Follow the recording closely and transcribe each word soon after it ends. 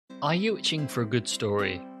Are you itching for a good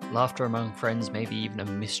story? Laughter among friends, maybe even a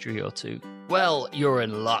mystery or two? Well, you're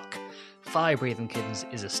in luck. Fire Breathing Kittens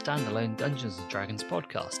is a standalone Dungeons & Dragons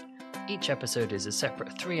podcast. Each episode is a separate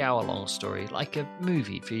 3-hour-long story, like a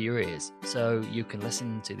movie for your ears, so you can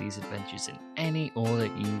listen to these adventures in any order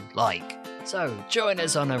you like. So, join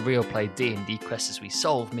us on a real play D&D quest as we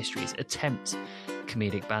solve mysteries, attempt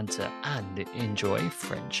comedic banter, and enjoy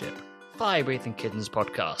friendship. Fire Breathing Kittens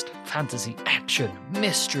podcast. Fantasy, action,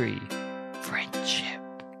 mystery, friendship.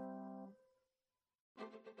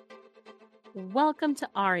 Welcome to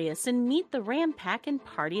Arius and meet the Rampack and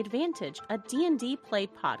Party Advantage, a D&D play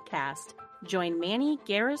podcast. Join Manny,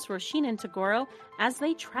 Garrus, Roshin, and Tagoro as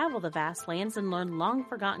they travel the vast lands and learn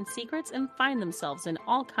long-forgotten secrets and find themselves in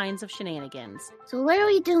all kinds of shenanigans. So what are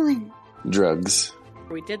we doing? Drugs.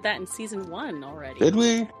 We did that in Season 1 already. Did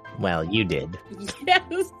we? Well, you did.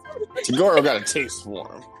 Yes! Tagoro got a taste for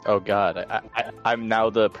him. Oh god, I'm now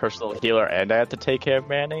the personal healer and I have to take care of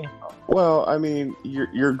Manny? Well, I mean,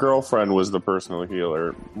 your girlfriend was the personal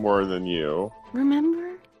healer more than you.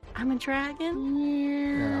 Remember? I'm a dragon?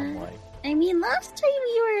 Yeah. Oh, boy. I mean, last time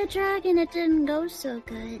you were a dragon, it didn't go so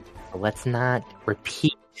good. Let's not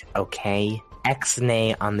repeat, okay?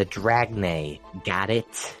 X-nay on the Dragnay. Got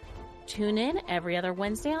it? Tune in every other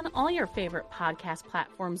Wednesday on all your favorite podcast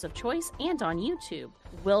platforms of choice and on YouTube.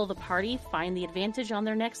 Will the party find the advantage on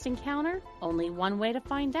their next encounter? Only one way to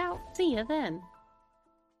find out. See you then.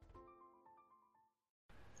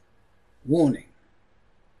 Warning.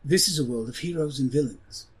 This is a world of heroes and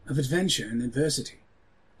villains, of adventure and adversity,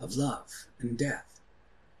 of love and death.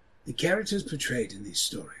 The characters portrayed in these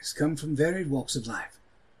stories come from varied walks of life,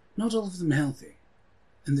 not all of them healthy,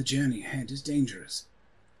 and the journey ahead is dangerous.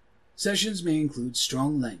 Sessions may include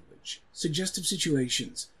strong language, suggestive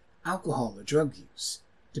situations, alcohol or drug use,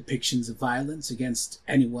 depictions of violence against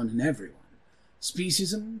anyone and everyone,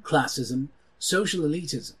 speciesism, classism, social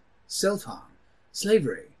elitism, self-harm,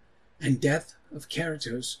 slavery, and death of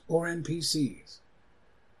characters or NPCs.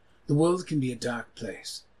 The world can be a dark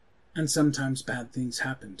place, and sometimes bad things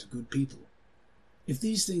happen to good people. If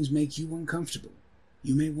these things make you uncomfortable,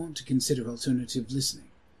 you may want to consider alternative listening,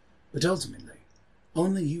 but ultimately,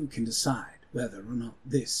 only you can decide whether or not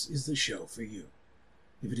this is the show for you.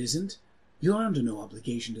 If it isn't, you're under no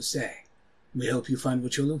obligation to stay. We hope you find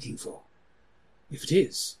what you're looking for. If it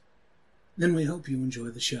is, then we hope you enjoy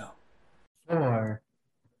the show. 4,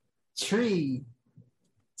 3,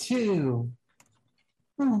 2.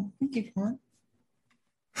 Oh, thank you, Con.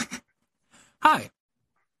 Hi.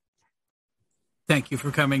 Thank you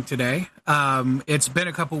for coming today. It's been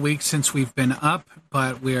a couple weeks since we've been up,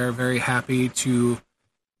 but we are very happy to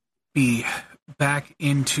be back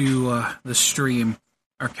into the stream.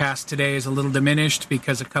 Our cast today is a little diminished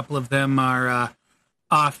because a couple of them are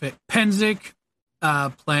off at Penzik,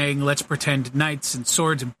 playing Let's Pretend Knights and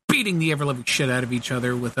Swords and beating the ever-living shit out of each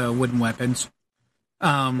other with wooden weapons.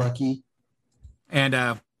 Lucky.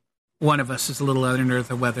 And one of us is a little under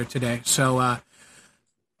the weather today. So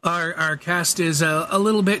our cast is a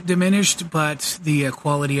little bit diminished, but the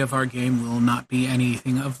quality of our game will not be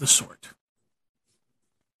anything of the sort.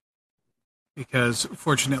 Because,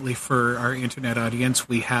 fortunately for our internet audience,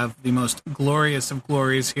 we have the most glorious of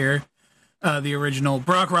glories here. The original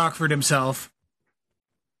Brock Rockford himself.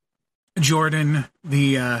 Jordan,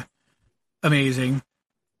 the amazing.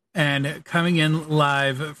 And coming in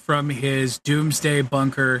live from his doomsday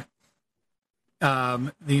bunker,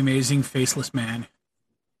 the amazing Faceless Man.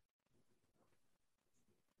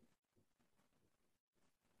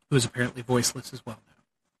 Who is apparently voiceless as well now.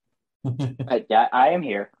 I am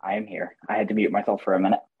here. I had to mute myself for a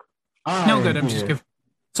minute. No good.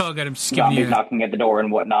 It's all good. I'm just giving you. Knocking at the door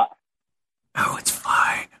and whatnot. Oh, it's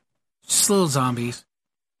fine. Just little zombies.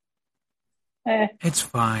 It's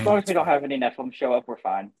fine. As long as we don't have any Nephilim show up, we're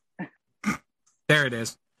fine. There it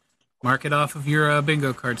is. Mark it off of your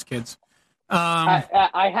bingo cards, kids.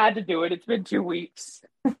 I had to do it. It's been 2 weeks.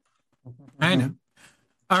 I know.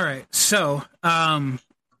 All right. So,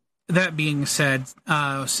 that being said,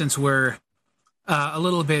 since we're a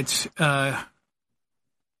little bit cut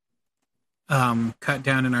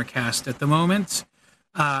down in our cast at the moment,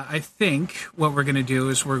 I think what we're going to do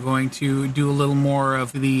is we're going to do a little more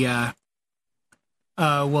of the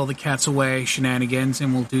the cat's away shenanigans,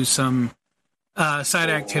 and we'll do some side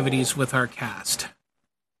activities with our cast.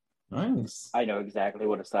 Nice. I know exactly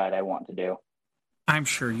what aside I want to do. I'm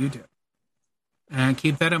sure you do. And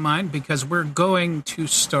keep that in mind, because we're going to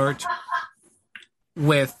start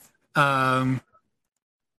with the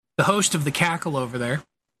host of the cackle over there.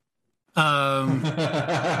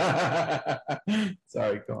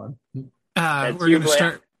 Sorry, go on. We're going to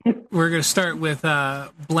start We're going to start with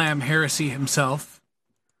Blam Heresy himself.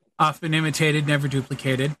 Often imitated, never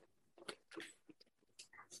duplicated.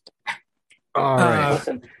 All right.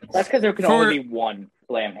 Listen, that's because there can only be one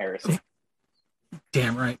Blam Heresy.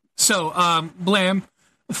 Damn right. So, Blam,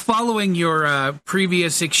 following your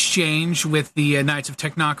previous exchange with the Knights of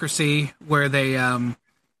Technocracy, where they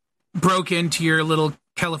broke into your little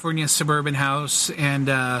California suburban house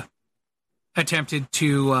and attempted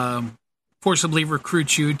to forcibly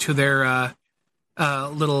recruit you to their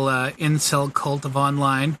little incel cult of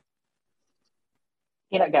online.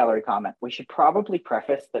 Peanut Gallery comment. We should probably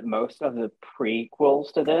preface that most of the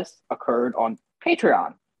prequels to this occurred on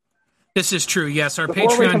Patreon. This is true. Yes, our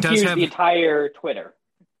Before we Patreon does confuse have the entire Twitter.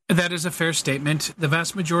 That is a fair statement. The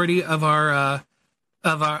vast majority of our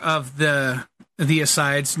of the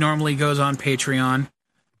asides normally goes on Patreon,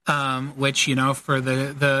 which, you know, for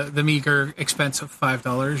the meager expense of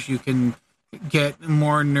 $5, you can get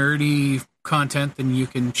more nerdy content than you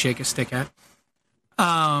can shake a stick at.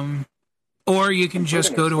 Or you can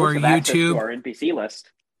just go to our YouTube. To our NPC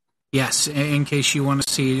list. Yes, in case you want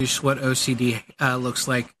to see just what OCD looks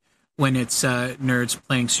like when it's nerds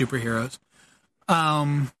playing superheroes.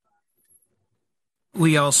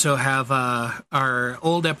 We also have our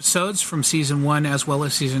old episodes from Season 1 as well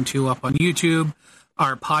as Season 2 up on YouTube.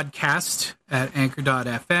 Our podcast at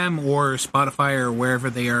Anchor.fm or Spotify or wherever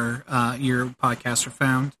they are, your podcasts are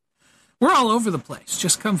found. We're all over the place.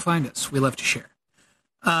 Just come find us. We love to share.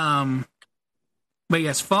 But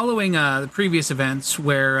yes, following the previous events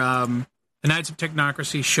where the Knights of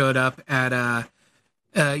Technocracy showed up at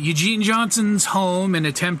Eugene Johnson's home and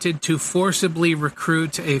attempted to forcibly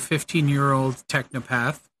recruit a 15-year-old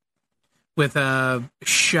technopath with a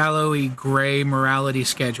shallowy gray morality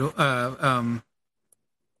schedule,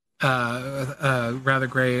 rather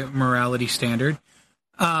gray morality standard,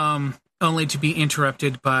 only to be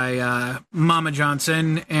interrupted by Mama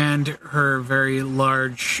Johnson and her very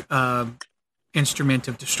large instrument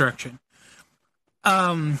of destruction.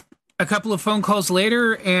 A couple of phone calls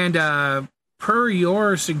later, and per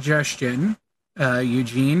your suggestion,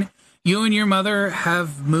 Eugene, you and your mother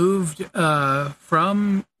have moved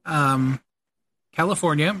from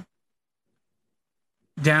California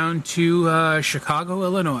down to Chicago,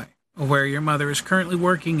 Illinois, where your mother is currently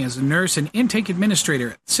working as a nurse and intake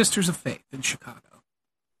administrator at Sisters of Faith in Chicago.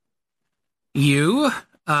 You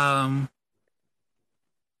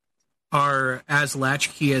are as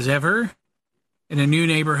latchkey as ever in a new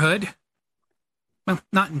neighborhood. Well,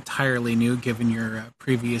 not entirely new, given your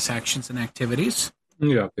previous actions and activities.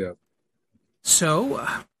 Yeah. So,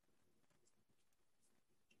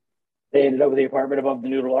 they ended up with the apartment above the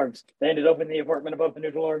Noodle Arms.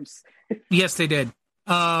 Yes, they did.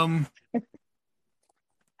 So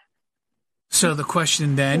the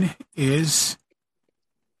question then is,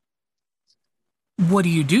 what do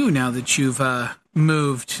you do now that you've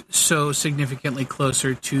moved so significantly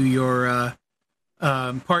closer to your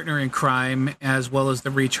partner in crime, as well as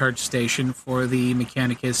the recharge station for the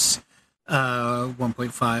Mechanicus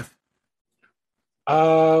 1.5?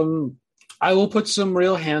 I will put some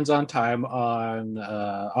real hands-on time on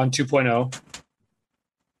 2.0.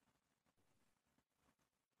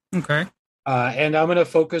 Okay. And I'm going to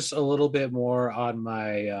focus a little bit more on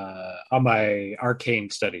my arcane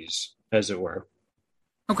studies, as it were.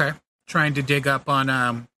 Okay. Trying to dig up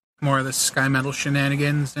on more of the Sky Metal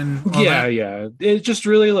shenanigans and all that? Yeah. It's just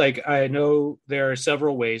really like, I know there are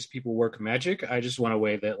several ways people work magic. I just want a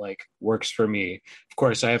way that like works for me. Of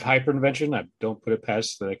course, I have hyperinvention. I don't put it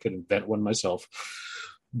past that I could invent one myself.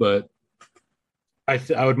 But I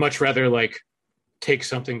would much rather like take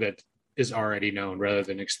something that is already known rather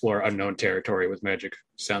than explore unknown territory with magic.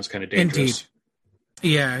 Sounds kind of dangerous.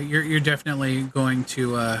 Indeed. Yeah, you're definitely going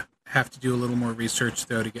to have to do a little more research,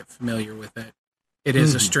 though, to get familiar with it. It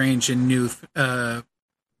is a strange and new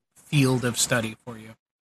field of study for you.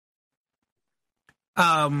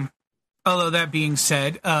 Although that being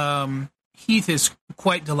said, Heath is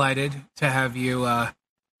quite delighted to have you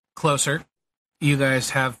closer. You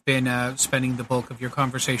guys have been spending the bulk of your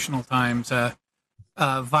conversational times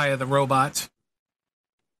via the robot.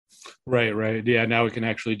 Right. Yeah, now we can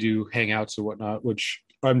actually do hangouts and whatnot, which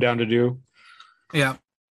I'm down to do. Yeah.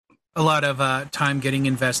 A lot of time getting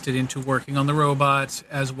invested into working on the robot,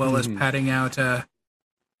 as well as padding out the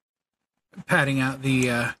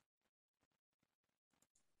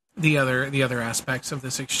other aspects of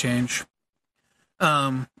this exchange.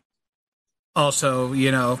 Also, you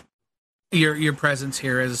know, your presence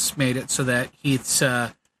here has made it so that Heath's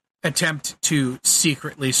attempt to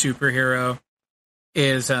secretly superhero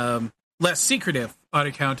is less secretive on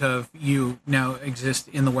account of you now exist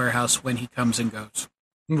in the warehouse when he comes and goes.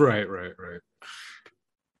 Right.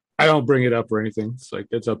 I don't bring it up or anything. It's like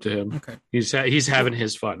it's up to him. Okay. He's having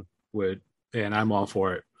his fun and I'm all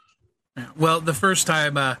for it. Yeah. Well, the first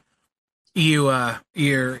time you're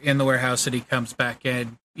in the warehouse and he comes back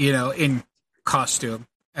in, in costume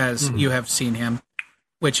as you have seen him,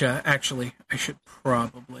 which actually I should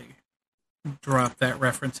probably drop that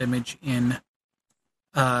reference image in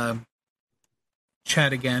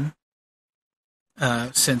chat again,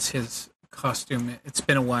 since his costume, it's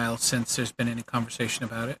been a while since there's been any conversation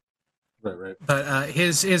about it. Right. But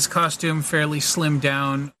his costume, fairly slimmed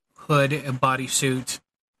down, hood and bodysuit,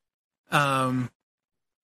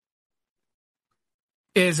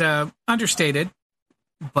 is understated,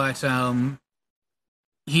 but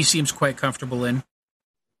he seems quite comfortable in.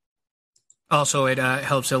 Also, it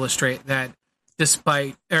helps illustrate that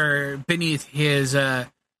despite or beneath his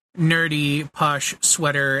nerdy posh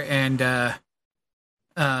sweater and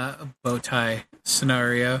bow tie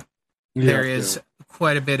scenario, there is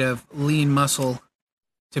quite a bit of lean muscle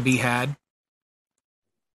to be had.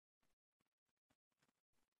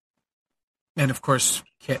 And of course,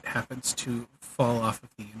 Kit happens to fall off of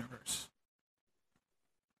the universe.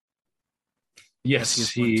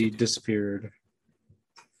 Yes, he disappeared.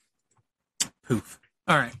 Poof.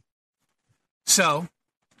 All right. So,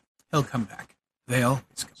 he'll come back. They always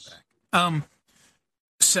come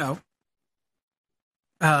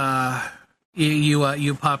back.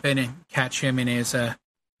 You pop in and catch him in his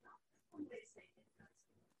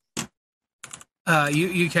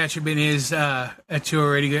you catch him in his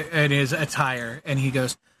attire, and he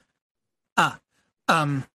goes, I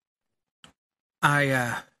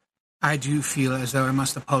do feel as though I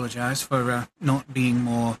must apologize for not being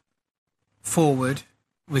more forward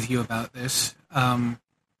with you about this.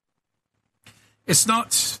 It's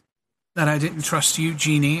not that I didn't trust you,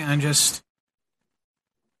 Jeannie. I just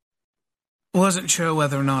wasn't sure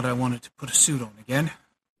whether or not I wanted to put a suit on again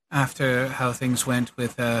after how things went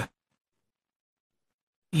with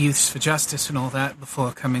Youths for Justice and all that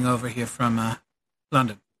before coming over here from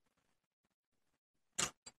London.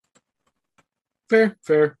 Fair.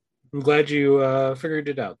 I'm glad you figured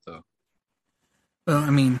it out, though. Well, I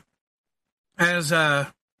mean, as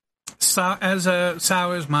sour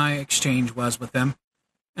as my exchange was with them,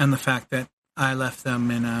 and the fact that I left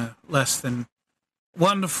them in a less than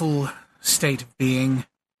wonderful state of being,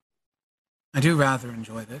 I do rather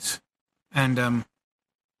enjoy this. And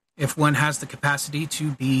if one has the capacity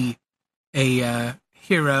to be a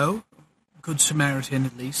hero, good Samaritan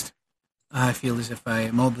at least, I feel as if I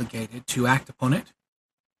am obligated to act upon it.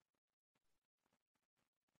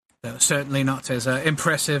 Though certainly not as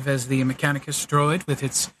impressive as the Mechanicus droid with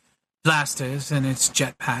its blasters and its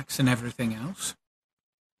jetpacks and everything else.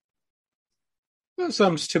 Well,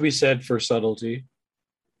 something's to be said for subtlety.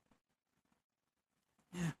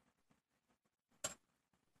 Yeah.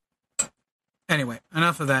 Anyway,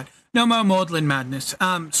 enough of that. No more maudlin madness.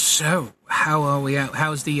 So, how are we out?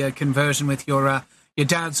 How's the conversion with your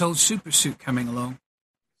dad's old super suit coming along?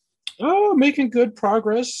 Oh, making good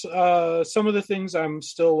progress. Some of the things I'm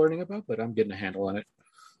still learning about, but I'm getting a handle on it.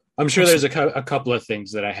 I'm sure there's a couple of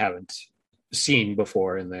things that I haven't seen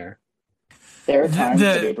before in there. There are times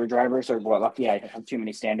that Uber drivers are lucky I have too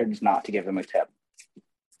many standards not to give them a tip.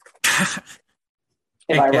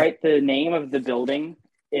 If I write the name of the building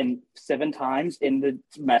in 7 times in the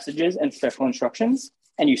messages and special instructions,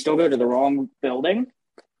 and you still go to the wrong building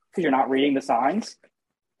because you're not reading the signs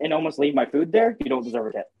and almost leave my food there, you don't deserve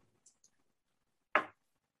a tip.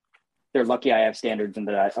 They're lucky I have standards and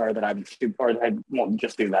that I won't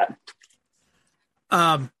just do that.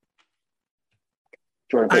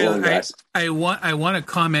 Jordan, I want to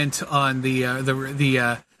comment on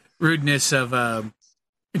the rudeness of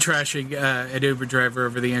trashing an Uber driver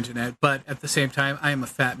over the internet, but at the same time, I am a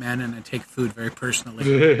fat man and I take food very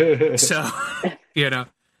personally. So, I'd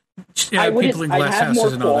have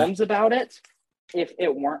more qualms about it if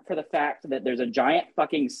it weren't for the fact that there's a giant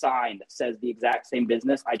fucking sign that says the exact same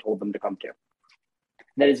business I told them to come to.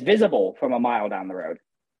 That is visible from a mile down the road.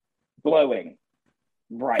 Glowing.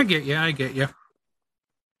 Bright. I get you.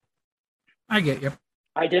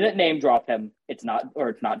 I didn't name drop him. It's not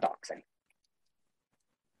doxing.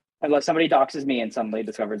 Unless somebody doxes me and suddenly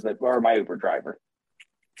discovers that we're my Uber driver.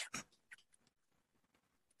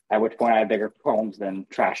 At which point I have bigger problems than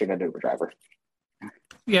trashing an Uber driver.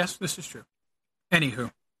 Yes, this is true.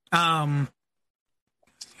 Anywho,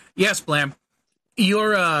 yes, Blam,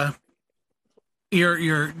 you're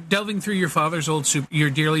delving through your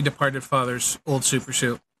dearly departed father's old super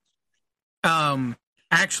suit.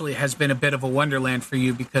 Actually has been a bit of a wonderland for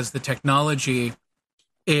you because the technology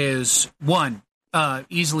is, one,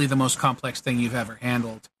 easily the most complex thing you've ever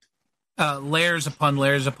handled. Layers upon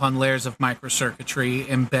layers upon layers of microcircuitry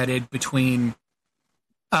embedded between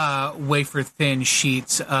wafer-thin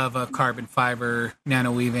sheets of carbon fiber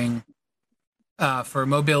nanoweaving for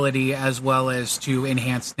mobility as well as to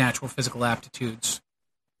enhance natural physical aptitudes.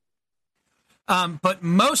 But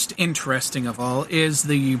most interesting of all is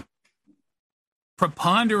the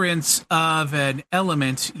preponderance of an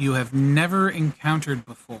element you have never encountered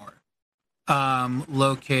before,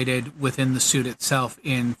 located within the suit itself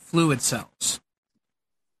in fluid cells.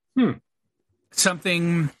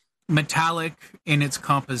 Something metallic in its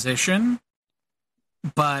composition,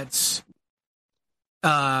 but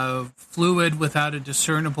fluid without a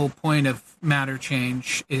discernible point of matter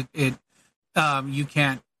change. You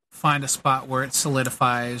can't find a spot where it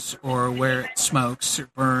solidifies or where it smokes or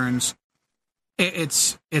burns.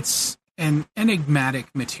 It's an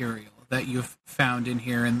enigmatic material that you've found in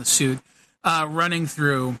here in the suit, running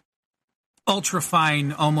through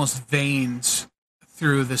ultrafine, almost veins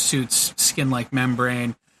through the suit's skin-like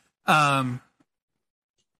membrane.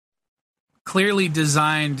 Clearly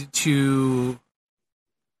designed to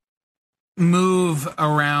move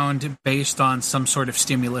around based on some sort of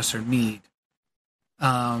stimulus or need.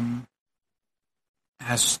 As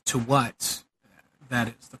to what,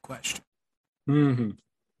 that is the question.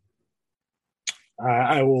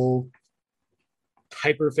 I will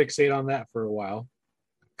hyperfixate on that for a while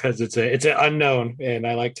because it's an unknown, and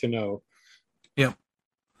I like to know. Yep.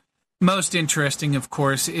 Most interesting, of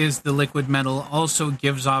course, is the liquid metal also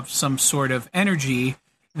gives off some sort of energy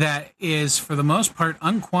that is, for the most part,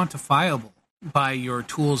 unquantifiable by your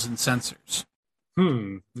tools and sensors.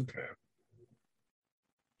 Okay.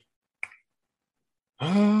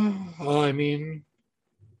 Well, I mean,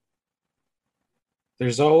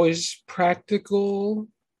 there's always practical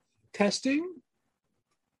testing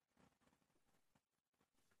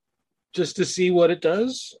just to see what it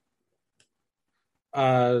does.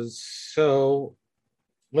 So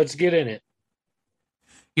let's get in it.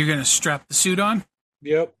 You're going to strap the suit on?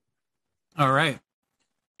 Yep. All right.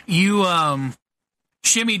 You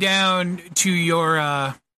shimmy down to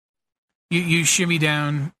your you shimmy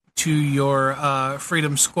down to your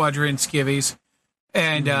Freedom Squadron skivvies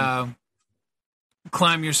and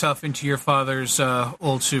climb yourself into your father's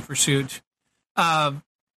old super suit. The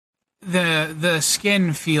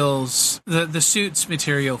skin feels the suit's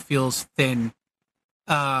material feels thin,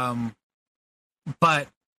 but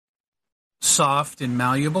soft and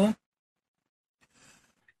malleable.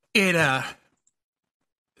 It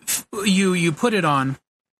you put it on.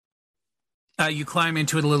 You climb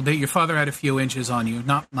into it a little bit. Your father had a few inches on you,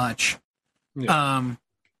 not much. Yeah.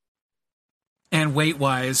 And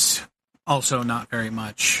weight-wise, also not very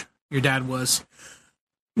much. Your dad was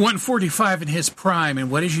 145 in his prime,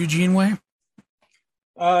 and what does Eugene weigh?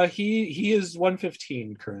 He is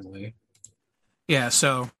 115 currently. Yeah,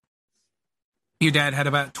 so your dad had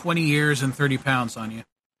about 20 years and 30 pounds on you.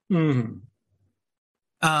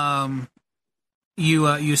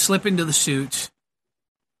 You slip into the suit.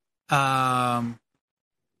 Put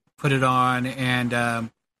it on,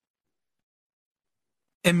 and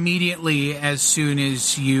immediately, as soon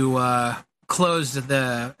as you closed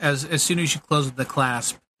as soon as you closed the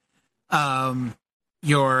clasp,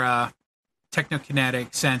 your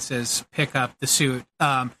technokinetic senses pick up the suit.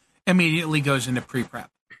 Immediately goes into pre-prep.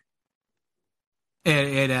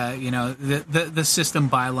 The system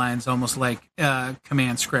bylines almost like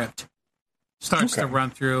command script starts to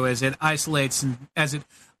run through as it isolates and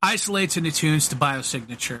attunes to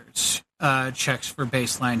biosignatures, checks for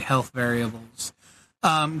baseline health variables,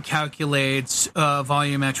 calculates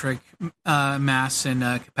volumetric mass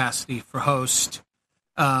and capacity for host,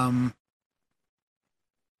 and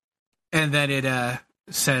then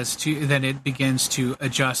it begins to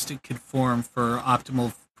adjust and conform for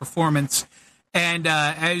optimal performance. And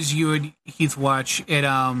as you and Heath watch, it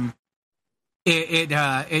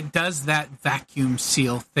does that vacuum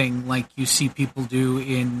seal thing like you see people do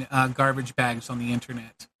in garbage bags on the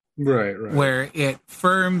internet. Right. Where it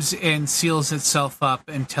firms and seals itself up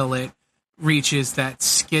until it reaches that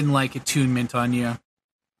skin-like attunement on you.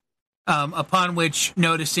 Upon which,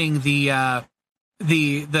 noticing the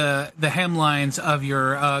hemlines of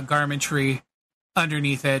your garmentry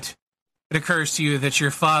underneath it, it occurs to you that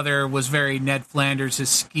your father was very Ned Flanders'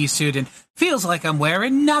 ski suit and feels like I'm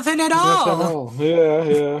wearing nothing at all.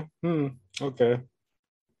 Yeah. Okay.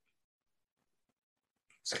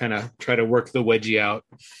 Just kind of try to work the wedgie out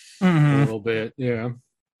a little bit. Yeah.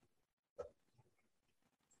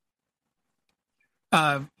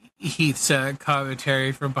 Heath's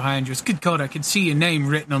commentary from behind you is, good God, I can see your name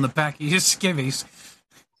written on the back of your skivvies.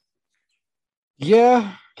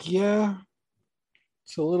 Yeah.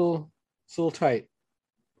 It's a little tight.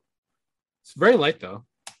 It's very light though.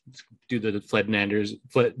 Let's do the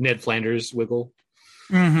Ned Flanders wiggle.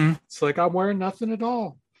 Mm-hmm. It's like I'm wearing nothing at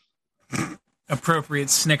all. Appropriate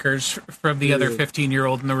snickers from the other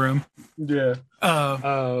 15-year-old in the room. Yeah.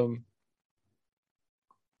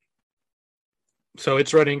 So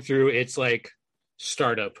it's running through its like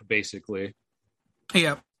startup basically.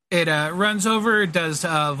 Yeah. It runs over, does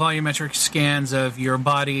volumetric scans of your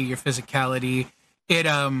body, your physicality. It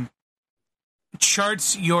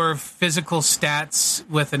charts your physical stats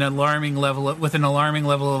with an alarming level of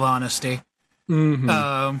honesty.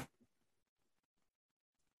 Mm-hmm.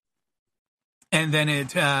 And then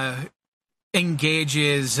it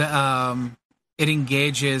engages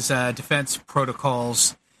defense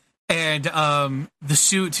protocols, and the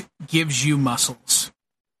suit gives you muscles.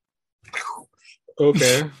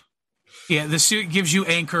 Okay. Yeah, the suit gives you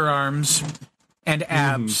anchor arms and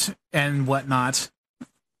abs and whatnot.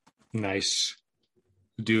 Nice.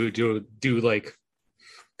 Do like a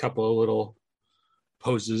couple of little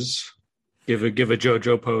poses. Give a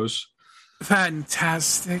JoJo pose.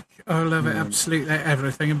 Fantastic. I love it. Absolutely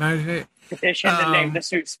everything about it. Petition to name the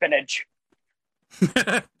suit Spinach.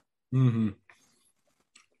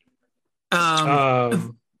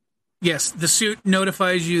 Yes, the suit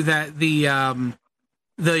notifies you that the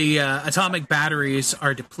atomic batteries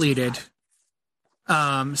are depleted.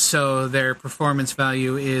 So their performance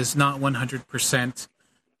value is not 100%,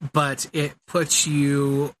 but it puts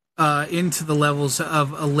you into the levels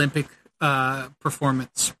of Olympic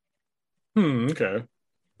performance. Okay.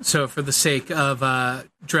 So for the sake of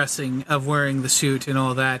wearing the suit and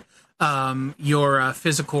all that, your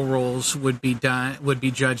physical rolls would be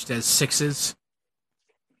judged as 6s.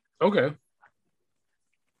 Okay.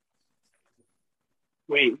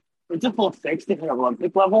 Wait, it's a full 6 to hit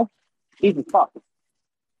Olympic level? Jesus fuck.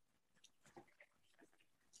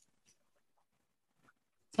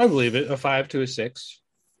 I believe it. A 5 to a 6.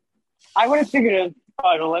 I would have figured an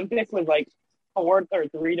Olympic was like 4 or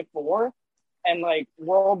 3 to 4, and like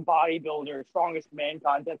world bodybuilder strongest man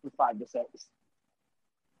contest was 5 to 6.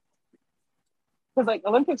 Because like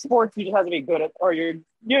Olympic sports, you just have to be good at, or you're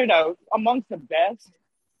amongst the best,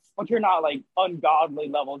 but you're not like ungodly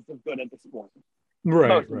levels of good at the sport.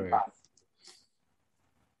 Right.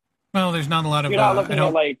 Well, there's not a lot of. You're not looking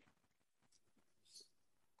at like.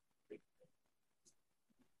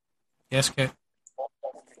 Yes, Kit.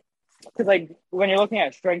 Because like when you're looking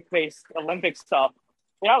at strength-based Olympic stuff,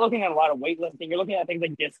 you're not looking at a lot of weightlifting. You're looking at things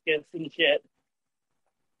like discus and shit.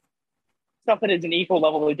 Stuff that is an equal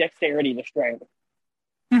level of dexterity to strength.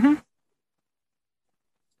 Mm-hmm.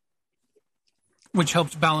 Which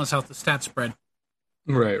helps balance out the stat spread.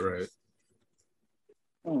 Right.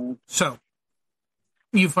 So,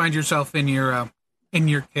 you find yourself in your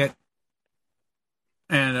kit,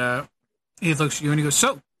 and he looks at you and he goes,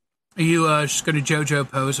 "So, are you just going to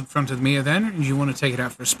JoJo pose in front of me then, or do you want to take it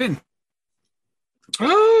out for a spin?"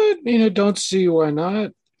 Don't see why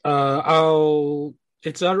not.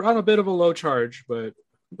 It's on a bit of a low charge, but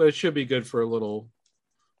it should be good for a little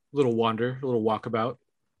wander, a little walkabout.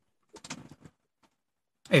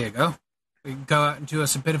 There you go. We can go out and do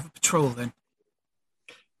us a bit of a patrol then.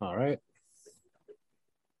 All right.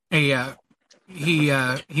 He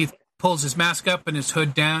pulls his mask up and his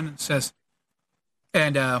hood down and says,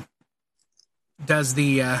 and does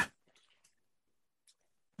the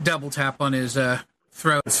double tap on his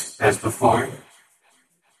throat. As before.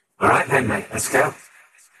 All right then, mate. Let's go.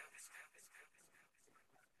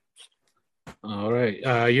 All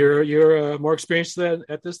right. You're more experienced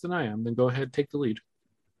at this than I am. Then go ahead and take the lead.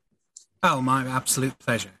 Oh, my absolute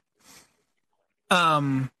pleasure.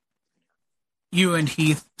 You and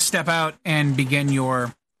Heath step out and begin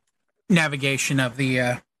your navigation of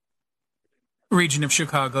the region of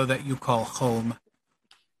Chicago that you call home.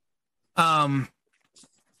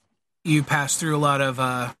 You pass through a lot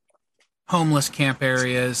of homeless camp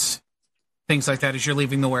areas, things like that, as you're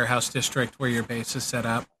leaving the warehouse district where your base is set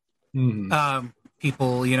up. Mm-hmm.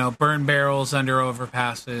 People, burn barrels under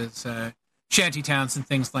overpasses, shanty towns and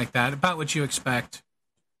things like that. About what you expect.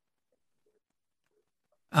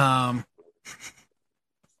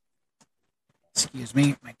 Excuse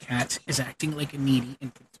me, my cat is acting like a needy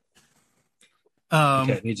infant.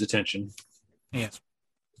 Cat needs attention. Yes.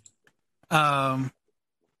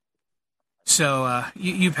 So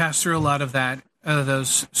you pass through a lot of that,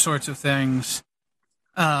 those sorts of things.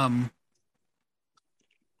 The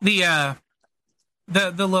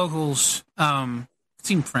locals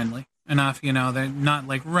seem friendly enough. They're not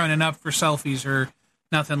like running up for selfies or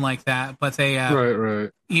nothing like that. But they, right.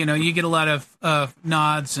 You get a lot of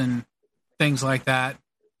nods and things like that.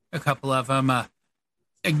 A couple of them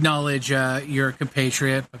acknowledge your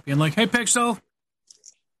compatriot by being like, "Hey, Pixel,"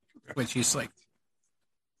 which he's like.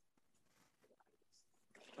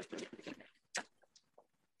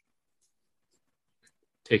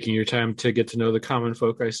 Taking your time to get to know the common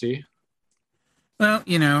folk, I see. Well,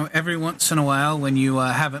 every once in a while, when you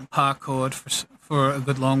haven't parkoured for a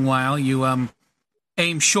good long while, you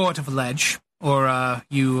aim short of a ledge, or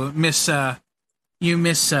you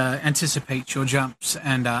anticipate your jumps,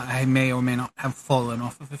 and I may or may not have fallen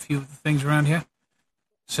off of a few of the things around here.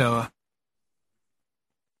 So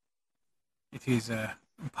it is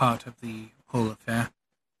part of the whole affair.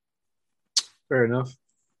 Fair enough.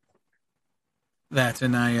 That,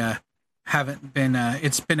 and I haven't been.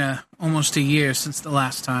 It's been almost a year since the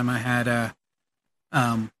last time I had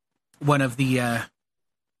one of the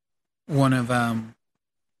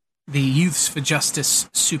Youths for Justice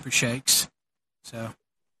Super Shakes. So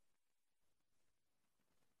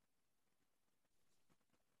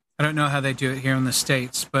I don't know how they do it here in the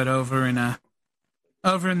States, but over in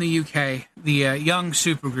the UK, the young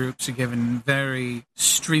supergroups are given very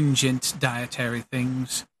stringent dietary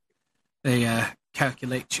things. They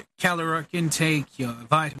calculate your caloric intake, your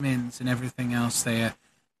vitamins, and everything else. They,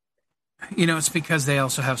 it's because they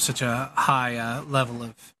also have such a high level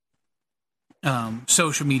of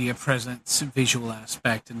social media presence, visual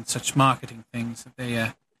aspect, and such marketing things that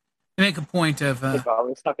they make a point of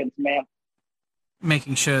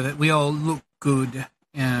making sure that we all look good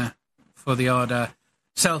for the odd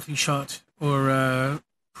selfie shot or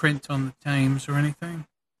print on the Times or anything.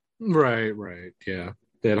 Right, yeah.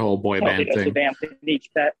 That whole boy band thing.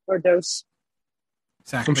 Exactly.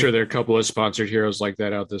 I'm sure there are a couple of sponsored heroes like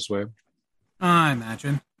that out this way. I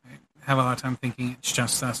imagine. I have a hard time thinking it's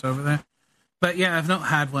just us over there. But yeah, I've not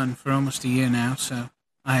had one for almost a year now, so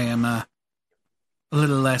I am a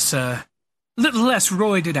little less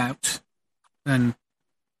roided out than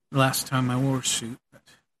the last time I wore a suit. But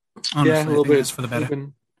honestly, yeah, a little I think bit. that's for the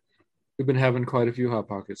better. We've been having quite a few Hot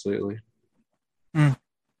Pockets lately. Not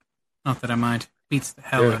that I mind. Beats the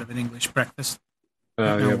hell out of an English breakfast.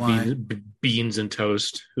 Beans and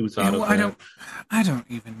toast. Who thought of that? I don't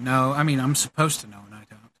even know. I mean, I'm supposed to know, and I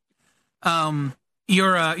don't.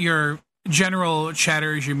 Your general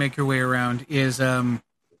chatter as you make your way around is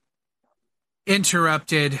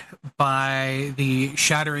interrupted by the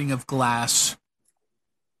shattering of glass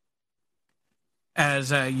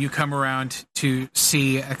as you come around to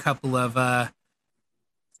see a couple of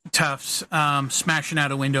toughs smashing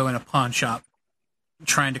out a window in a pawn shop,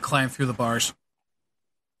 trying to climb through the bars.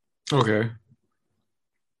 Okay.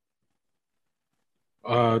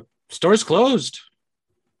 Store's closed.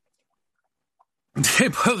 They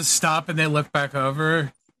both stop and they look back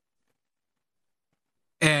over.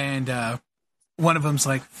 And one of them's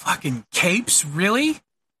like, "Fucking capes, really?"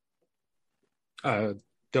 Don't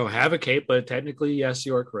have a cape, but technically, yes,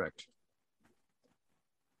 you are correct.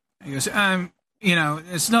 He goes,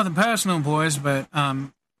 it's nothing personal, boys, but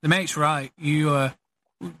the mate's right. You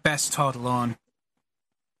best toddle on.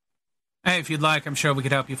 Hey, if you'd like, I'm sure we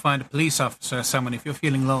could help you find a police officer or someone if you're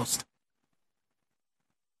feeling lost.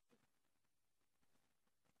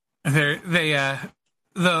 The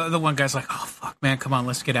one guy's like, "Oh, fuck, man, come on,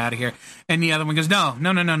 let's get out of here." And the other one goes, No,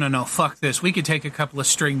 fuck this. We could take a couple of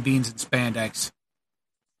string beans and spandex.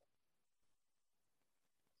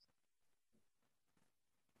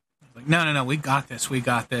 Like, no, we got this.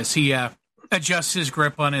 He adjusts his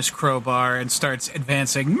grip on his crowbar and starts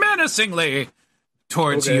advancing menacingly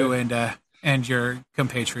towards you and your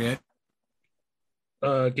compatriot.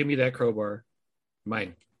 Give me that crowbar.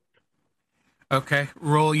 Mine. Okay,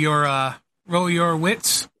 roll your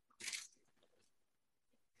wits.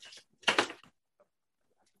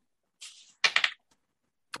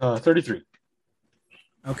 Uh, 33.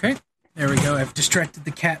 Okay, there we go. I've distracted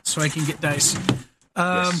the cat so I can get dice.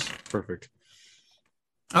 Yes, perfect.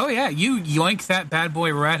 Oh yeah, you yoink that bad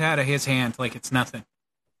boy right out of his hand like it's nothing.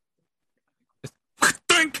 Just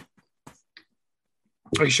think.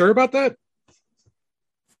 Are you sure about that?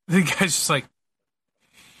 The guy's just like,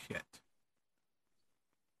 shit.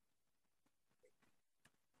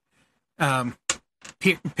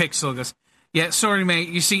 Pixel goes, "Yeah, sorry, mate.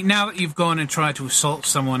 You see, now that you've gone and tried to assault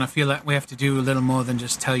someone, I feel like we have to do a little more than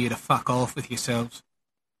just tell you to fuck off with yourselves.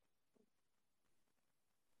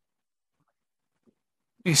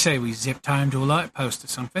 You say we zip time to a light post or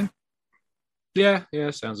something?" Yeah,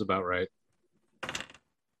 sounds about right.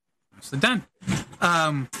 So done.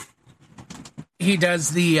 He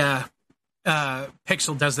does the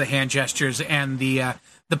Pixel does the hand gestures, and the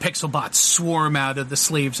Pixel bots swarm out of the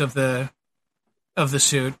sleeves of the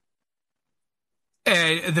suit.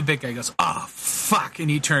 And the big guy goes, "Oh, fuck," and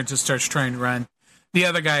he turns and starts trying to run. The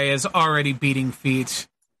other guy is already beating feet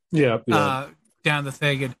down the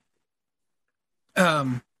thing.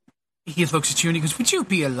 And he looks at you and he goes, "Would you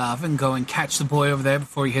be a love and go and catch the boy over there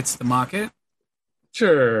before he hits the market?"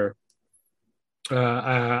 Sure.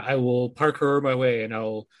 I will park her my way and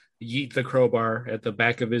I'll yeet the crowbar at the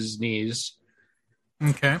back of his knees.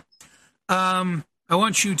 Okay. I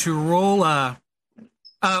want you to roll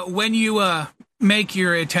when you make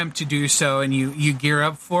your attempt to do so and you gear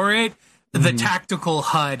up for it, the tactical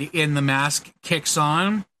HUD in the mask kicks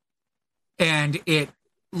on and it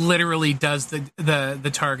literally does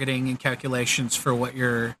the targeting and calculations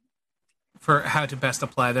for how to best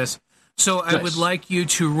apply this. So I would like you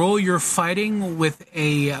to roll your fighting with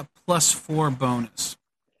a +4 bonus.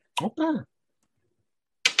 Okay.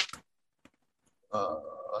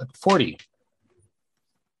 40.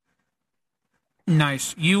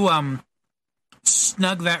 Nice. You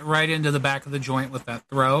snug that right into the back of the joint with that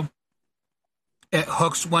throw. It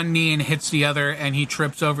hooks one knee and hits the other, and he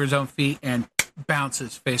trips over his own feet and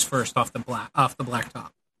bounces face first off the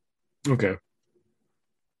blacktop. Okay.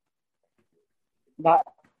 Not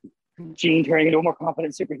Gene turning into a more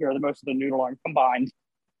confident superhero than most of the Noodle Army combined.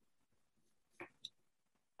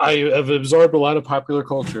 I have absorbed a lot of popular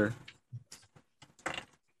culture.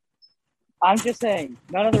 I'm just saying,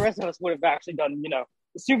 none of the rest of us would have actually done, the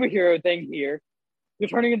superhero thing here. You're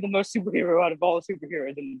turning into the most superhero out of all the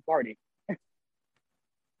superheroes in the party.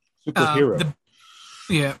 Superhero.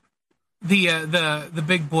 The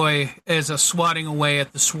big boy is swatting away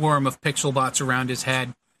at the swarm of pixel bots around his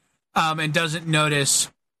head, and doesn't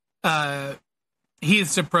notice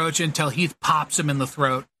Heath's approach until Heath pops him in the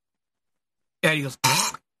throat. And he goes,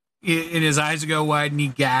 and his eyes go wide and he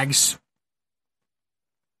gags.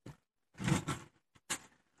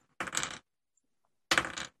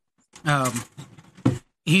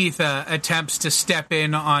 Heath attempts to step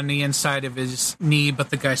in on the inside of his knee,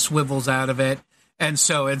 but the guy swivels out of it. And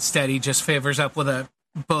so instead he just favors up with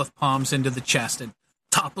both palms into the chest and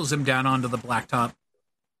topples him down onto the blacktop.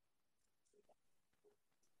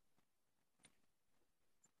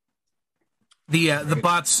 The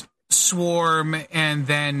bots swarm and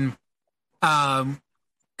then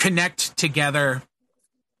connect together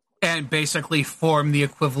and basically form the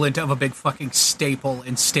equivalent of a big fucking staple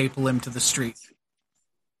and staple him to the street.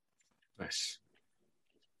 Nice.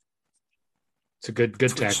 It's a good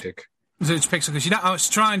tactic. So it's Pixel goes, I was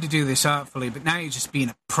trying to do this artfully, but now you're just being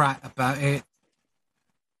a prat about it.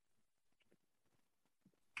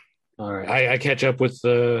 All right, I catch up with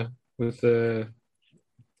the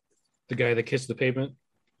guy that kissed the pavement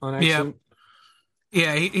on accident.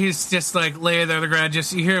 Yeah, he's just like laying there on the ground.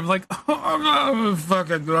 Just you hear him like, "Oh,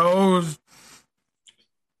 fucking nose."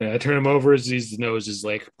 Yeah, I turn him over as his nose is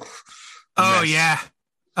like, oh yeah.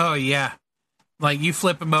 Like you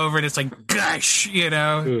flip him over and it's like, gosh,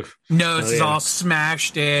 Oof. Nose is all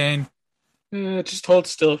smashed in. Just hold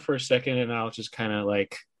still for a second, and I'll just kind of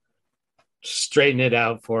like straighten it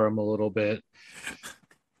out for him a little bit.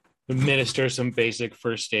 Administer some basic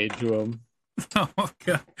first aid to him. Oh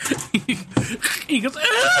god. He goes,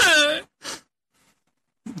 "Ah!"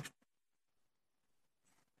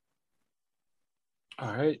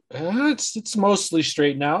 All right. It's mostly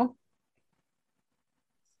straight now.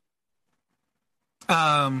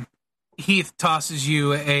 Heath tosses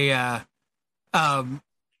you the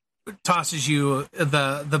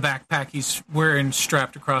backpack he's wearing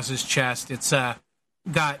strapped across his chest. It's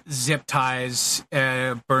got zip ties,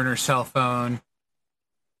 burner cell phone,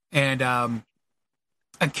 and a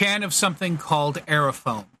can of something called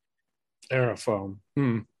Aerofoam. Aerofoam.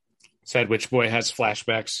 Said which boy has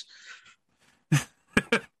flashbacks.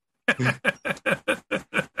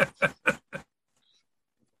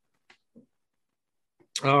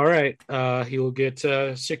 All right. He will get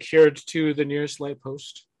secured to the nearest light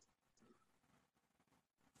post.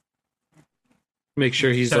 Make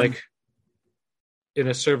sure he's like in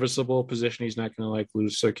a serviceable position. He's not going to like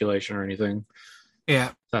lose circulation or anything.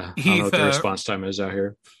 Yeah. I don't know what the response time is out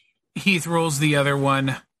here. Heath rolls the other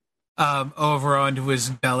one over onto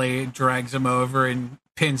his belly, drags him over, and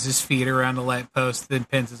pins his feet around the light post, then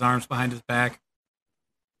pins his arms behind his back.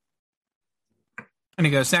 And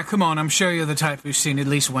he goes, "Now, come on, I'm sure you're the type who's seen at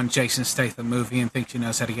least one Jason Statham movie and thinks he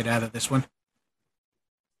knows how to get out of this one."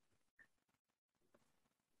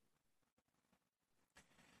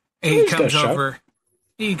 He comes over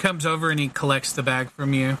and he collects the bag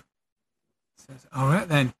from you. Says, "All right,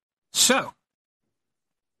 then. So,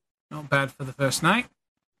 not bad for the first night.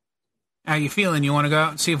 How you feeling? You want to go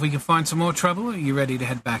out and see if we can find some more trouble, or are you ready to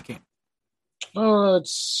head back in?"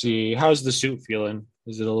 Let's see. How's the suit feeling?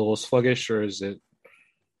 Is it a little sluggish, or is it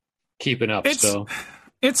keeping up still.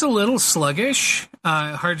 It's a little sluggish.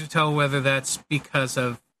 Hard to tell whether that's because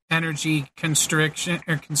of energy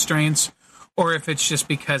constraints, or if it's just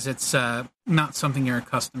because it's not something you're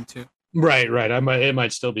accustomed to. Right. It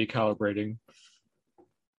might still be calibrating.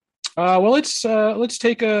 Well, let's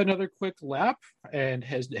take another quick lap and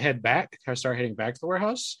start heading back to the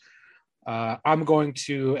warehouse. I'm going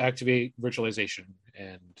to activate virtualization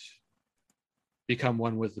and become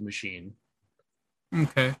one with the machine.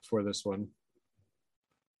 Okay. For this one.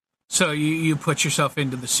 So you put yourself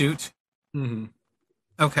into the suit? Mm-hmm.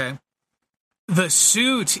 Okay. The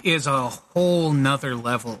suit is a whole nother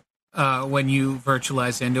level when you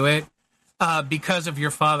virtualize into it. Because of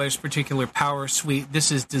your father's particular power suite, this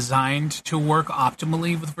is designed to work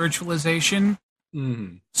optimally with virtualization.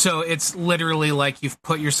 Mm-hmm. So it's literally like you've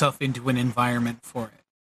put yourself into an environment for it.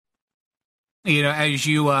 You know, as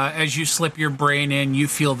you slip your brain in, you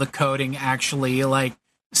feel the coding actually like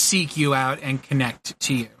seek you out and connect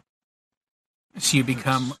to you. So you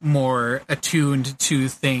become more attuned to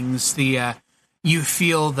things. You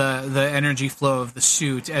feel the energy flow of the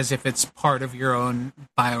suit as if it's part of your own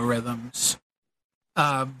biorhythms.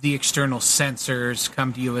 The external sensors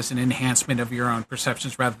come to you as an enhancement of your own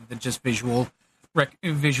perceptions rather than just visual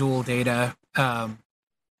data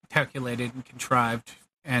calculated and contrived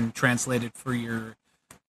and translated for your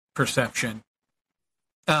perception.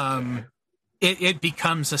 It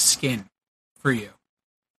becomes a skin for you.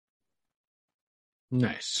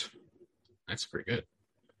 Nice. That's pretty good.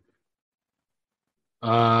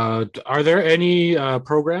 Are there any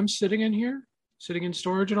programs sitting in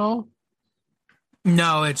storage at all?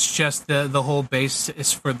 No, it's just the whole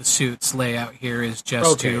basis for the suit's layout here is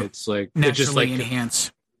just to naturally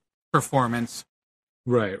enhance performance.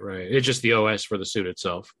 Right. It's just the OS for the suit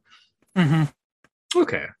itself. Mm-hmm.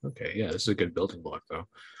 Okay. Yeah, this is a good building block, though.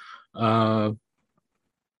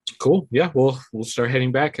 Cool. Yeah, we'll start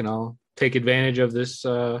heading back, and I'll take advantage of this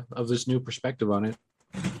new perspective on it.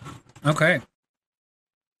 Okay.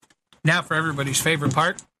 Now for everybody's favorite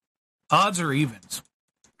part, odds or evens?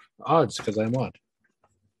 Odds, because I'm odd.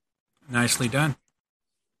 Nicely done.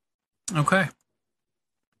 Okay.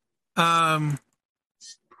 On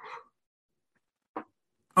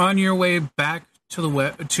your way back to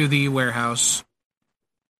the warehouse,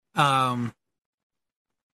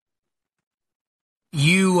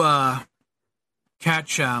 you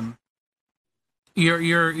catch your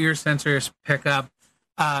sensors pick up.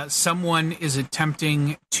 Someone is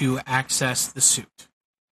attempting to access the suit.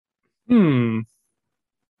 I'm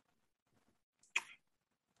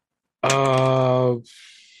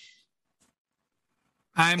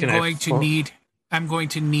going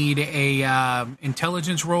to need a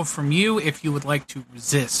intelligence roll from you if you would like to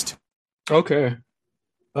resist. Okay.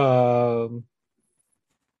 That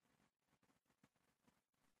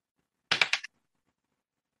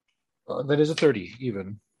is a 30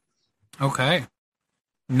 even. Okay.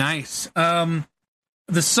 Nice.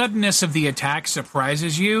 The suddenness of the attack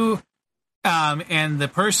surprises you, and the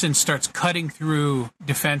person starts cutting through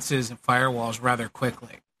defenses and firewalls rather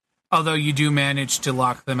quickly, although you do manage to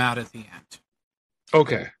lock them out at the end.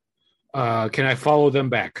 Okay. Can I follow them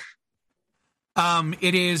back?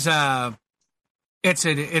 It is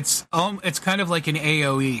it's kind of like an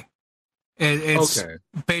AoE. It's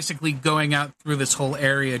basically going out through this whole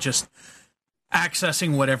area, just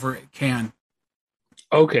accessing whatever it can.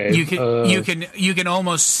 Okay. You can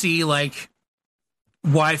almost see like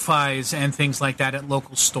Wi-Fi's and things like that at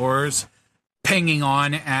local stores pinging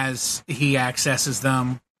on as he accesses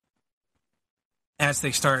them, as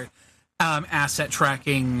they start asset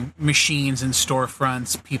tracking machines and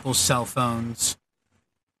storefronts, people's cell phones,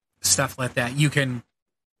 stuff like that. You can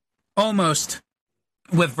almost,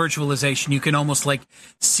 with virtualization, you can almost like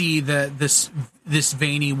see this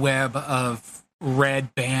veiny web of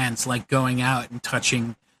red bands like going out and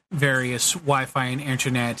touching various Wi-Fi and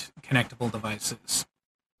internet connectable devices.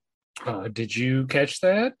 Did you catch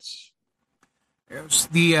that? It was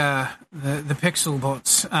the pixel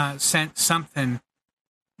bots sent something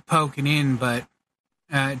poking in, but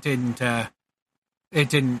it didn't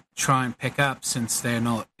try and pick up since they're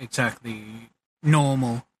not exactly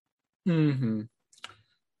normal. Mm-hmm.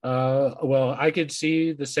 Well, I could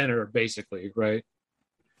see the center basically, right?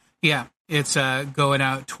 Yeah, it's going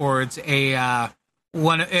out towards a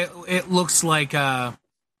one. It looks like a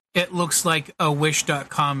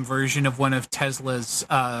Wish.com version of one of Tesla's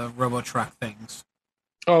Robotruck things.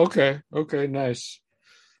 Oh, okay. Okay, nice.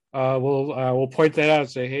 We'll point that out and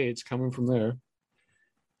say, hey, it's coming from there.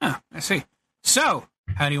 Oh, I see. So,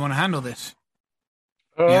 how do you want to handle this?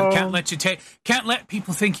 Can't let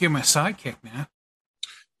people think you're my sidekick now.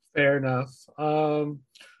 Fair enough.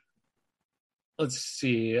 let's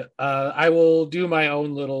see. I will do my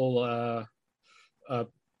own little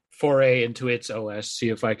foray into its OS, see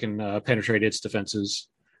if I can penetrate its defenses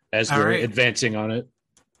as we're advancing on it.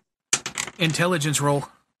 Intelligence roll.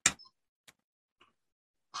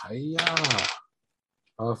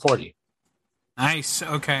 40. Nice.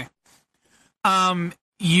 Okay.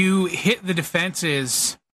 You hit the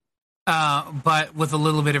defenses, but with a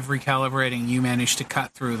little bit of recalibrating, you managed to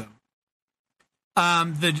cut through them.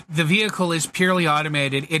 The vehicle is purely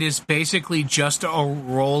automated. It is basically just a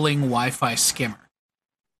rolling Wi-Fi skimmer.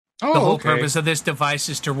 The whole purpose of this device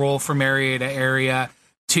is to roll from area to area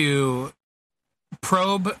to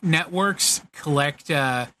probe networks, collect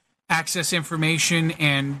access information,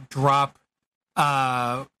 and drop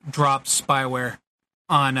spyware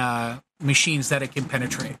on machines that it can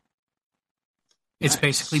penetrate. It's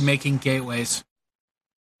basically making gateways.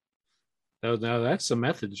 Now that's some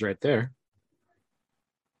methods right there.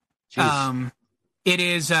 Jeez. It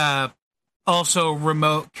is also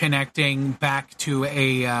remote connecting back to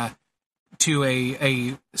a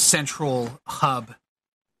central hub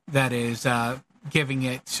that is giving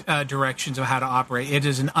it directions of how to operate. It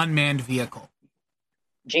is an unmanned vehicle.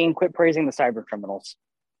 Gene, quit praising the cyber criminals.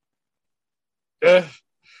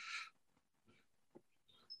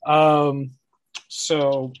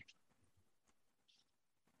 So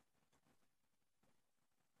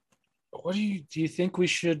what do you think we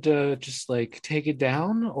should just like take it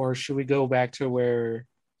down, or should we go back to where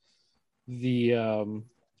the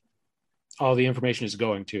all the information is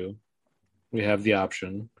going to? We have the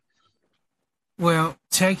option. Well,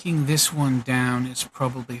 taking this one down is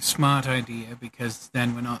probably a smart idea, because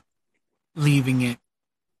then we're not leaving it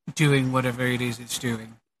doing whatever it is it's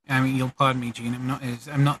doing. I mean, you'll pardon me, Gene.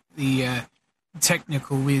 I'm not the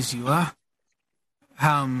technical whiz you are.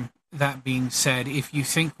 That being said, if you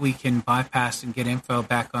think we can bypass and get info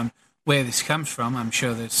back on where this comes from, I'm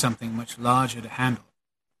sure there's something much larger to handle.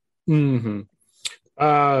 Mm-hmm.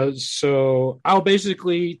 So I'll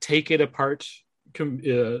basically take it apart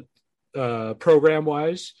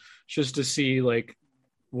program-wise, just to see like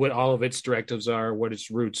what all of its directives are, what its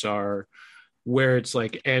routes are, where its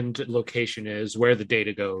like end location is, where the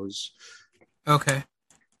data goes. Okay.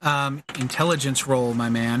 Intelligence roll, my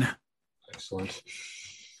man. Excellent.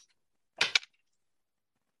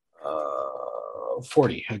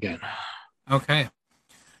 40 again. Okay.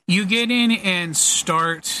 You get in and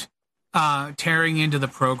start tearing into the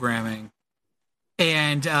programming,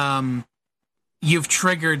 and you've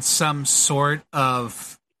triggered some sort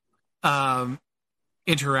of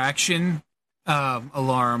interaction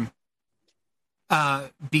alarm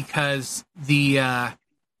because the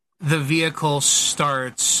vehicle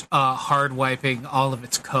starts hard wiping all of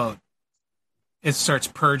its code. It starts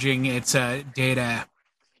purging its data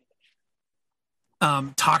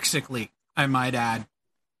toxically, I might add.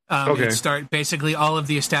 It start basically all of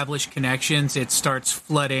the established connections. It starts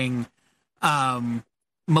flooding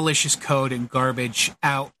malicious code and garbage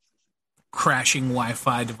out, crashing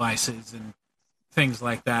Wi-Fi devices and things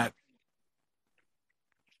like that.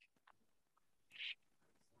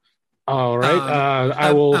 All right.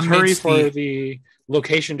 I will hurry for the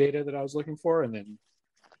location data that I was looking for, and then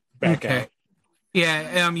back out.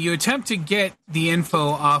 Yeah, you attempt to get the info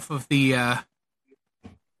off of the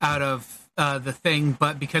out of the thing,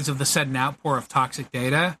 but because of the sudden outpour of toxic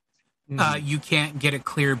data, you can't get a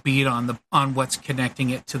clear beat on what's connecting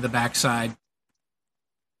it to the backside.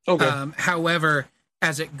 Okay. However,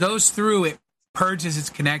 as it goes through, it purges its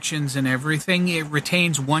connections and everything. It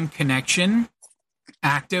retains one connection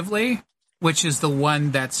actively, which is the one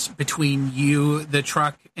that's between you, the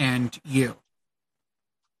truck, and you.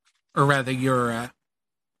 Or rather, your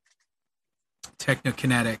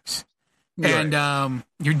technokinetics. Right. And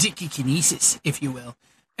your dikikinesis, if you will.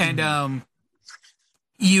 And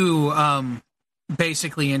you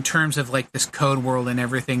basically, in terms of like this code world and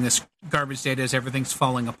everything, this garbage data as everything's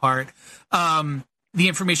falling apart, the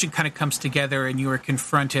information kind of comes together, and you are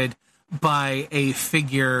confronted by a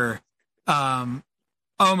figure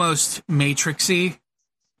almost matrixy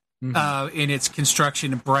in its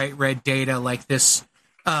construction, bright red data, like this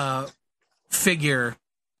figure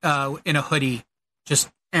in a hoodie, just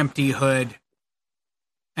empty hood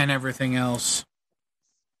and everything else,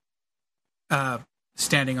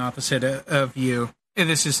 standing opposite of you. And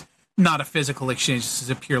this is not a physical exchange. This is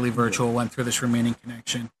a purely virtual one through this remaining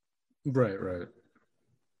connection. Right.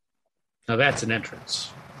 Now that's an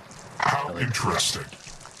entrance. How interesting.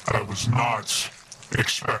 I was not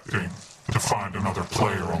expecting to find another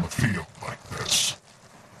player on the field like this.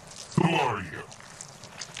 Who are you?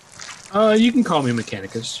 You can call me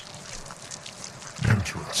Mechanicus.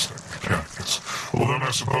 Interesting. Mechanicus. Well, then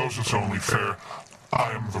I suppose it's only fair.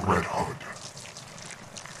 I am the Red Hood.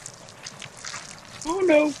 Oh,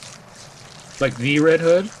 no. Like the Red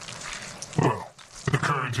Hood? Well, the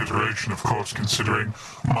current iteration, of course, considering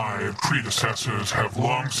my predecessors have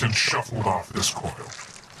long since shuffled off this coil.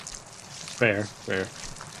 Fair.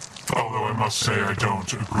 Although I must say I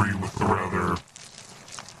don't agree with the rather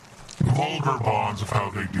vulgar bonds of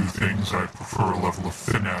how they do things. I prefer a level of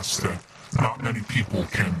finesse that not many people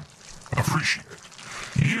can appreciate.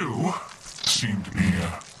 You seem to be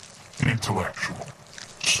an intellectual,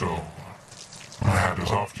 so my hat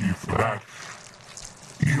is off to you for that.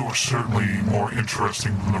 You're certainly more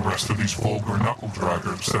interesting than the rest of these vulgar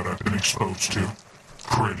knuckle-draggers that I've been exposed to,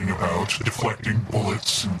 parading about, deflecting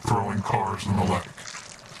bullets and throwing cars and the like.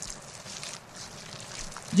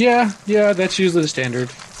 Yeah, that's usually the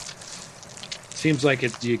standard. Seems like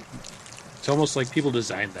it's almost like people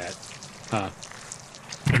designed that. Huh.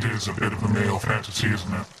 It is a bit of a male fantasy,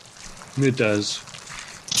 isn't it? It does.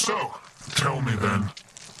 So, tell me then,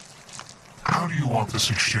 how do you want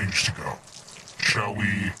this exchange to go? Shall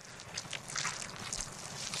we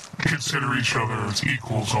consider each other as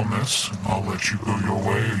equals on this, and I'll let you go your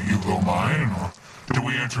way or you go mine, or do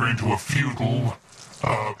we enter into a feudal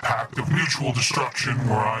pact of mutual destruction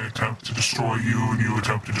where I attempt to destroy you and you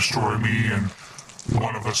attempt to destroy me, and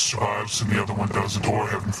one of us survives and the other one doesn't, or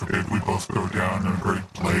heaven forbid we both go down in a great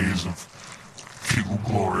blaze of feudal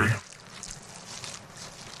glory?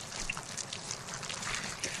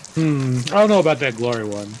 I don't know about that glory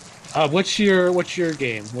one. What's your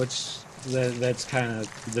game? That's kind of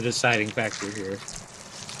the deciding factor here.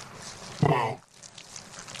 Well,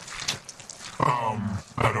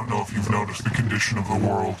 I don't know if you've noticed the condition of the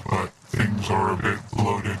world, but things are a bit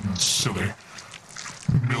bloated and silly.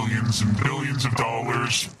 Millions and billions of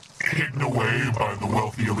dollars hidden away by the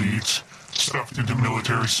wealthy elites, stuffed into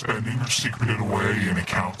military spending or secreted away in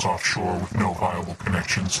accounts offshore with no viable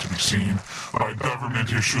connections to be seen by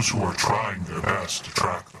government issues who are trying their best to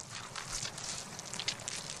track them.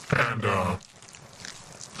 And,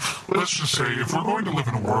 let's just say, if we're going to live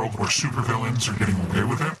in a world where supervillains are getting away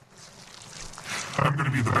with it, I'm going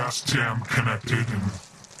to be the best damn connected and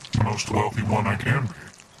most wealthy one I can be.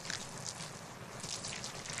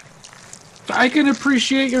 I can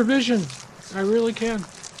appreciate your vision. I really can.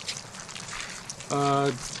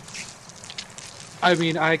 I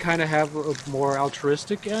mean, I kind of have a more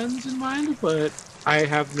altruistic ends in mind, but I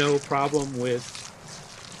have no problem with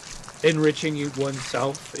enriching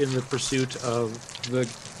oneself in the pursuit of the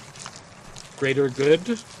greater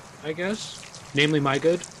good, I guess. Namely, my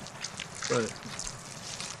good. But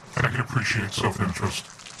I can appreciate self-interest.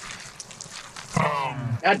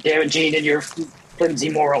 God damn it, Gene, and your flimsy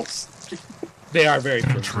morals. They are very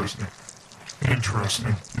interesting.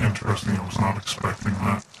 Interesting. I was not expecting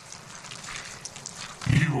that.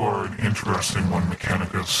 You are an interesting one,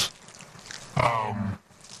 Mechanicus.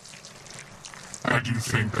 I do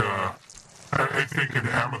think, I think an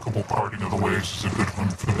amicable parting of the ways is a good one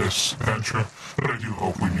for this venture, but I do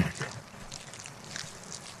hope we meet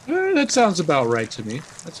again. That sounds about right to me.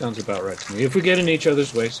 If we get in each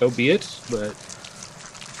other's way, so be it, but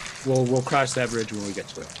we'll cross that bridge when we get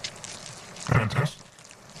to it. Fantastic.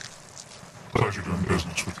 Pleasure doing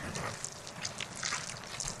business with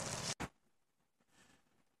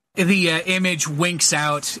you, The image winks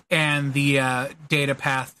out, and the data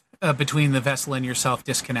path between the vessel and yourself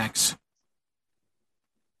disconnects.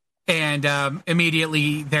 And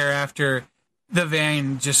immediately thereafter, the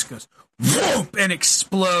van just goes whoop and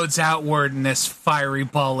explodes outward in this fiery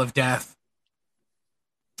ball of death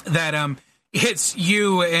that hits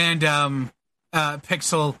you and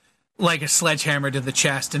Pixel like a sledgehammer to the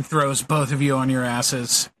chest and throws both of you on your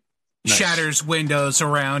asses. Nice. Shatters windows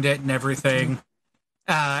around it and everything.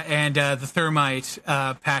 And the thermite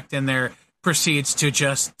packed in there proceeds to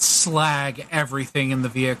just slag everything in the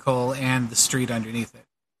vehicle and the street underneath it.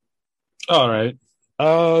 All right.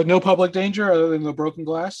 No public danger other than the broken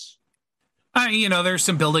glass? There's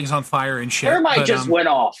some buildings on fire and shit. Thermite just went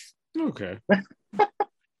off. Okay.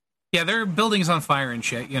 Yeah, there are buildings on fire and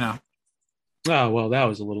shit, Oh, well, that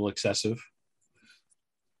was a little excessive.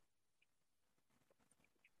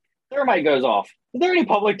 Thermite goes off. Is there any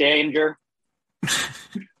public danger?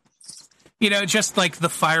 Just like the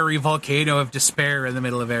fiery volcano of despair in the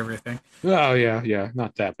middle of everything. Oh, yeah.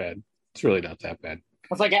 Not that bad. It's really not that bad.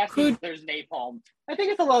 It's like asking if there's napalm. I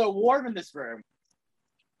think it's a little warm in this room.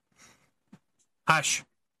 Hush.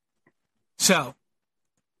 So,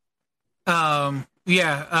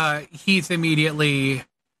 Heath immediately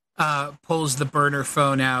pulls the burner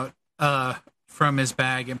phone out from his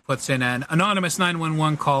bag and puts in an anonymous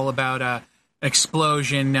 911 call about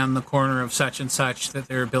explosion down the corner of such and such, that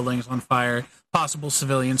their building's on fire, possible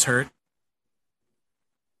civilians hurt.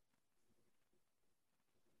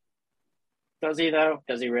 Does he, though?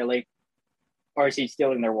 Does he really? Or is he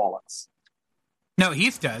stealing their wallets? No,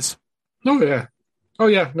 Heath does. Oh, yeah. Oh,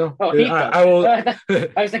 yeah, no. Oh, Heath does. I will...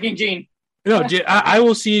 I was thinking Gene. No, I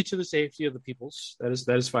will see to the safety of the peoples. That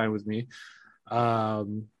is fine with me.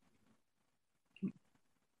 And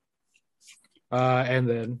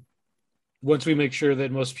then once we make sure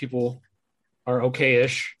that most people are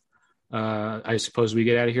okay-ish, I suppose we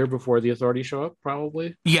get out of here before the authorities show up.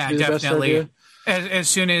 Probably. Yeah, definitely. As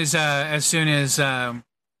soon as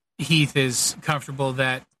Heath is comfortable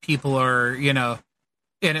that people are, in a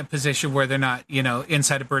position where they're not,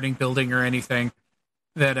 inside a burning building or anything,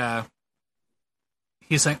 that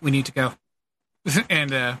he's like, we need to go.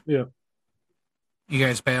 And yeah, you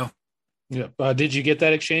guys bail. Yeah. Did you get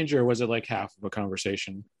that exchange, or was it like half of a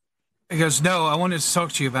conversation? He goes, no, I wanted to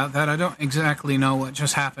talk to you about that. I don't exactly know what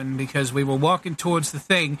just happened, because we were walking towards the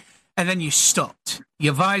thing, and then you stopped.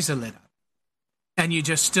 Your visor lit up. And you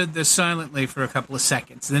just stood there silently for a couple of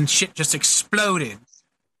seconds. And then shit just exploded.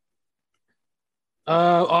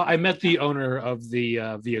 I met the owner of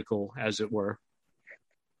the vehicle, as it were.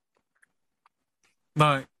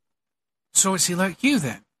 Right. So is he like you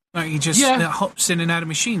then? Like he just hops in and out of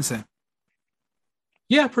machines then?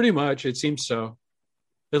 Yeah, pretty much. It seems so.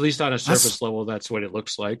 At least on a surface level, that's what it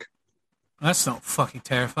looks like. That's not fucking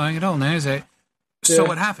terrifying at all now, is it? So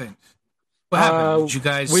what happened? What happened? Did you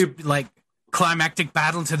guys, climactic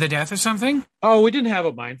battle to the death or something? Oh, we didn't have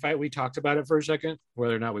a mind fight. We talked about it for a second,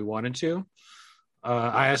 whether or not we wanted to.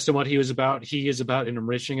 I asked him what he was about. He is about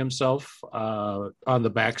enriching himself on the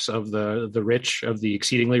backs of the rich, of the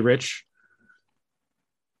exceedingly rich.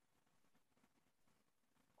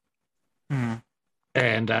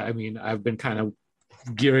 And I've been kind of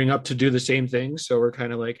gearing up to do the same thing, so we're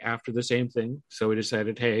kind of like after the same thing. So we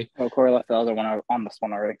decided, hey, Corey left the other one on this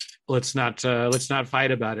one already. Let's not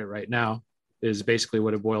fight about it right now. Is basically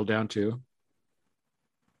what it boiled down to.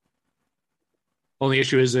 Only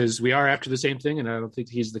issue is we are after the same thing, and I don't think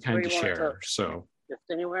he's the kind to share. So just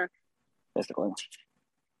anywhere, basically.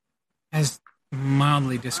 As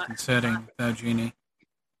mildly disconcerting, though, Jeannie.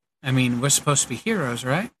 I mean, we're supposed to be heroes,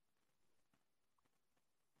 right?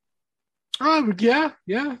 Yeah.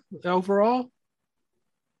 Overall,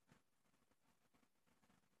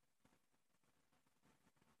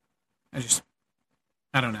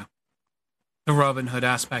 I don't know. The Robin Hood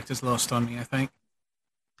aspect is lost on me, I think.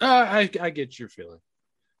 I get your feeling.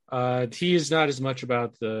 He is not as much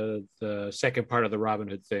about the second part of the Robin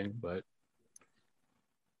Hood thing, but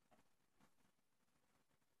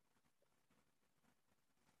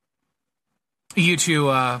you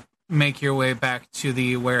two make your way back to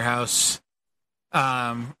the warehouse,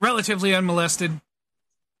 relatively unmolested.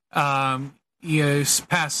 You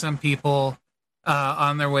pass some people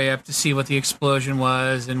on their way up to see what the explosion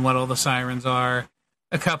was and what all the sirens are.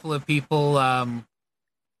 A couple of people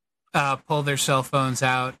pull their cell phones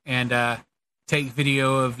out and take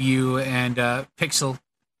video of you and Pixel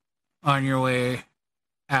on your way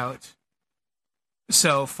out.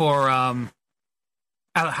 So for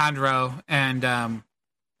Alejandro and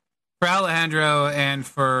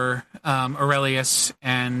for Aurelius,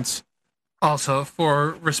 and also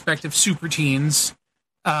for respective super teens,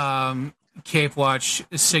 Cape Watch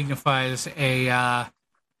signifies a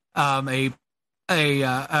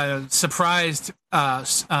surprised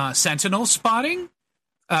Sentinel spotting.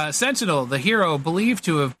 Sentinel, the hero believed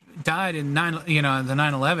to have died in the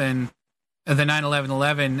 9/11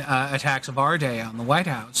 attacks of our day on the White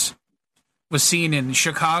House, was seen in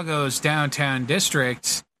Chicago's downtown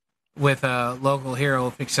district with a local hero,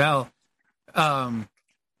 Pixel.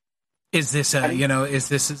 Is this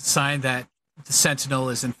a sign that the Sentinel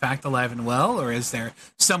is in fact alive and well, or is there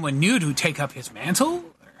someone new to take up his mantle?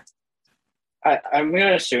 I'm going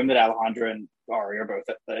to assume that Alejandro and Ari are both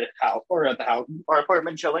at the house or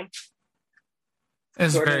apartment chilling.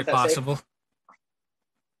 It's very possible. Safe?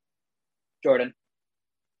 Jordan,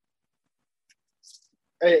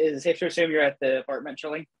 is it safe to assume you're at the apartment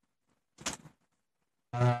chilling?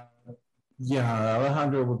 Yeah,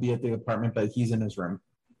 Alejandro will be at the apartment, but he's in his room.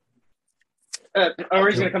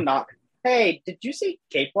 Ari's going to come knock. Hey, did you see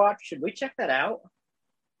Cape Watch? Should we check that out?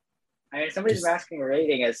 I mean, somebody's asking a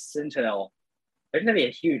rating as Sentinel. They're going to be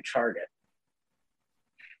a huge target.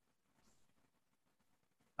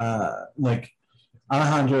 Alejandro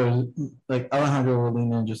will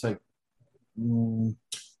lean in just like,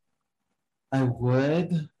 I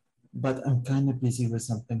would, but I'm kind of busy with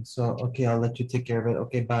something. So, okay, I'll let you take care of it.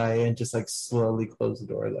 Okay, bye. And just like slowly close the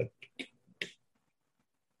door. Like,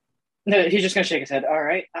 No, he's just going to shake his head. All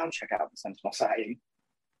right, I'll check out the Sentinel sighting.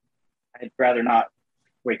 I'd rather not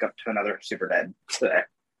wake up to another super dead today.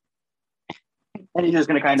 And he's just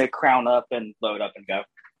going to kind of crown up and load up and go.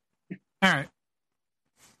 All right.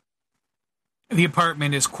 The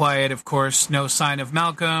apartment is quiet, of course. No sign of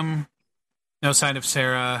Malcolm. No sign of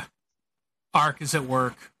Sarah. Ark is at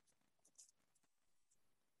work.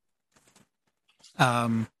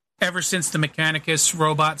 Ever since the Mechanicus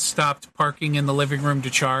robot stopped parking in the living room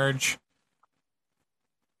to charge,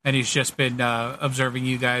 and he's just been observing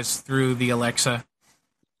you guys through the Alexa.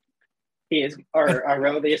 He is, or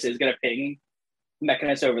Aurelius is going to ping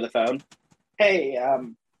Mechanus over the phone. Hey,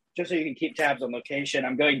 just so you can keep tabs on location,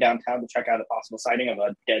 I'm going downtown to check out a possible sighting of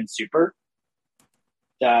a dead super.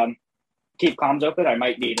 Keep comms open. I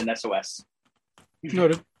might need an SOS.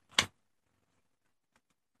 Noted.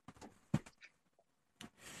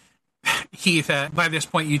 Heath, by this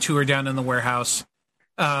point, you two are down in the warehouse.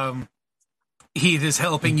 Heath is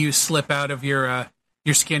helping you slip out of your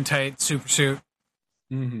skin-tight super suit.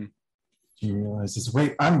 Mm-hmm. He realizes,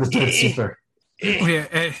 wait, I'm the dead super. Yeah,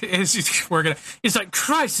 it's like,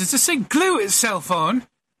 Christ, does this thing glue itself on?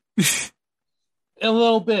 A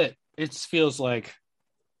little bit. It feels like.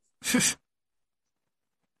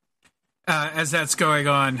 As that's going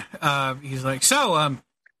on, he's like, so,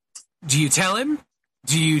 do you tell him?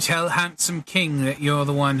 Do you tell Handsome King that you're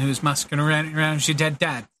the one who's musking around your dead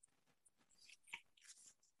dad?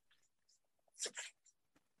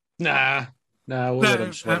 Nah, we'll let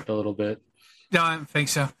him sweat a little bit. No, I don't think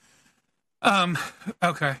so.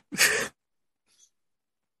 Okay.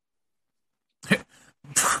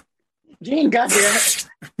 Gene, goddammit.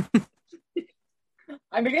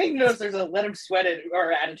 I'm beginning to notice there's a let him sweat it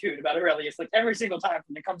or attitude about Aurelius, like every single time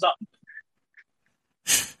when it comes up.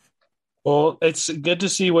 Well, it's good to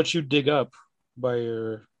see what you dig up by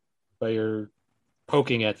your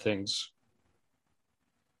poking at things.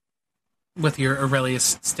 With your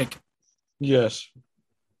Aurelius stick. Yes.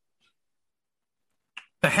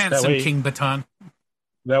 The Handsome King baton.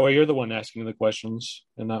 That way you're the one asking the questions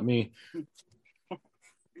and not me.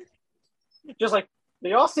 Just like, do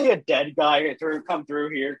y'all see a dead guy come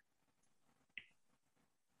through here?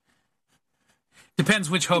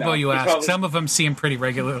 Depends which hobo you ask. Probably... Some of them see him pretty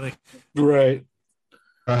regularly. Right.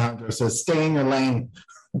 So stay in your lane.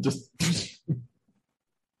 Just...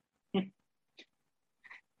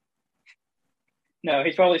 No,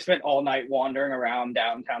 he's probably spent all night wandering around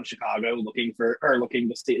downtown Chicago looking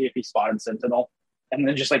to see if he spotted Sentinel. And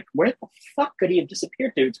then just like, where the fuck could he have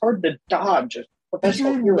disappeared to? It's hard to dodge. Did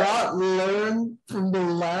you not learn from the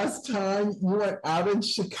last time you went out in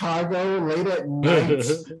Chicago late at night?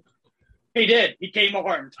 He did. He came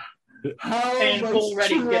armed. How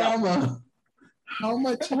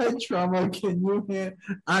much head trauma can you hit?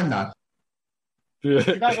 I'm not. He's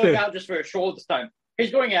not going out just for a stroll this time.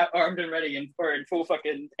 He's going out armed and ready in full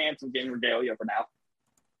fucking Handsome King regalia for now.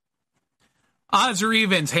 Odds or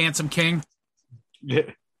evens, Handsome King?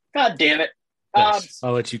 God damn it. Yes,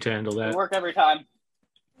 I'll let you handle that. Work every time.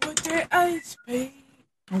 Okay,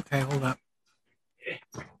 hold up.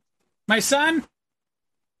 My son?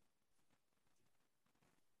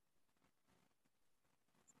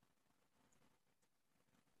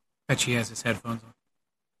 Bet she has his headphones on.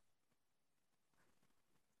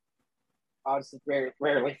 Odds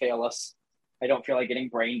rarely fail us. I don't feel like getting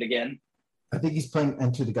brained again. I think he's playing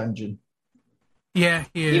Enter the Gungeon. Yeah,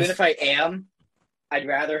 he is. Even if I am, I'd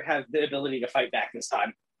rather have the ability to fight back this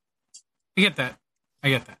time. I get that.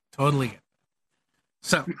 Totally get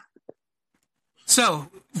that. So,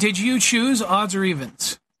 did you choose odds or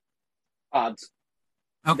evens? Odds.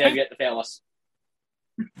 Okay. They'll get to fail us.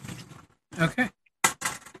 Okay.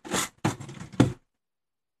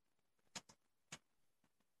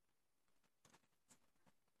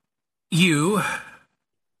 You,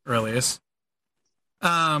 Aurelius,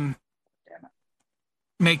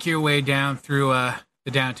 make your way down through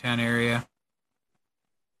the downtown area.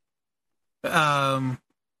 You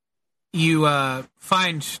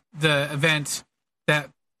find the event that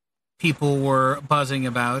people were buzzing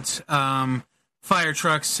about. Fire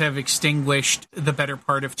trucks have extinguished the better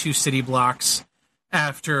part of 2 city blocks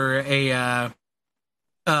after a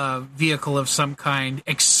vehicle of some kind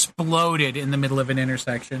exploded in the middle of an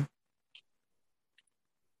intersection.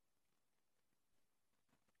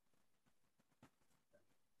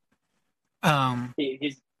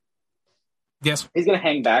 Yes. He's going to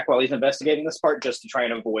hang back while he's investigating this part just to try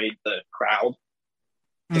and avoid the crowd.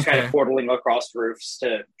 Just kind of portaling across roofs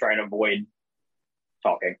to try and avoid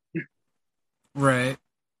talking. Right.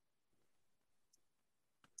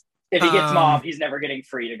 If he gets mobbed, he's never getting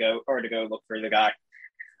free to go look for the guy.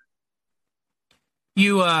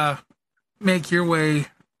 You make your way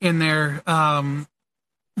in there.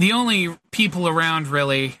 The only people around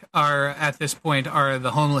really are at this point are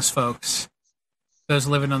the homeless folks, those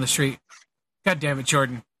living on the street. God damn it,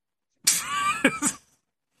 Jordan.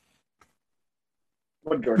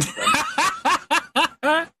 What Jordan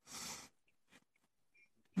said.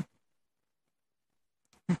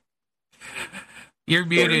 You're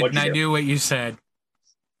muted, and I knew what you said.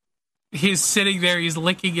 He's sitting there, he's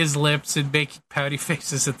licking his lips and making pouty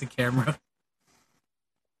faces at the camera.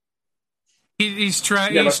 He's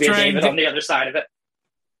trying. There He's must be a trying David to, on the other side of it.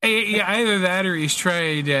 yeah, either that or he's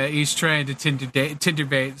trying to Tinder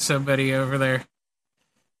bait somebody over there.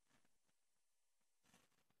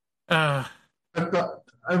 I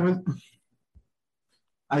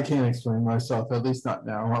can't explain myself, at least not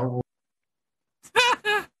now.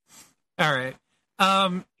 All right.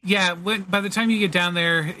 Yeah, by the time you get down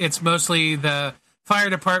there, it's mostly the fire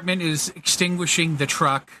department is extinguishing the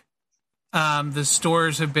truck. The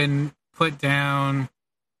stores have been put down.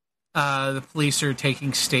 The police are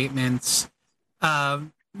taking statements.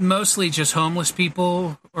 Mostly just homeless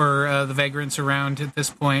people or the vagrants around at this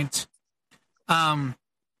point.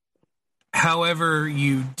 However,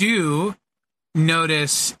 you do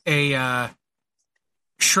notice a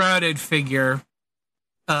shrouded figure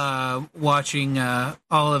watching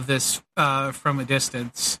all of this from a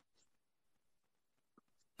distance.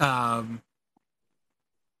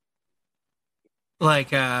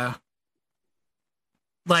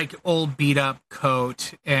 Like old beat up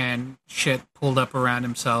coat and shit pulled up around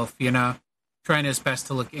himself, you know, trying his best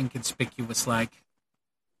to look inconspicuous like.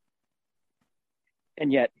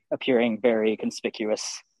 And yet appearing very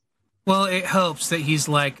conspicuous. Well, it helps that he's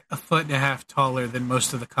like 1.5 feet taller than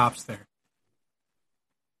most of the cops there.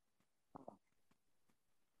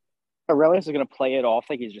 Aurelius is going to play it off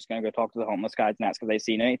like he's just going to go talk to the homeless guys and ask if they've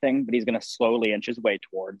seen anything, but he's going to slowly inch his way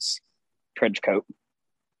towards Trenchcoat.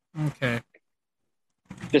 Okay.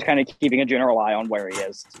 Just kind of keeping a general eye on where he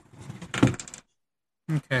is.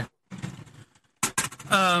 Okay.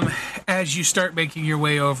 As you start making your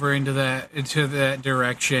way over into that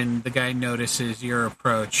direction, the guy notices your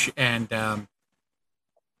approach and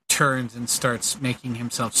turns and starts making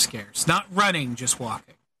himself scarce. Not running, just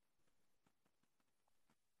walking.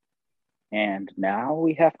 And now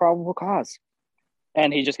we have probable cause.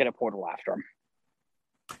 And he's just going to portal after him.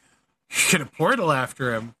 You're going to portal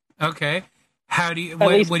after him? Okay. How do you... At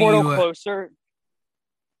least portal closer.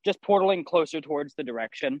 Just portaling closer towards the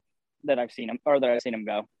direction that I've seen him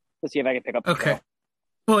go. To see if I can pick up the trail.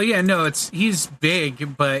 Well, yeah, no, he's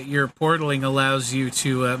big, but your portaling allows you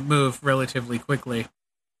to move relatively quickly.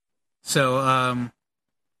 So,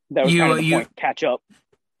 that was kind of the point. Catch up.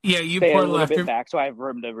 Yeah, you stay portal a little after bit back, so I have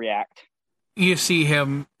room to react. You see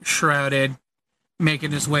him shrouded,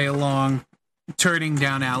 making his way along, turning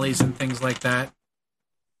down alleys and things like that.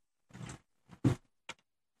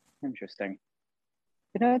 Interesting.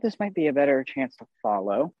 You know, this might be a better chance to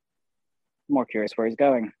follow. I'm more curious where he's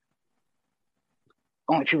going.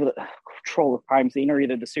 Only people that control the crime scene are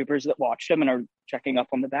either the supers that watched him and are checking up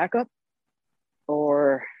on the backup,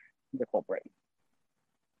 or the culprit.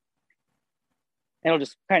 And he'll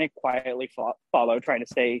just kind of quietly follow, trying to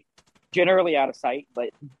stay generally out of sight, but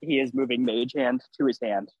he is moving mage hand to his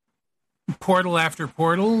hand. Portal after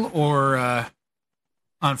portal, or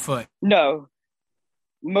on foot? No,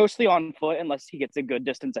 mostly on foot, unless he gets a good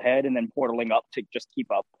distance ahead, and then portaling up to just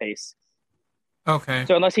keep up pace. Okay.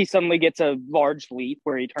 So unless he suddenly gets a large leap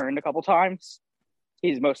where he turned a couple times,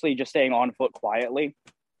 he's mostly just staying on foot quietly.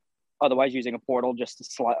 Otherwise, using a portal just to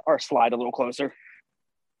slide a little closer.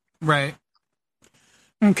 Right.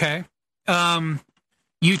 Okay.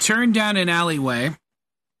 You turn down an alleyway,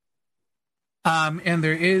 and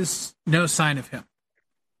there is no sign of him.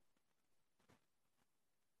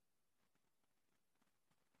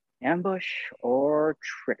 Ambush or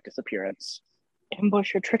trick disappearance?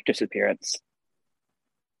 Ambush or trick disappearance?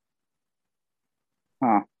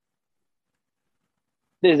 Huh.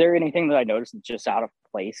 Is there anything that I noticed that's just out of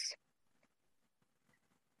place?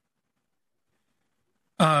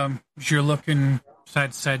 You're looking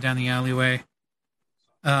side to side down the alleyway.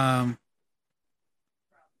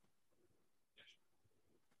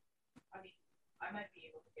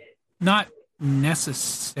 Not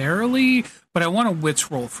necessarily, but I want a wits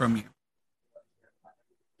roll from you.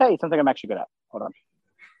 Hey, something I'm actually good at. Hold on.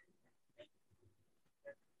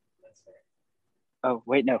 Oh,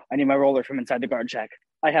 wait, no. I need my roller from inside the guard shack.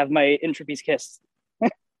 I have my Entropy's Kiss.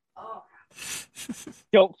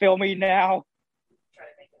 Don't fail me now.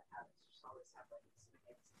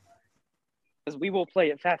 Because we will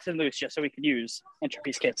play it fast and loose just so we can use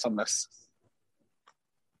Entropy's Kiss on this.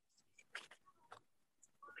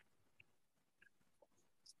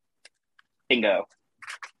 Bingo.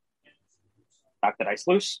 Knock the dice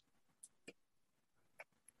loose.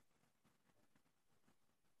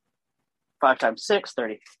 5 times 6,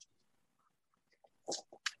 30.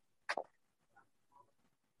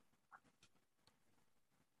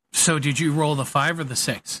 So did you roll the 5 or the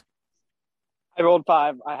 6? I rolled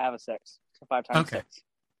 5. I have a 6. So 5 times 6.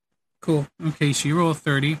 Cool. Okay, so you roll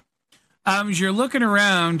 30. As you're looking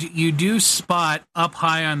around, you do spot up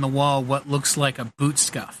high on the wall what looks like a boot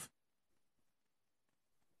scuff.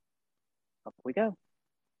 Up we go.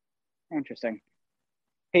 Interesting.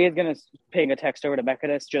 He is going to ping a text over to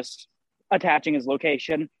Mechanus, just attaching his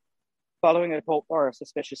location, following a pulp or a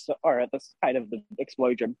suspicious or at the site of the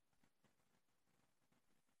explosion,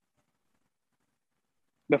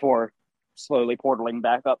 before slowly portaling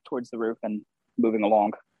back up towards the roof and moving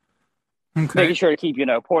along. Okay. Making sure to keep,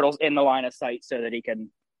 portals in the line of sight so that he can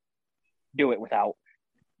do it without,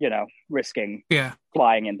 risking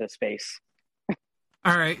flying into space.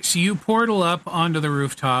 All right, so you portal up onto the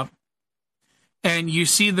rooftop, and you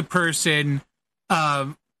see the person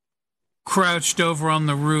crouched over on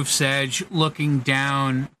the roof's edge, looking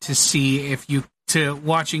down to see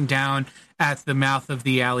watching down at the mouth of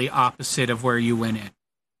the alley opposite of where you went in.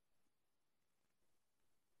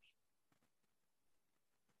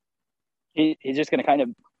 He's just going to kind of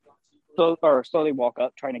slowly walk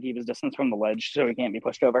up, trying to keep his distance from the ledge so he can't be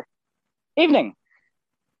pushed over. Evening.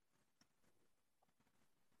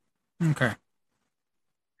 Okay.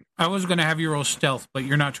 I was going to have you roll stealth, but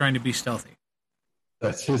you're not trying to be stealthy.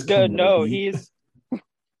 That's his no, he's...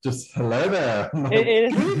 Just hello there. It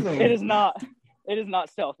is not. It is not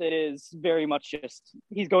stealth. It is very much just...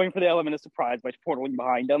 He's going for the element of surprise by portaling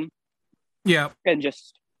behind him. Yeah. And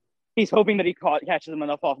just... He's hoping that he catches him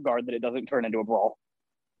enough off guard that it doesn't turn into a brawl.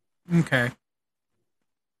 Okay.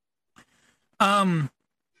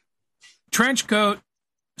 Trenchcoat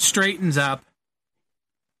straightens up,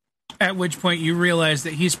 at which point you realize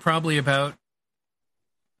that he's probably about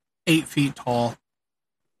 8 feet tall.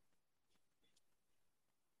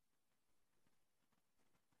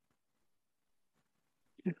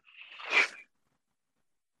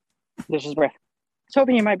 This is breath. I was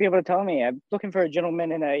hoping you might be able to tell me. I'm looking for a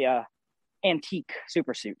gentleman in a antique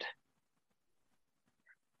supersuit.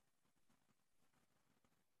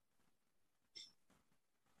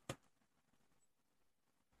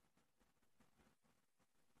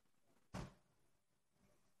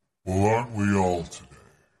 Well, aren't we all today?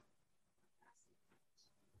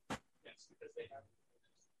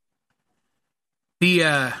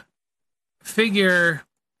 The figure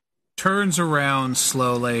turns around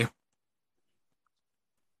slowly.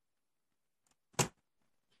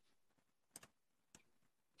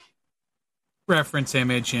 Reference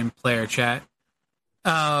image in player chat.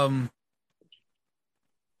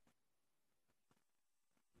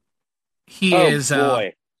 He is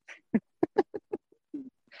boy.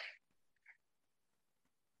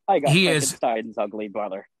 I got he is Frankenstein's ugly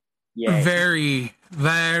brother. Yeah. Very,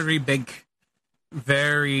 very big,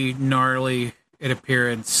 very gnarly in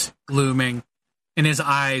appearance, glooming, and his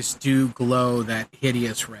eyes do glow that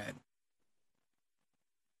hideous red.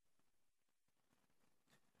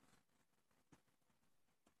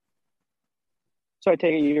 So I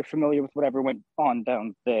take it you're familiar with whatever went on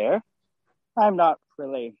down there. I'm not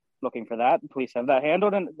really looking for that. The police have that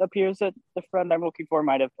handled, and it appears that the friend I'm looking for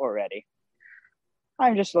might have already.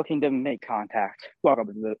 I'm just looking to make contact.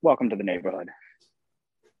 Welcome to the neighborhood.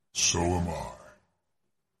 So am I.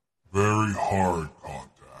 Very hard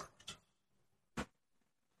contact.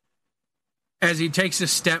 As he takes a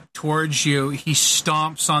step towards you, he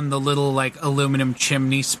stomps on the little, aluminum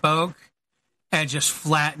chimney spoke and just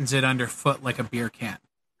flattens it underfoot like a beer can.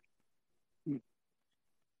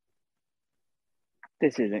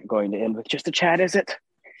 This isn't going to end with just a chat, is it?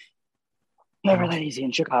 Never that easy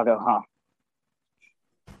in Chicago, huh?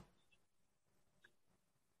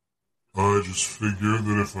 I just figure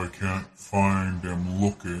that if I can't find him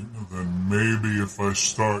looking, then maybe if I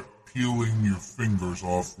start peeling your fingers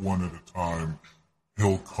off one at a time,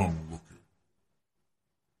 he'll come looking.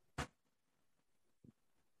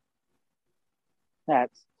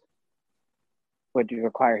 That's would you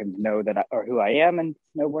require him to know that or who I am and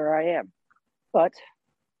know where I am. But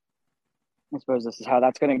I suppose this is how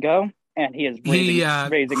that's going to go. And he is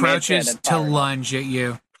raising crouches to lunge at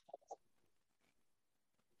you.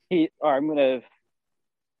 I'm going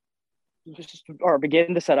to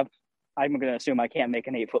begin to set up. I'm going to assume I can't make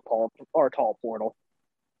an 8-foot tall portal.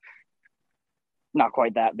 Not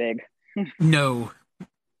quite that big. No.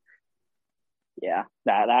 Yeah,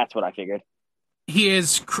 that's what I figured. He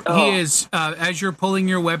is, as you're pulling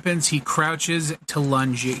your weapons, he crouches to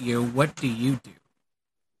lunge at you. What do you do?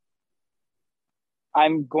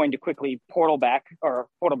 I'm going to quickly portal back,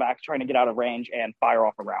 trying to get out of range and fire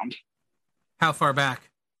off a round. How far back?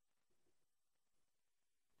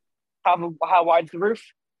 How wide's the roof?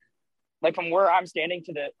 Like from where I'm standing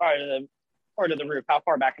to the roof, how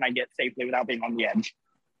far back can I get safely without being on the edge?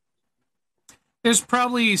 There's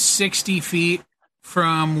probably 60 feet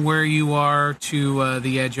from where you are to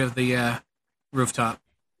the edge of the rooftop.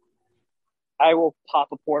 I will pop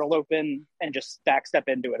a portal open and just step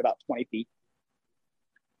into it about 20 feet.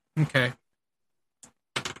 Okay.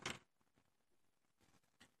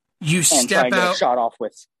 You and step out. Shot off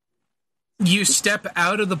with. You step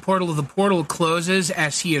out of the portal. The portal closes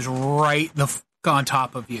as he is right on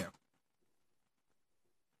top of you.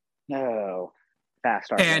 No,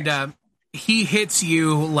 fast. And he hits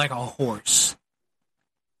you like a horse.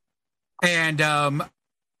 And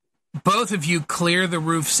both of you clear the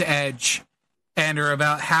roof's edge and are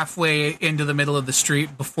about halfway into the middle of the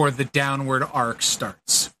street before the downward arc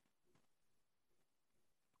starts.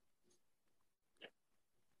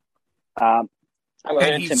 I'm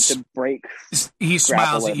going to attempt to break. He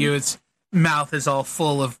smiles at you. His mouth is all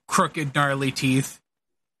full of crooked, gnarly teeth.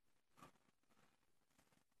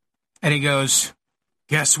 And he goes,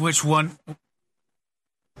 Guess which one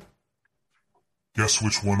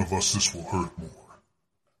of us this will hurt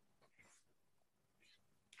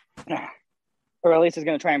more? Or at least he's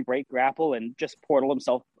going to try and break grapple and just portal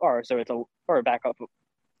himself, or back up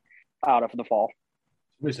out of the fall.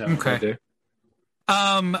 Okay.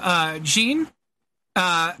 Gene?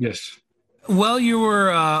 Yes. While you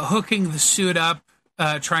were hooking the suit up,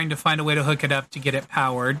 trying to find a way to hook it up to get it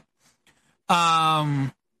powered,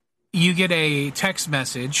 you get a text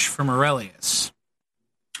message from Aurelius.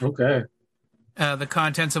 Okay. The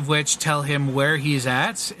contents of which tell him where he's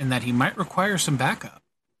at and that he might require some backup.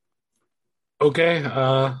 Okay.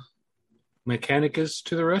 Mechanicus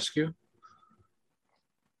to the rescue.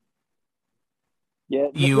 Yeah,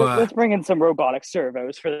 let's bring in some robotic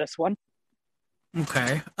servos for this one.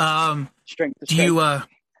 Okay. Strength to strength.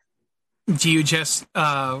 Do you just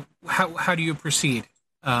how do you proceed,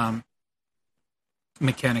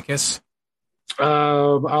 Mechanicus?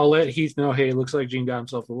 I'll let Heath know. Hey, it looks like Gene got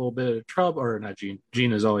himself a little bit of trouble, or not Gene.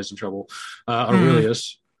 Gene is always in trouble.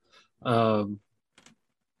 Aurelius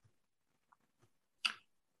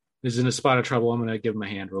is in a spot of trouble. I'm going to give him a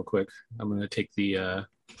hand real quick. I'm going to take the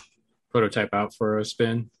prototype out for a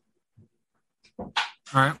spin. All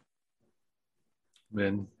right.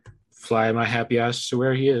 Then fly my happy ass to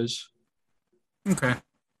where he is. Okay.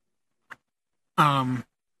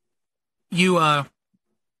 You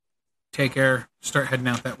take air, start heading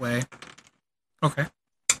out that way. Okay.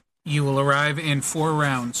 You will arrive in 4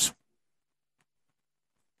 rounds.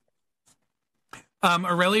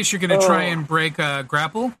 Aurelius, you're going to try and break a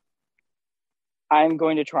grapple? I'm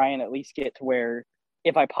going to try and at least get to where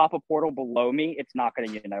if I pop a portal below me, it's not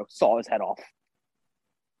going to, saw his head off.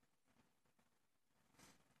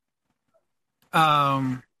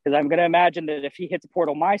 Because I'm going to imagine that if he hits a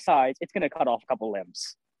portal my size, it's going to cut off a couple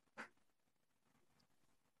limbs.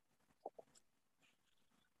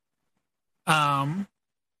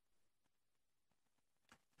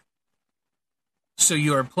 So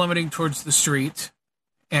you are plummeting towards the street,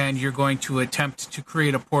 and you're going to attempt to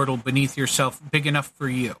create a portal beneath yourself big enough for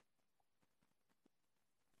you.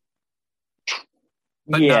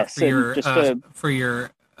 But yes, not for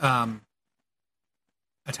your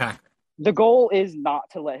attacker. The goal is not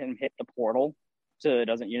to let him hit the portal so it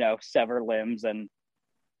doesn't, sever limbs and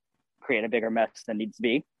create a bigger mess than needs to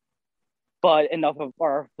be. But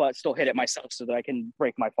but still hit it myself so that I can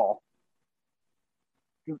break my fall.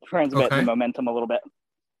 Transmit the momentum a little bit.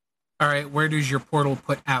 All right, where does your portal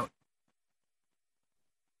put out?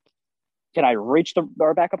 Can I reach the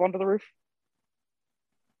door back up onto the roof?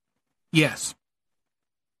 Yes.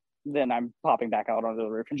 Then I'm popping back out onto the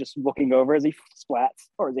roof and just looking over as he splats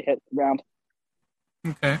or as he hits the ground.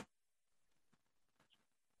 Okay.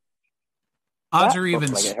 Odds or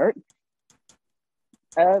evens? Looks like it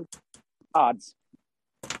hurt. Odds.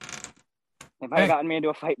 They might have gotten me into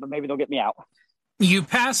a fight, but maybe they'll get me out. You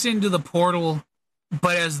pass into the portal,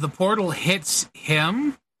 but as the portal hits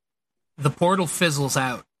him, the portal fizzles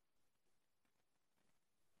out.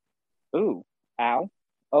 Ooh. Ow.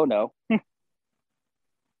 Oh, no.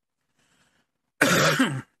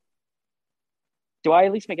 Do I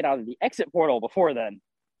at least make it out of the exit portal before then?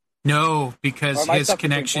 No, because his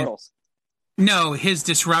connection... No, his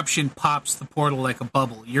disruption pops the portal like a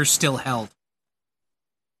bubble. You're still held.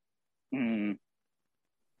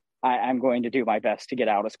 I'm going to do my best to get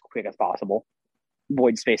out as quick as possible.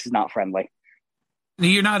 Void space is not friendly.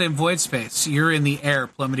 You're not in void space. You're in the air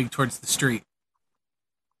plummeting towards the street.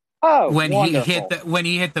 Oh, when wonderful. when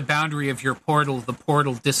he hit the boundary of your portal, the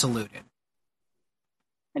portal dissoluted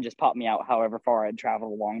and just popped me out however far I'd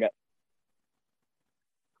traveled along it.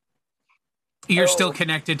 You're still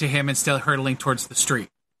connected to him and still hurtling towards the street.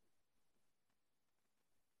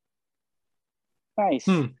 Nice.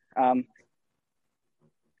 We're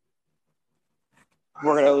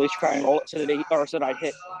gonna at least try and roll it so that I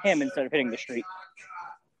hit him instead of hitting the street.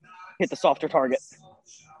 Hit the softer target.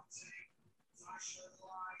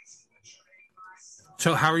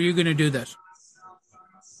 So how are you going to do this?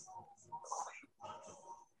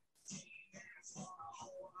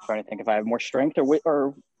 Trying to think if I have more strength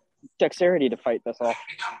or dexterity to fight this off.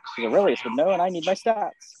 Because Aurelius would know, and I need my stats.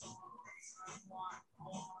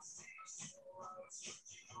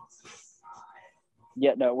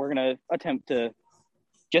 Yeah, no, we're gonna attempt to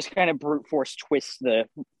just kind of brute force twist the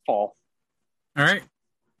fall. All right.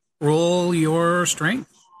 Roll your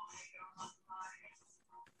strength.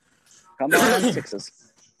 Come on, 6s.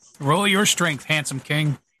 Roll your strength, handsome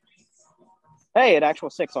king. Hey, an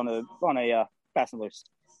actual 6 on a fast and loose.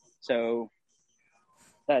 So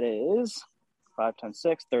that is 5 times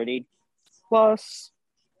 6, 30 plus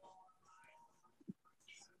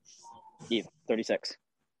 36.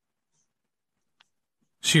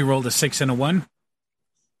 She rolled a 6 and a 1?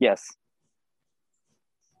 Yes.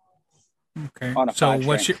 Okay. On a so 5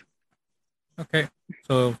 what's strength. your... Okay.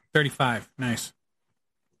 So 35. Nice.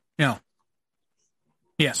 No.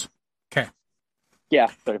 Yes. Okay. Yeah,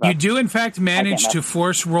 35. You do, in fact, manage to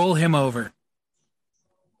force roll him over.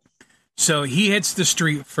 So he hits the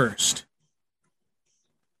street first.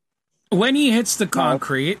 When he hits the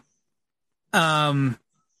concrete, the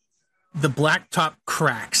blacktop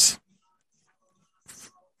cracks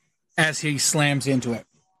as he slams into it.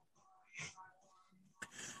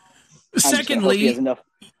 Secondly,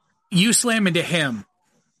 you slam into him.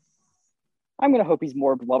 I'm going to hope he's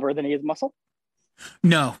more blubber than he is muscle.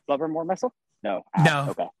 No. Blubber more muscle? No. No.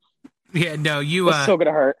 Okay. Yeah, no, you... It's still going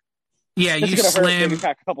to hurt. Yeah, you slam... Maybe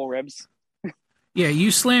crack a couple ribs. Yeah,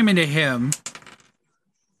 you slam into him.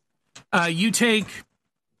 You take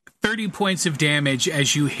 30 points of damage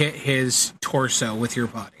as you hit his torso with your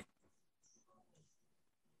body.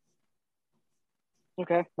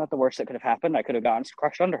 Okay, not the worst that could have happened. I could have gotten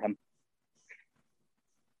crushed under him.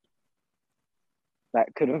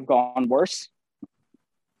 That could have gone worse.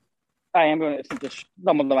 I am going to just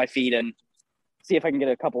stumble to my feet and see if I can get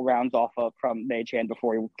a couple rounds off from Mage Hand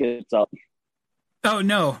before he gets up. Oh,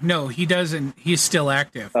 no, he doesn't. He's still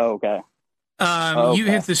active. Oh, okay. You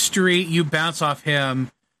hit the street, you bounce off him.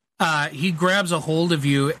 He grabs a hold of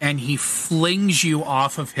you and he flings you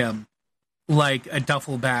off of him like a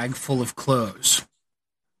duffel bag full of clothes.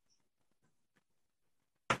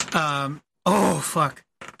 Oh, fuck.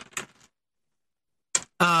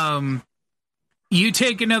 You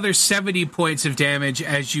take another 70 points of damage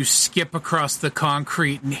as you skip across the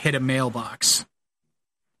concrete and hit a mailbox.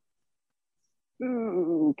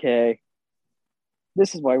 Okay.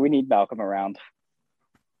 This is why we need Malcolm around.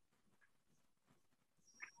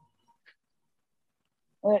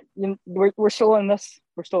 We're still in this.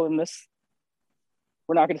 We're still in this.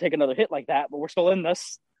 We're not going to take another hit like that, but we're still in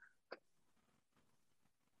this.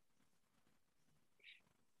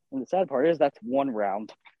 And the sad part is that's one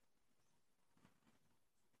round.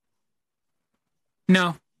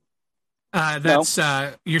 No.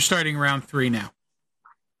 You're starting round 3 now.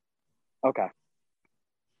 Okay.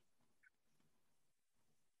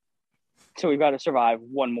 So we've got to survive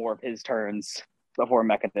one more of his turns before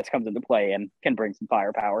Mechanist comes into play and can bring some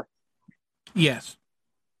firepower. Yes.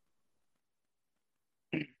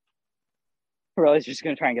 Aurelius just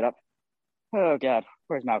going to try and get up. Oh, God.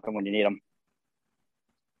 Where's Malcolm when you need him?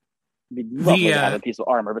 It'd be lovely to have a piece of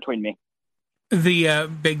armor between me. The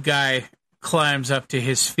big guy climbs up to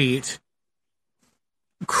his feet,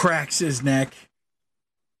 cracks his neck,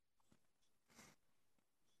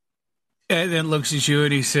 and then looks at you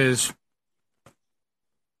and he says,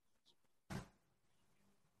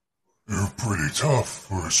 "You're pretty tough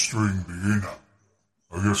for a string being.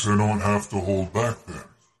 I guess I don't have to hold back then."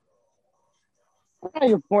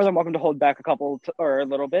 You're more than welcome to hold back or a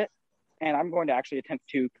little bit. And I'm going to actually attempt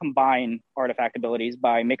to combine artifact abilities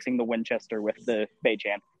by mixing the Winchester with the Mage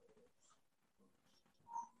Hand.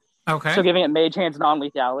 Okay. So giving it Mage Hand's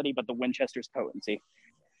non-lethality, but the Winchester's potency.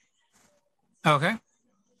 Okay.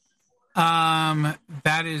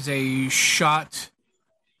 That is a shot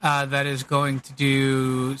that is going to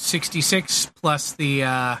do 66 plus the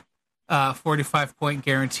 45-point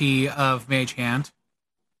guarantee of Mage Hand.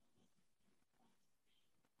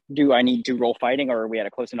 Do I need to roll fighting, or are we at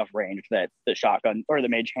a close enough range that the shotgun or the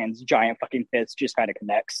Mage Hand's giant fucking fist just kind of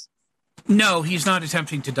connects? No, he's not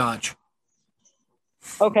attempting to dodge.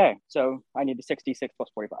 Okay, so I need the 66 plus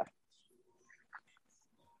 45.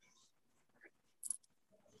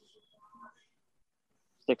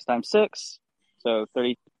 Six times 6, so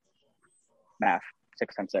 30. Math.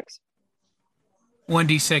 6 times 6.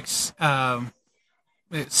 1d6.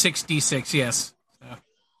 6d6. Yes. So.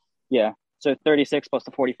 Yeah. So 36 plus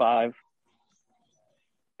the 45.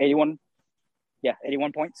 81. Yeah,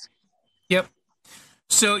 81 points. Yep.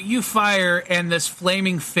 So you fire, and this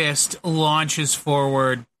flaming fist launches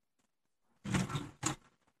forward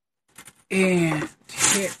and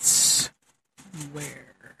hits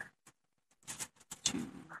where? 2, 3.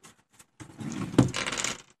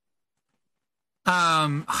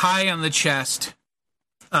 High on the chest,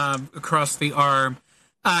 across the arm.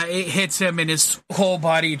 It hits him, and his whole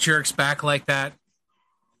body jerks back like that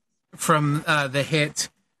from the hit.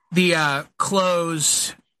 The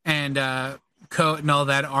clothes and coat and all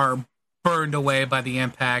that are burned away by the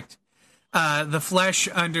impact. The flesh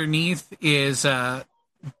underneath is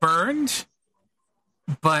burned,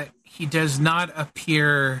 but he does not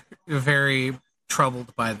appear very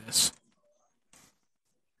troubled by this.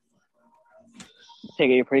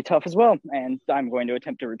 Taking it pretty tough as well, and I'm going to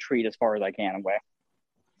attempt to retreat as far as I can away.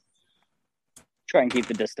 Try and keep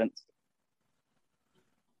the distance.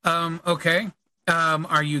 Okay.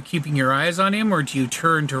 Are you keeping your eyes on him, or do you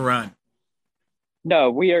turn to run?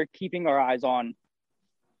 No, we are keeping our eyes on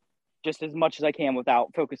just as much as I can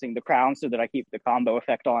without focusing the crown so that I keep the combo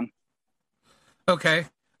effect on. Okay.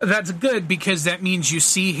 That's good, because that means you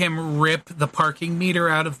see him rip the parking meter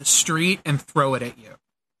out of the street and throw it at you.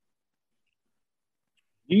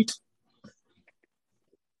 Eat.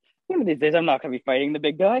 One of these days, I'm not going to be fighting the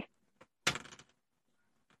big guy.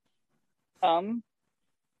 Crap.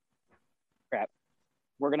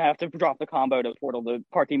 We're going to have to drop the combo to portal the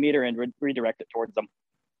parking meter and redirect it towards them.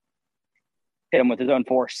 Hit him with his own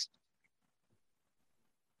force.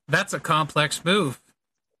 That's a complex move.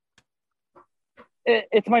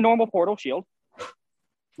 It's my normal portal shield.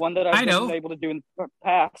 One that I've been able to do in the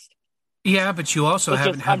past. Yeah, but you also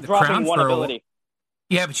haven't had the crown for a while.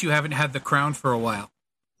 Yeah, but you haven't had the crown for a while.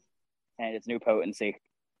 And its new potency.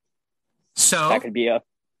 So that could be a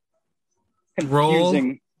roll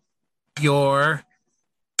confusing... your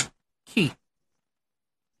key.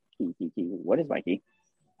 Key. What is my key?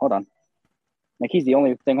 Hold on. My key's the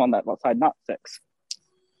only thing on that left side, not 6.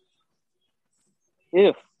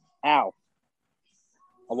 Ew. Ow.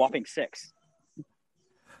 A whopping 6.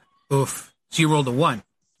 Oof. So you rolled a 1.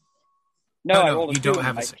 No, I rolled a 2. Don't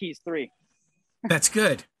have my key's 3. That's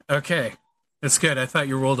good. Okay. That's good. I thought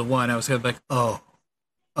you rolled a 1. I was going to be like, oh.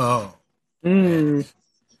 Oh,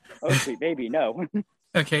 sweet baby, no.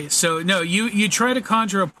 Okay, so no, you try to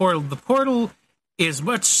conjure a portal. The portal is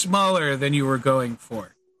much smaller than you were going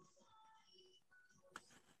for.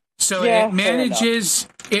 So yeah, it manages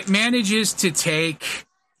to take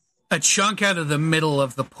a chunk out of the middle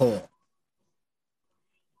of the pole.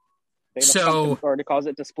 Or to cause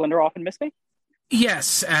it to splinter off and miss me?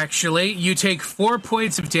 Yes, actually. You take 4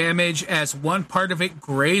 points of damage as one part of it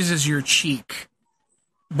grazes your cheek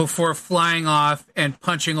before flying off and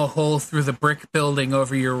punching a hole through the brick building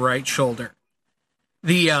over your right shoulder.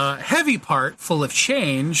 The heavy part, full of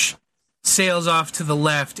change, sails off to the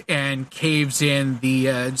left and caves in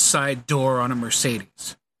the side door on a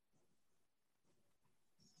Mercedes.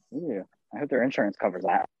 Ooh, I hope their insurance covers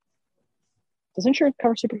that. Does insurance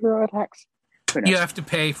cover superhero attacks? You have to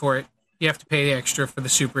pay for it. You have to pay the extra for the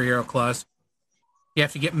superhero clause. You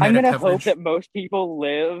have to get meta I'm gonna coverage. hope that most people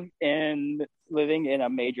living in a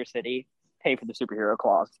major city pay for the superhero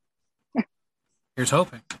clause. Here's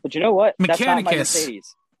hoping. But you know what? Mechanicus. That's not my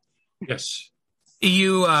Mercedes. Yes.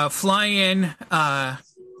 You fly in.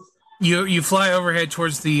 You fly overhead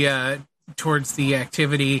towards the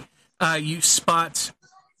activity. You spot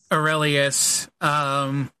Aurelius.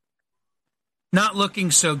 Not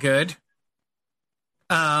looking so good.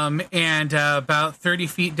 And about 30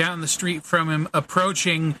 feet down the street from him,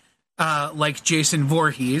 approaching like Jason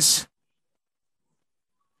Voorhees,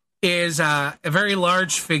 is a very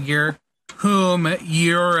large figure whom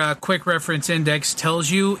your quick reference index tells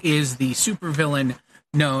you is the supervillain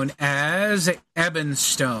known as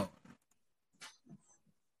Ebonstone.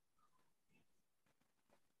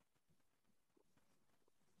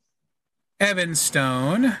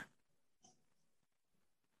 Ebonstone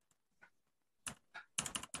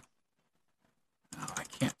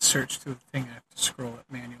can't search through the thing. I have to scroll it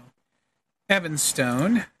manually.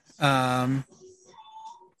 Ebonstone. At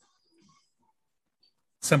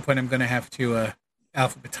some point, I'm going to have to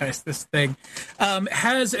alphabetize this thing.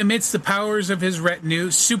 Has, amidst the powers of his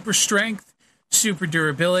retinue, super strength, super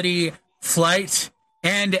durability, flight,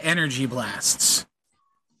 and energy blasts.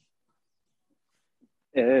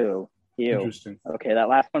 Ew. Interesting. Okay, that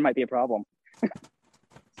last one might be a problem.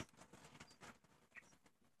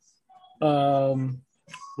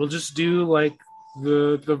 We'll just do like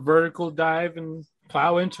the vertical dive and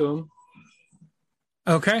plow into him.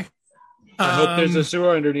 Okay. I hope there's a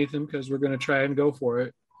sewer underneath him because we're going to try and go for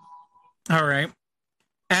it. All right.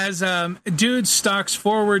 As dude stalks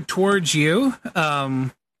forward towards you,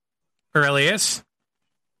 Aurelius,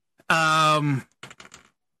 there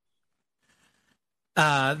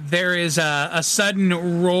is a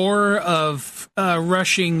sudden roar of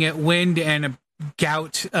rushing wind and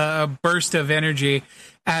a burst of energy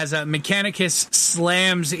as Mechanicus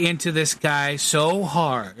slams into this guy so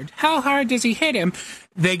hard. How hard does he hit him?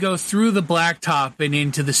 They go through the blacktop and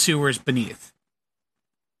into the sewers beneath.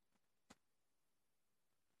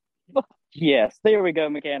 Yes, there we go,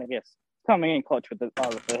 Mechanicus. Coming in clutch with the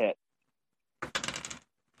hit.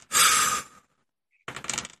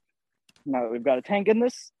 Now that we've got a tank in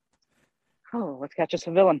this, let's catch us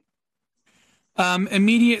a villain.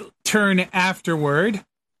 Immediate turn afterward.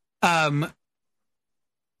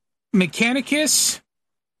 Mechanicus,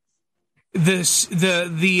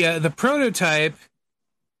 the prototype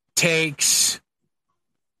takes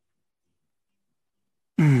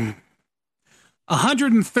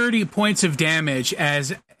 130 points of damage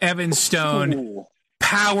as Evan Stone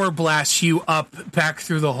power blasts you up back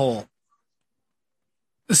through the hole.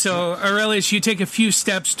 So, Aurelius, you take a few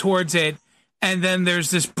steps towards it, and then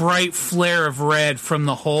there's this bright flare of red from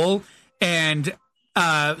the hole, and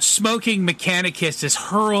smoking Mechanicus is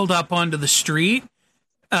hurled up onto the street,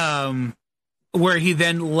 where he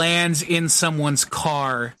then lands in someone's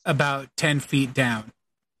car about 10 feet down.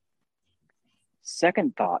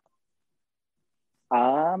 Second thought.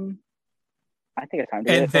 I think it's time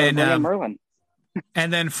to get Merlin.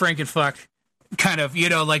 And then Frankenfuck kind of,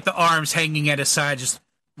 like the arms hanging at his side, just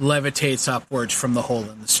levitates upwards from the hole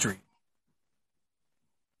in the street.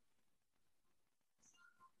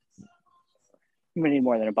 I'm gonna need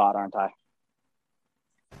more than a bot, aren't I?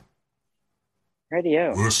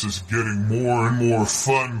 Radio. This is getting more and more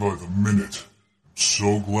fun by the minute. I'm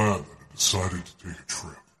so glad that I decided to take a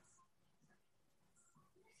trip.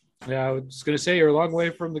 Yeah, I was going to say you're a long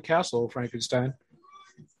way from the castle, Frankenstein.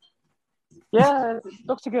 Yeah, it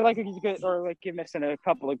looks like you're missing a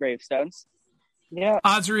couple of gravestones. Yeah.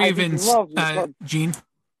 Odds or evens, Gene?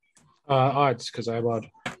 Odds, because I'm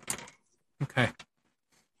odd. Okay.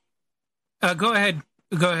 Go ahead,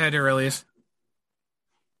 Aurelius.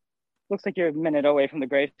 Looks like you're a minute away from the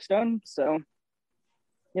gravestone, so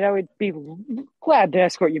we'd be glad to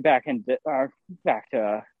escort you back to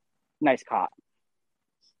a nice cot.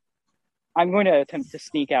 I'm going to attempt to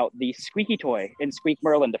sneak out the squeaky toy and squeak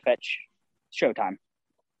Merlin to fetch Showtime.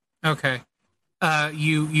 Okay.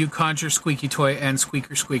 You conjure squeaky toy and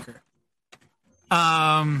squeaker.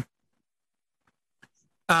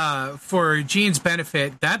 For Gene's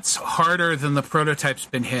benefit, that's harder than the prototype's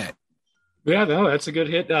been hit. Yeah, no, that's a good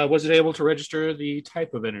hit. Was it able to register the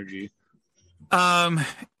type of energy?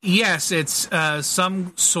 Yes, it's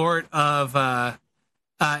some sort of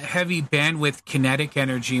heavy bandwidth kinetic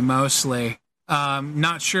energy, mostly.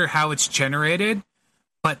 Not sure how it's generated,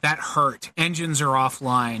 but that hurt. Engines are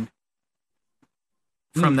offline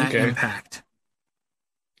from that impact.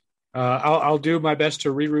 I'll do my best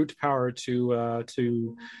to reroute power to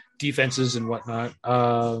defenses and whatnot.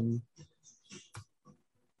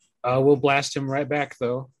 We'll blast him right back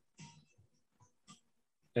though,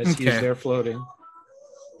 as he's there floating.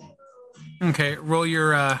 Okay, roll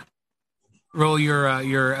your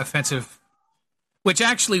offensive, which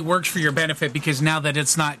actually works for your benefit because now that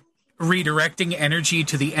it's not redirecting energy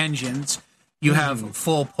to the engines, you have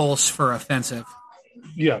full pulse for offensive.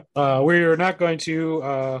 Yeah, we're not going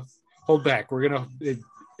to hold back. We're gonna,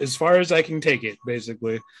 as far as I can take it,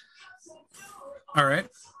 basically. All right.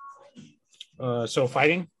 So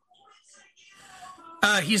fighting.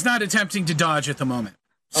 He's not attempting to dodge at the moment.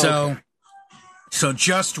 So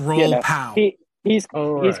just roll pow. He's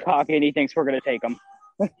cocky and he thinks we're going to take him.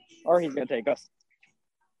 Or he's going to take us.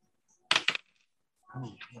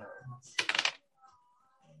 Oh.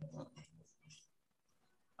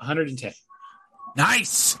 110.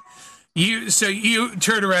 Nice. You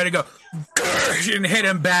turn around and go and hit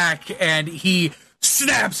him back, and he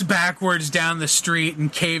snaps backwards down the street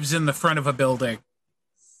and caves in the front of a building.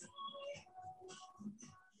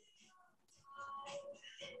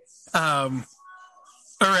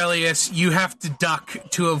 Aurelius, you have to duck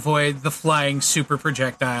to avoid the flying super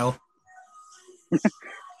projectile.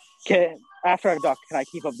 After I've ducked, can I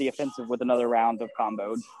keep up the offensive with another round of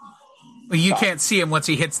comboed? Well, you can't see him once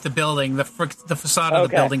he hits the building. The facade of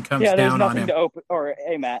the building comes down on him. To open, or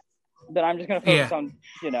hey, Matt. Then I'm just going to focus on,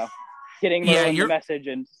 getting Merlin the message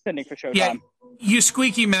and sending for showtime. Yeah, you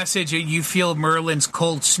squeaky message and you feel Merlin's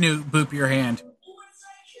cold snoot boop your hand.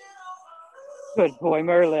 Good boy,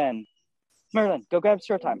 Merlin. Merlin, go grab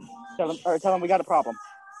showtime. Tell him we got a problem.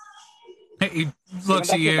 He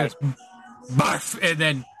looks at you, barf, and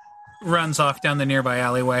then runs off down the nearby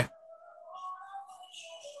alleyway.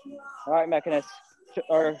 All right, Mechanist.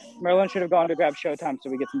 Merlin should have gone to grab showtime so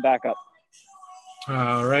we get some backup.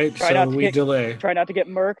 All right, delay. Try not to get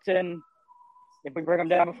murked, and if we bring him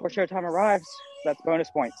down before showtime arrives, that's bonus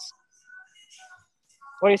points.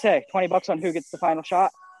 What do you say? $20 on who gets the final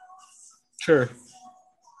shot? Sure.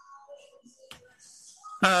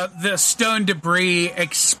 The stone debris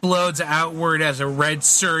explodes outward as a red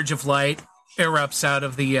surge of light erupts out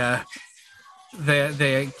of the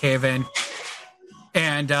cave-in,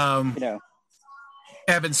 and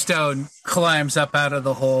Evan Stone climbs up out of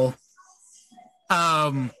the hole.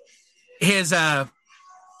 His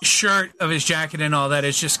shirt of his jacket and all that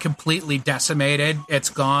is just completely decimated. It's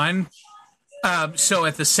gone. So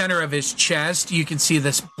at the center of his chest, you can see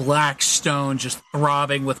this black stone just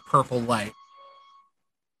throbbing with purple light.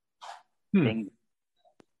 And,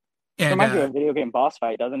 reminds me of a video game boss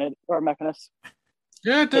fight, doesn't it? Or Mechanist?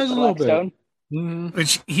 Yeah, it does a little bit. Mm-hmm.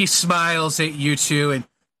 Which he smiles at you two and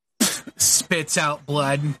spits out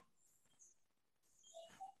blood.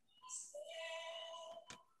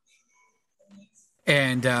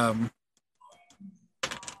 And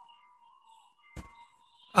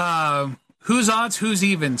who's odds, who's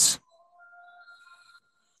evens?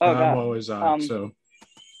 I'm always on, so.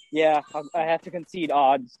 Yeah, I have to concede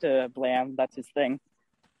odds to Blam. That's his thing.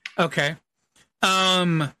 Okay.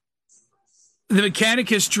 The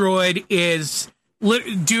Mechanicus droid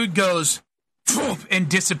dude goes and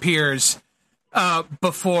disappears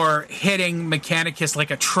before hitting Mechanicus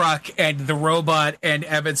like a truck, and the robot and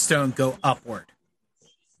Evan Stone go upward.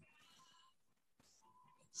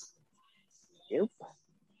 Yep.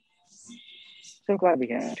 So glad we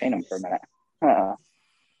can entertain him for a minute.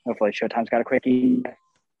 Hopefully Showtime's got a quickie.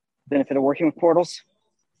 Benefit of working with portals.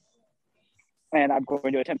 And I'm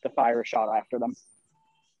going to attempt to fire a shot after them.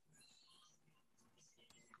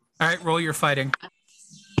 All right, roll your fighting.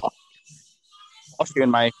 I'll shoot in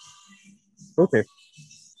my... Okay.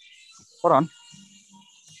 Hold on.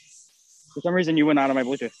 For some reason, you went out of my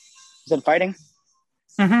Bluetooth. Is it fighting?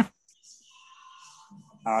 Mm-hmm.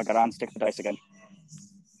 I got to unstick the dice again.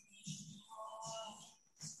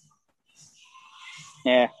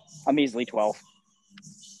 Yeah, a measly 12.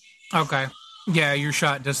 Okay. Yeah, your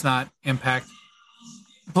shot does not impact.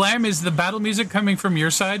 Blam, is the battle music coming from your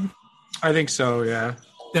side? I think so, yeah.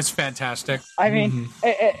 That's fantastic. I mean,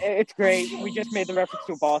 it's great. We just made the reference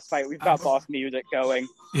to a boss fight. We've got boss music going.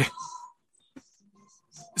 Yeah.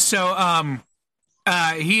 So,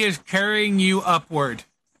 he is carrying you upward,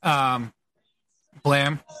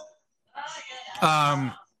 Blam.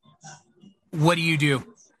 What do you do?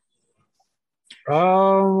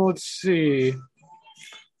 Let's see.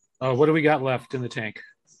 What do we got left in the tank?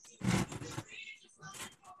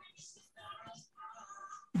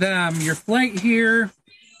 Your flight here,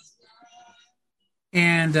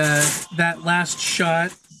 and that last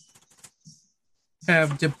shot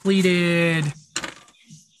have depleted.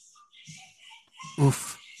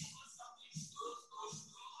 Oof.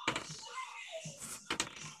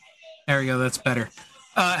 There we go. That's better.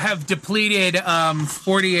 Have depleted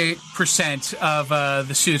 48% of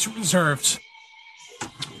the suit's reserves.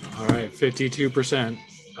 All right, 52%.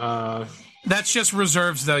 That's just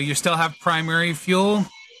reserves, though. You still have primary fuel.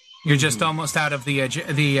 You're just almost out of the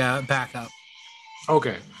backup.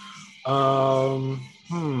 Okay.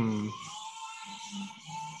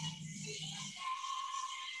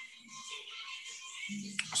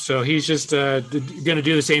 So he's just going to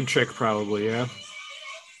do the same trick, probably, yeah?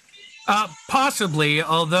 Possibly,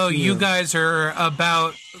 although you guys are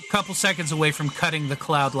about a couple seconds away from cutting the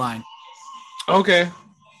cloud line. Okay.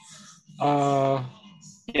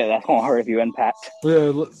 Yeah, that won't hurt if you impact.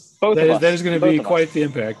 That is going to be quite the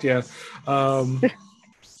impact, yeah.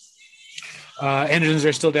 Engines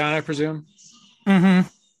are still down, I presume? Mm-hmm.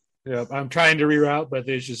 Yep, I'm trying to reroute, but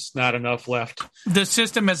there's just not enough left. The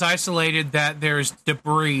system has isolated that there's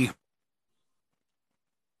debris.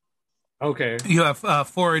 Okay. You have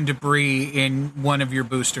foreign debris in one of your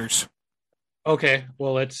boosters. Okay,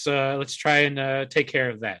 well, let's try and take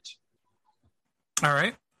care of that. All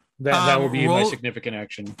right. That will be my significant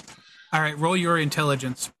action. All right, roll your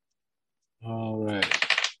intelligence. All right.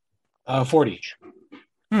 40.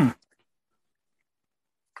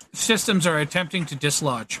 Systems are attempting to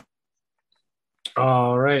dislodge.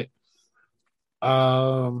 All right.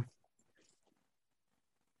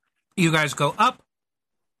 You guys go up,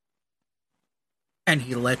 and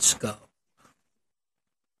he lets go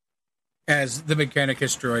as the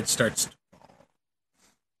Mechanicus droid starts to fall.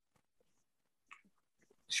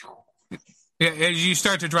 Yeah, as you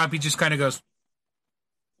start to drop, he just kind of goes.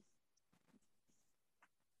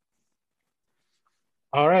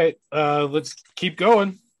 All right, let's keep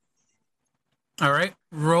going. All right,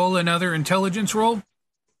 roll another intelligence roll.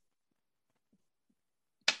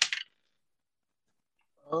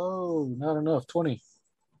 Oh, not enough. 20.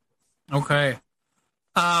 Okay.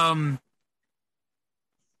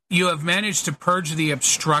 You have managed to purge the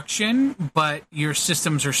obstruction, but your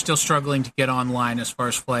systems are still struggling to get online as far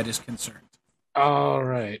as flight is concerned. All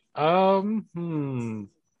right.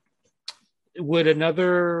 Would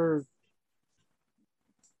another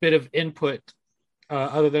bit of input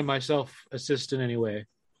other than myself assist in any way?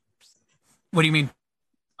 What do you mean?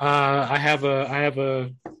 I have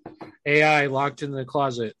a AI locked in the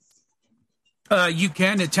closet. You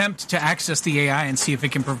can attempt to access the AI and see if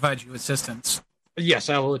it can provide you assistance. Yes,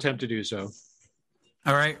 I will attempt to do so.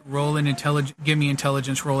 All right, roll an intelligence. Give me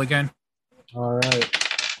intelligence roll again. All right.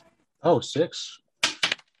 Oh, 6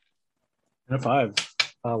 and a 5.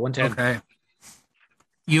 110. Okay.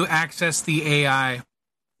 You access the AI.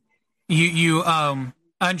 You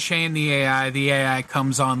unchain the AI. The AI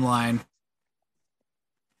comes online.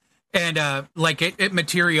 And it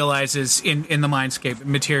materializes in the mindscape. It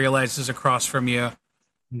materializes across from you.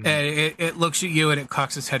 Mm-hmm. And it looks at you and it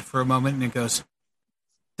cocks its head for a moment and it goes,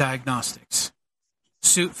 diagnostics.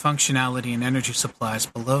 Suit functionality and energy supplies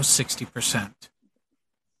below 60%.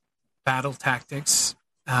 Battle tactics.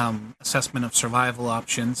 Assessment of survival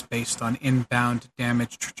options based on inbound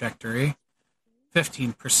damage trajectory.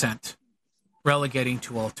 15%. Relegating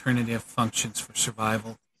to alternative functions for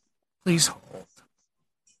survival. Please hold.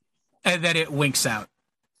 And then it winks out.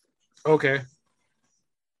 Okay.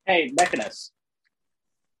 Hey, Mechanus.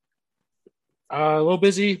 A little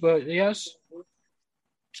busy, but yes.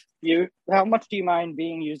 How much do you mind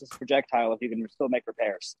being used as a projectile if you can still make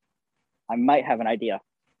repairs? I might have an idea.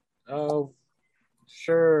 Oh,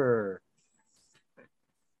 sure.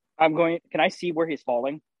 Can I see where he's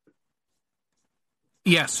falling?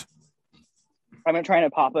 Yes. I'm going to try to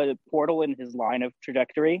pop a portal in his line of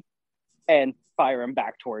trajectory and fire him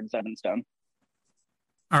back towards Evanstone.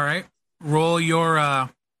 All right. Roll your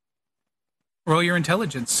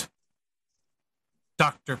intelligence,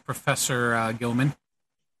 Dr. Professor Gilman.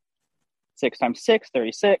 6 times 6,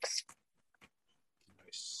 36.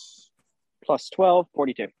 Nice. Plus 12,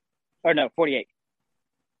 42. Or no, 48.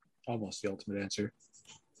 Almost the ultimate answer.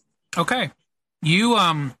 Okay. You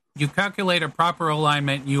calculate a proper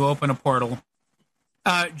alignment, you open a portal.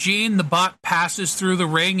 Gene, the bot passes through the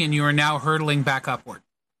ring and you are now hurtling back upward.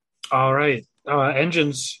 All right.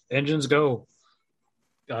 Engines go.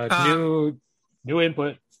 New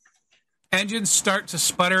input. Engines start to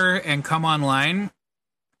sputter and come online.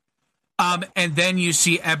 And then you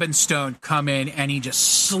see Ebenstone come in and he just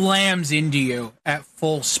slams into you at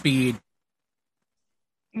full speed.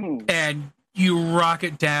 And you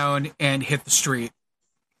rocket down and hit the street.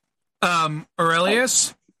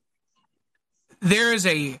 Aurelius, there is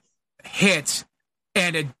a hit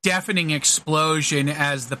and a deafening explosion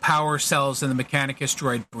as the power cells in the Mechanicus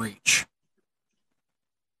droid breach.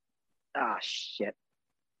 Ah, shit.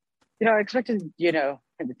 I expected, him to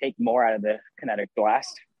take more out of the kinetic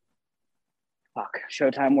blast. Fuck.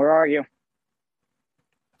 Showtime, where are you?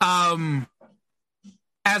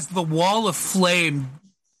 As the wall of flame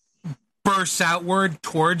bursts outward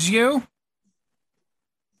towards you,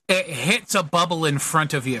 it hits a bubble in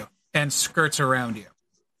front of you and skirts around you.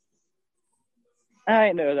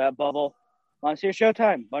 I know that bubble. Monsieur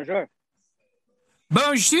Showtime, bonjour.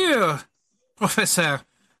 Bonjour, Professor.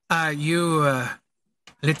 You a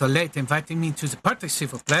little late inviting me to the party, s'il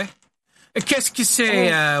vous plaît. Qu'est-ce que c'est?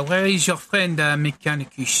 Where is your friend,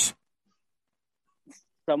 Mechanicus?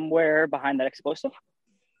 Somewhere behind that explosive.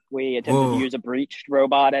 We attempted to use a breached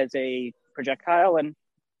robot as a projectile, and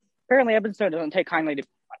apparently Evanstone doesn't take kindly to.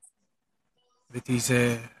 That is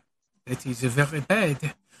very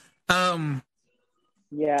bad.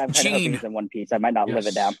 Yeah, I'm kind of hoping it's in one piece. I might not live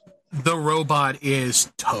it down. The robot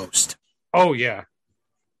is toast. Oh, yeah.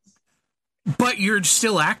 But you're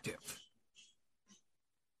still active.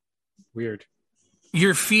 Weird.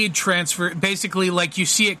 Your feed transfer, basically, like you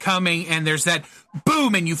see it coming and there's that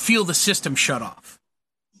boom and you feel the system shut off.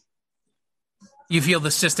 You feel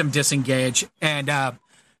the system disengage and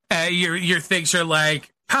your things are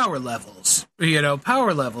like power levels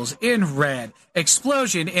in red,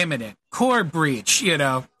 explosion imminent, core breach,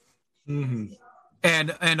 Mm-hmm.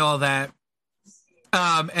 and all that.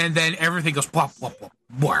 And then everything goes pop, pop, pop,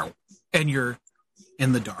 wow, and you're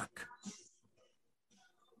in the dark.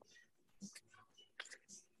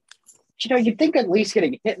 You'd think at least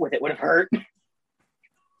getting hit with it would have hurt.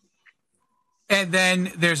 And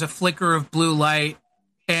then there's a flicker of blue light,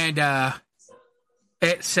 and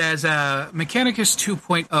it says Mechanicus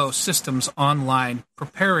 2.0 systems online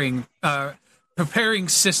preparing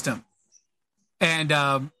system.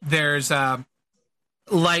 And there's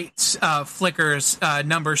lights, flickers,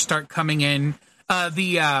 numbers start coming in.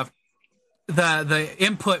 The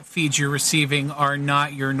input feeds you're receiving are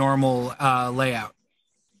not your normal layout.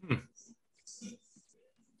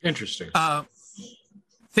 Interesting.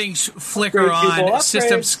 Things flicker on,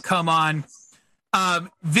 systems come on,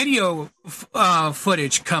 video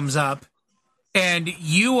footage comes up, and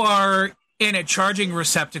you are in a charging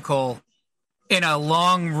receptacle in a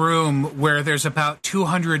long room where there's about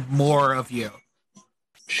 200 more of you.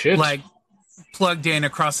 Shit. Like, plugged in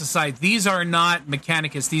across the side. These are not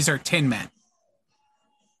Mechanicus, these are Tin Men.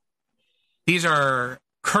 These are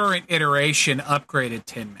current iteration upgraded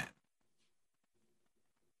Tin Men.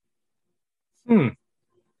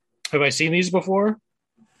 Have I seen these before?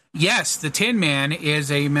 Yes, the Tin Man is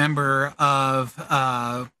a member of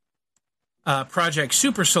Project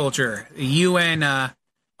Super Soldier, UN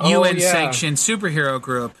sanctioned superhero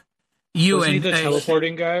group. Was he the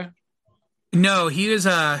teleporting guy? No, he was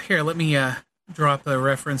here, let me drop a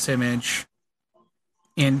reference image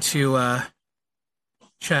into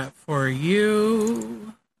chat for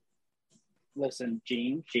you. Listen,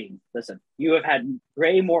 Gene, listen. You have had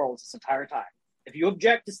gray morals this entire time. If you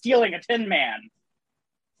object to stealing a Tin Man,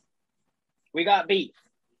 we got beef.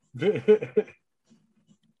 Jordan,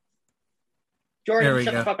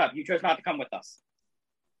 shut the fuck up. You chose not to come with us.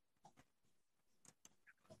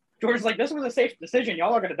 Jordan's like, this was a safe decision.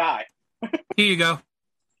 Y'all are going to die. Here you go.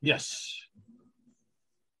 Yes.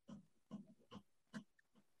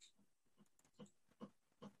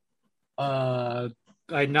 I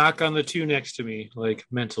knock on the two next to me, like,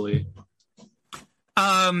 mentally.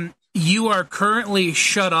 You are currently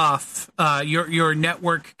shut off. Your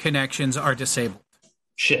network connections are disabled.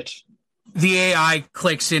 Shit. The AI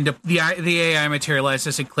clicks into the AI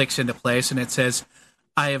materializes and clicks into place, and it says,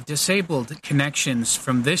 "I have disabled connections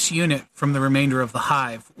from this unit from the remainder of the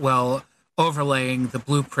hive while overlaying the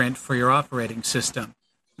blueprint for your operating system.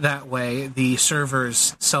 That way, the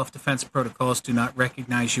server's self-defense protocols do not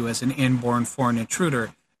recognize you as an inborn foreign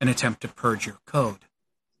intruder and attempt to purge your code."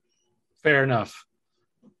 Fair enough.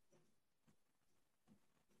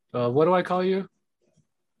 What do I call you?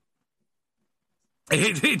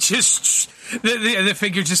 It just the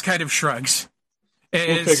figure just kind of shrugs.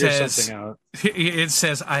 We'll figure something out. It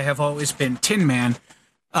says, "I have always been Tin Man.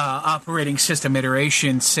 Operating system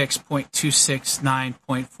iteration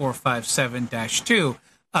 6.269.457-2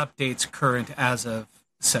 updates current as of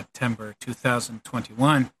September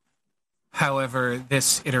 2021. However,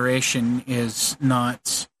 this iteration is no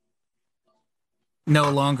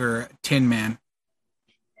longer Tin Man.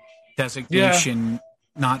 Designation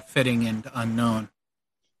not fitting and unknown."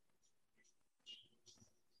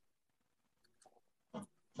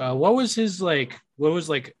 What was the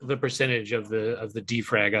percentage of the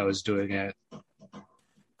defrag I was doing at?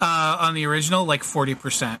 On the original, like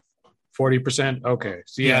 40%. 40%? Okay.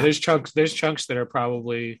 So yeah, there's chunks that are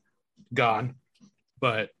probably gone.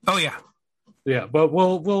 But yeah, but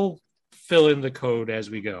we'll fill in the code as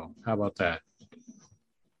we go. How about that?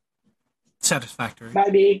 Satisfactory.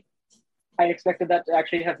 Maybe. I expected that to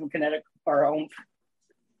actually have some kinetic our own.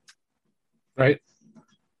 Right.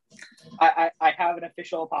 I have an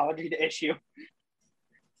official apology to issue.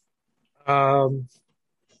 Well,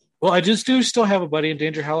 I do still have a buddy in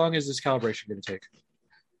danger. How long is this calibration going to take?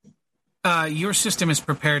 Your system is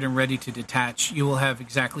prepared and ready to detach. You will have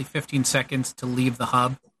exactly 15 seconds to leave the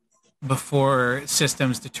hub before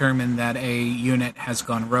systems determine that a unit has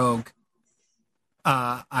gone rogue.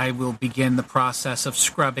 I will begin the process of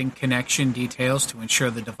scrubbing connection details to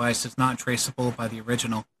ensure the device is not traceable by the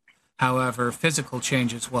original. However, physical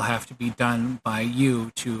changes will have to be done by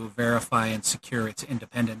you to verify and secure its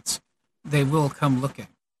independence. They will come looking.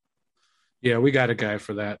 Yeah, we got a guy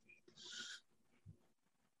for that.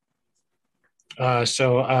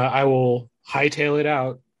 So I will hightail it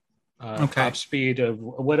out. Top speed of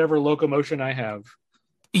whatever locomotion I have.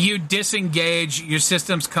 You disengage, your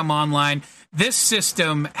systems come online. This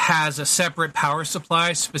system has a separate power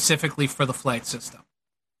supply specifically for the flight system.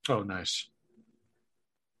 Oh, nice.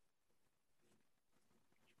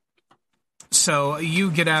 So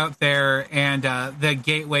you get out there, and the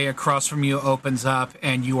gateway across from you opens up,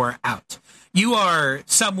 and you are out. You are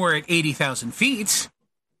somewhere at 80,000 feet.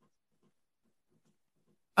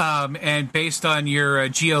 And based on your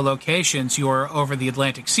geolocations, you are over the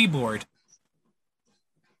Atlantic seaboard.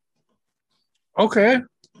 Okay.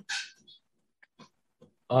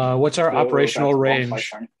 What's our operational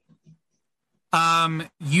range?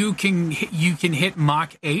 You can hit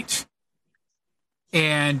Mach 8,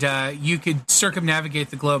 and you could circumnavigate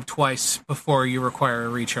the globe twice before you require a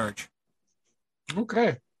recharge.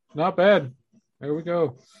 Okay, not bad. There we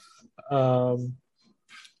go.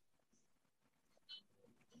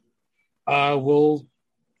 We'll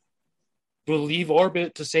leave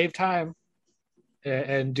orbit to save time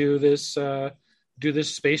and do this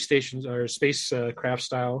space station or space craft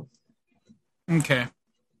style. Okay.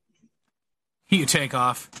 You take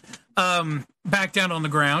off. Back down on the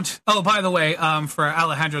ground. Oh, by the way, for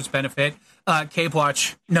Alejandro's benefit, Cape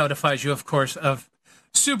Watch notifies you, of course, of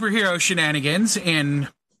superhero shenanigans in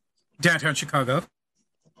downtown Chicago.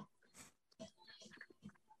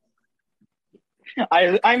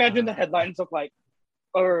 I imagine the headlines look like,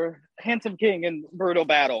 or Handsome King in brutal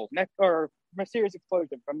battle, or mysterious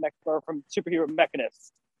explosion from superhero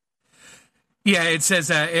mechanists. Yeah, it says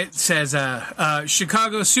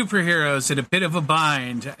Chicago superheroes in a bit of a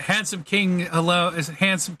bind. Handsome King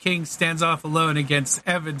stands off alone against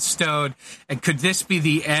Evan Stone. And could this be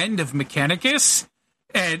the end of Mechanicus?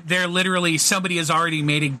 And they're literally, somebody has already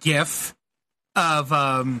made a GIF of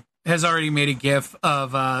Evan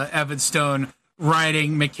Stone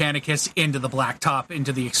riding Mechanicus into the blacktop,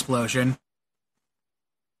 into the explosion.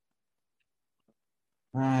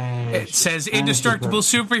 It says indestructible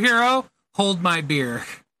superhero. Hold my beer.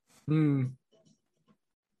 You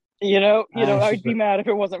know, I'd be mad if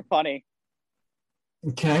it wasn't funny.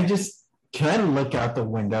 Can I look out the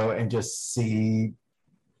window and just see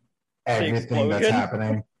everything that's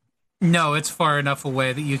happening? No, it's far enough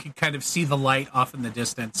away that you can kind of see the light off in the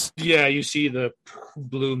distance. Yeah, you see the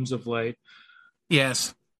blooms of light.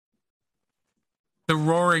 Yes. The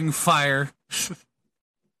roaring fire.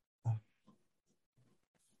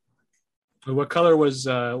 What color was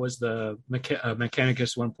the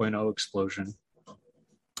Mechanicus 1.0 explosion?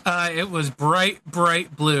 It was bright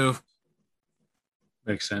blue.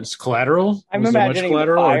 Makes sense. Collateral? I'm was there much imagining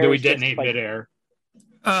collateral, or do we fires detonate just, midair?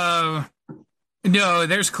 No,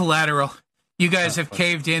 there's collateral. You guys have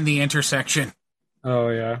caved in the intersection. Oh,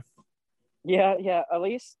 yeah. Yeah, at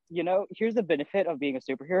least, here's the benefit of being a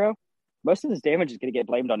superhero. Most of this damage is going to get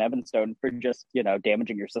blamed on Evan Stone for just,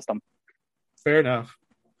 damaging your system. Fair enough.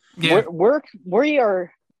 Yeah. We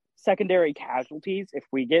are secondary casualties if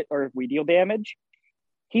we deal damage.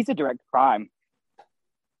 He's a direct crime.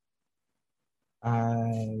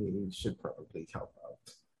 I should probably help out.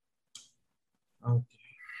 Okay.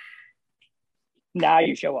 Now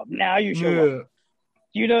you show up. Up.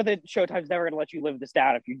 You know that Showtime's never going to let you live this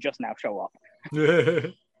down if you just now show up.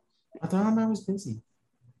 I thought I was busy.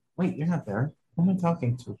 Wait, you're not there. Who am I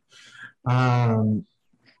talking to?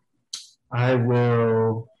 I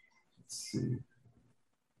will. Let's see.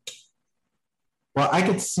 Well, I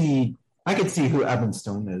could see who Evan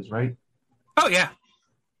Stone is, right? Oh yeah.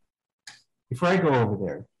 Before I go over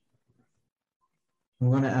there,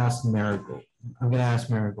 I'm going to ask Marigold.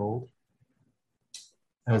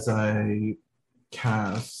 As I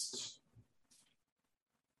cast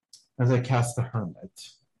the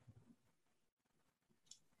Hermit.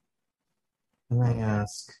 And I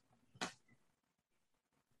ask,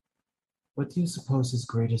 what do you suppose his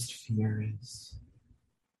greatest fear is?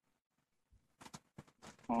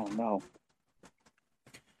 Oh, no.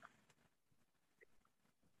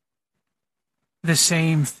 The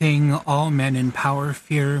same thing all men in power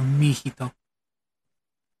fear, mijito.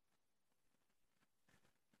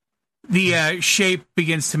 The shape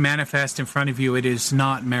begins to manifest in front of you. It is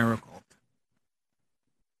not Marigold.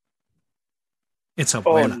 It's a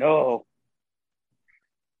Oh, no.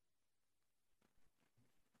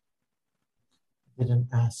 I didn't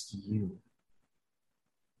ask you.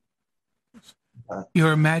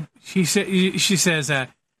 She says,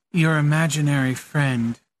 your imaginary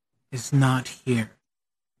friend is not here.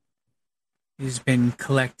 He's been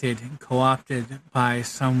collected and co-opted by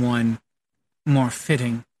someone more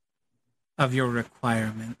fitting of your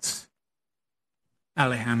requirements,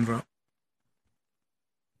 Alejandro.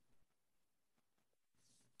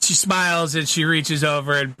 She smiles and she reaches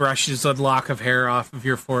over and brushes a lock of hair off of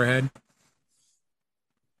your forehead.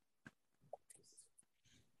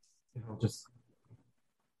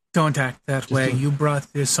 Don't act that way. You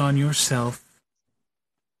brought this on yourself.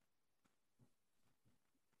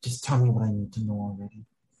 Just tell me what I need to know already.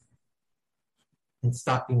 And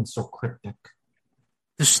stop being so cryptic.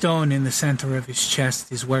 The stone in the center of his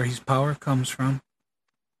chest is where his power comes from.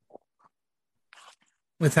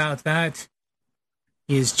 Without that,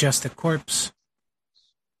 he is just a corpse.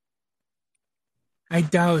 I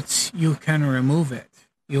doubt you can remove it.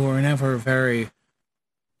 You were never very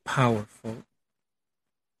powerful.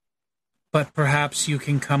 But perhaps you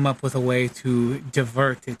can come up with a way to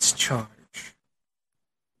divert its charge.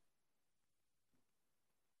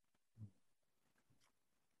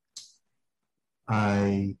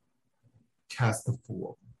 I cast the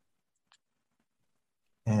Fool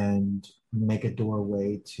and make a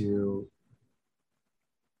doorway to...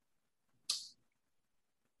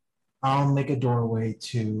 I'll make a doorway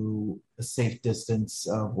to a safe distance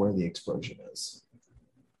of where the explosion is.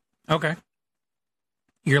 Okay.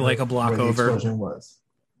 You're like a block where the over. Explosion was.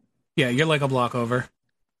 Yeah, you're like a block over.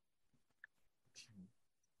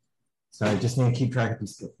 So I just need to keep track of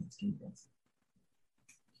these skill points.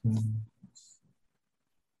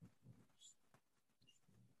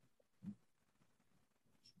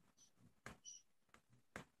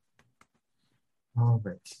 All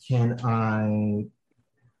right.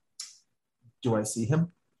 Do I see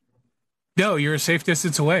him? No, you're a safe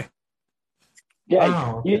distance away. Yeah,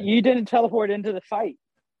 Oh, okay. you didn't teleport into the fight,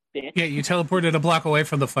 bitch. Yeah, you teleported a block away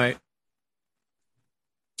from the fight.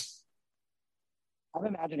 I'm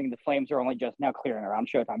imagining the flames are only just now clearing around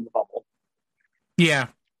Showtime's bubble. Yeah.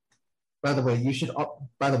 By the way, you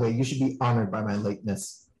should be honored by my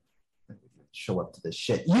lateness. Show up to this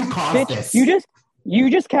shit. You caused Bitch, this.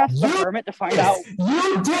 You just cast the hermit to find out.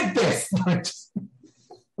 You did this.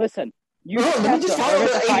 Listen, you No, just let me cast just the tell you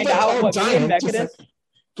hermit to that find out what me and giant, just Mechanus. like,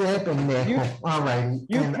 get up in there. All right.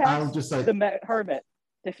 You And cast I'm just like, the hermit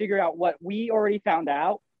to figure out what we already found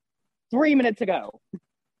out 3 minutes ago.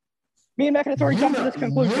 Me and Mechanus already jumped to this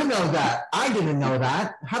conclusion. You know that. I didn't know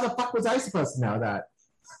that. How the fuck was I supposed to know that?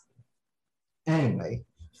 Anyway,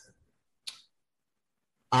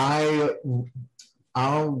 I'll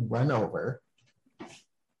run over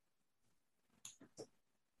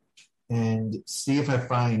and see if I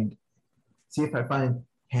find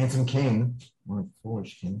Handsome King or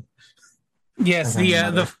Foolish King. Yes,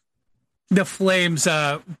 the flames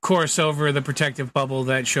course over the protective bubble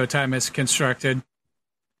that Showtime has constructed.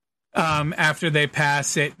 After they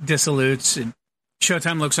pass, it dissolutes, and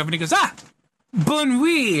Showtime looks up and he goes, bonne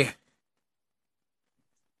nuit.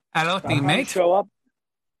 Hello, teammate. Show up.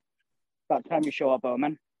 About time you show up,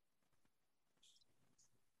 Omen.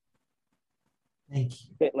 Thank you.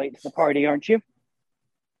 Bit late to the party, aren't you?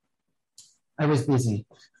 I was busy.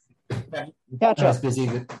 Gotcha. I was busy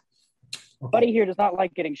with... Buddy here does not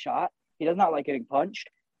like getting shot. He does not like getting punched.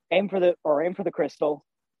 Aim for the crystal,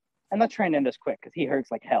 and let's try and end this quick because he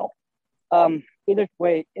hurts like hell. Either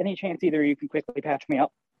way, any chance either you can quickly patch me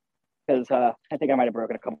up because I think I might have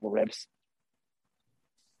broken a couple of ribs.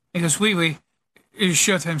 He goes, oui.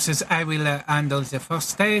 Showtime says, I will handle the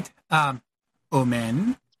first aid.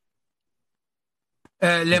 Omen.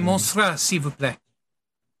 Les monstres, s'il vous plaît.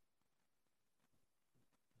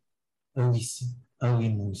 Oui,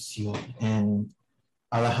 monsieur. And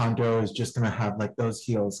Alejandro is just gonna have like those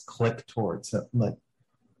heels click towards him, like,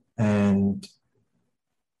 and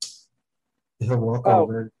he'll walk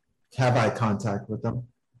over, have eye contact with them.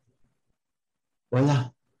 Voila.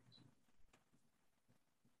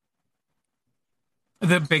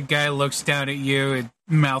 The big guy looks down at you and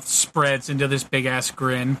mouth spreads into this big ass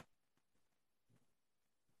grin.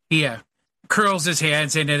 He curls his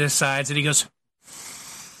hands into his sides and he goes,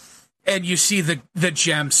 and you see the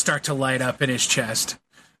gems start to light up in his chest.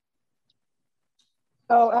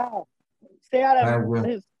 Oh, stay out of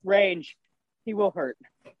his range. He will hurt.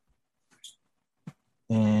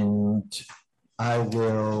 And I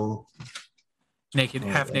will...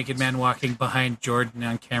 Half-naked man walking behind Jordan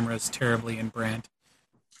on camera is terribly in brand.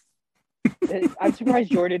 I'm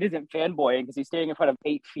surprised Jordan isn't fanboying because he's standing in front of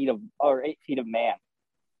 8 feet of man.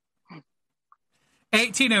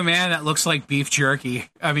 18 of man that looks like beef jerky.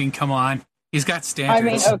 I mean, come on. He's got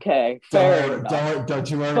standards. I mean, okay, fair enough. Don't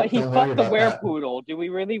you worry. But he fucked the werepoodle. Do we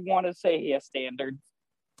really want to say he has standards?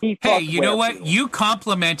 Hey, you know what? You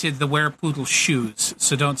complimented the werepoodle shoes,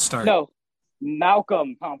 so don't start. No,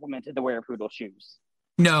 Malcolm complimented the werepoodle shoes.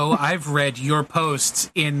 No, I've read your posts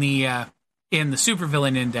in the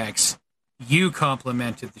Supervillain Index. You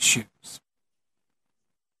complimented the shoes.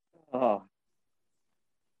 Oh.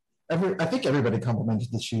 I think everybody complimented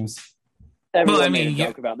the shoes. Everyone made a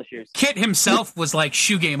joke about the shoes. Kit himself was like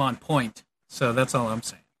shoe game on point. So that's all I'm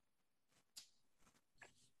saying.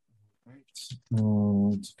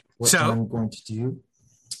 And what I'm going to do,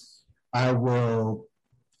 I will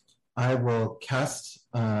cast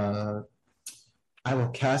I will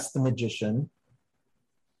cast the magician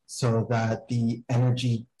so that the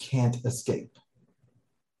energy can't escape.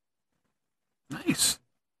 Nice.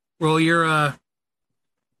 Roll your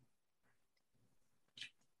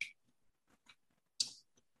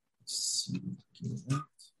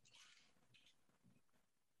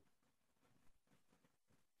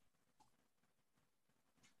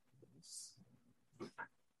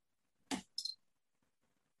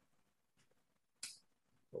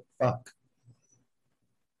Fuck.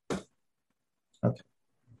 Okay.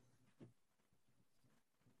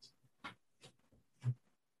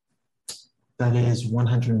 That is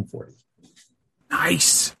 140.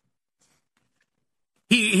 Nice.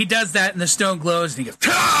 He does that, and the stone glows, and he goes,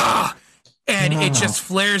 "Ah!" And it just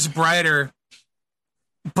flares brighter,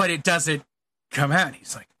 but it doesn't come out.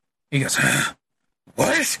 He goes,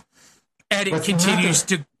 "What?" And it continues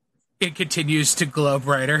to glow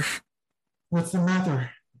brighter. What's the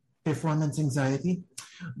matter? Performance anxiety?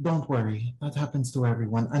 Don't worry, that happens to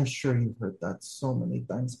everyone. I'm sure you've heard that so many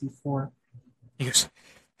times before. He goes,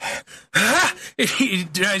 "Ah!" He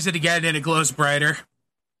tries it again, and it glows brighter.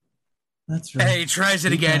 That's right. And he tries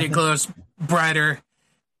it again, it glows brighter.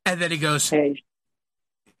 And then he goes,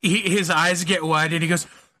 his eyes get wide, and he goes,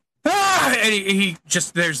 "Ah!" And he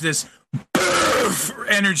just, there's this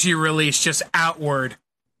energy release just outward.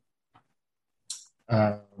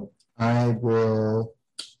 I will,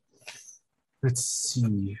 let's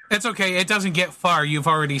see. It's okay. It doesn't get far. You've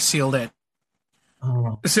already sealed it.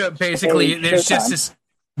 Oh. So basically, there's just this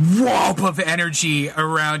whoop of energy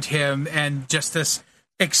around him and just this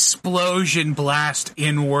explosion blast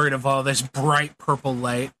inward of all this bright purple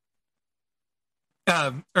light.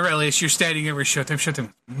 Aurelius, you're standing over Showtime.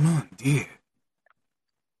 Showtime, oh, dear.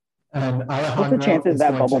 And what's the chances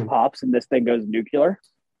that bubble pops and this thing goes nuclear?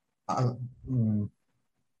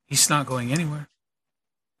 He's not going anywhere.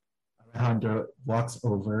 Alejandro walks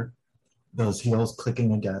over, those heels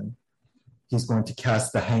clicking again. He's going to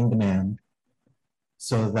cast the Hanged Man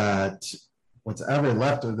so that what's ever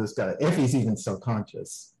left of this guy, if he's even still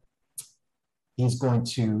conscious, he's going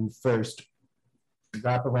to first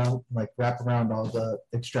wrap around all the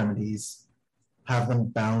extremities, have them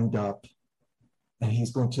bound up, and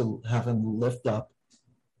he's going to have him lift up,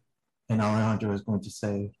 and Alejandro is going to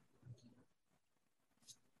say,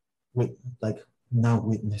 "Wait, now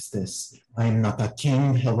witness this. I am not a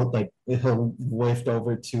king." He'll waft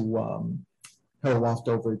over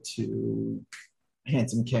to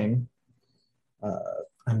Handsome King.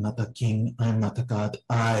 I'm not a king. I'm not a god.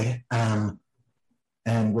 I am.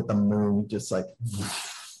 And with the moon, just like.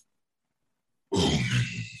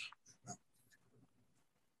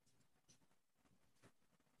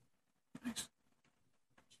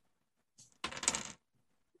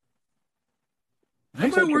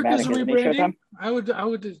 That might work as a rebranding.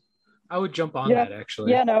 I would jump on that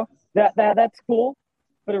actually. Yeah, no, that's cool.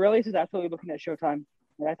 But Aurelius is absolutely looking at Showtime.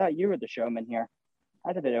 And I thought you were the showman here.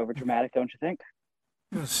 That's a bit over dramatic, don't you think?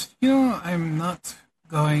 Yes. I'm not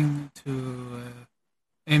going to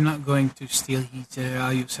steal his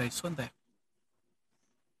you say Sunday.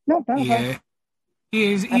 No. Yeah.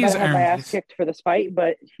 He is had my ass kicked for this fight,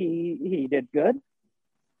 but he did good.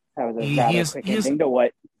 That was a rather quick ending to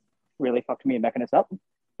what really fucked me and Mechanus up.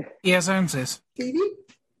 Yes, I'm this.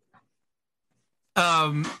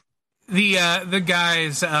 The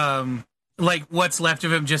guys, what's left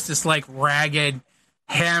of him, just this ragged,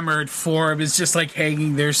 hammered form is just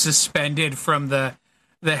hanging there suspended from the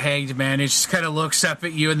Hanged Man. He just kind of looks up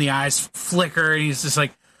at you and the eyes flicker and he's just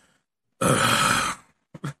like, ugh.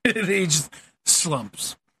 He just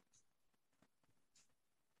slumps.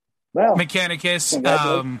 Well, Mechanicus,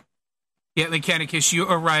 Mechanicus, you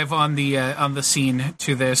arrive on the scene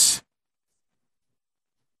to this.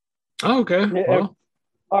 Oh, okay. Well.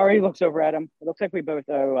 Ari looks over at him. It looks like we both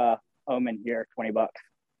owe Omen here $20.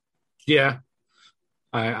 Yeah.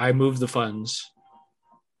 I moved the funds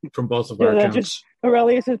from both of our accounts.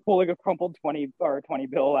 Aurelius is pulling a crumpled 20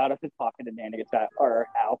 bill out of his pocket and handing it to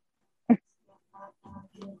Al.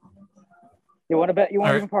 You want to bet? You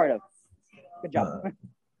want to be part of? Good job.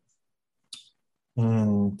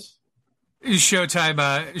 And Showtime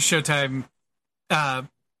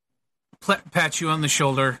pats you on the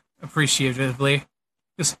shoulder appreciatively.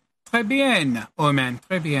 Just, très bien, Omen,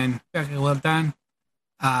 très bien. Very well done.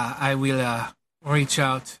 I will reach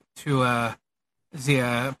out to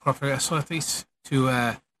the proper authorities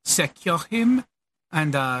to secure him,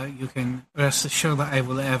 and you can rest assured that I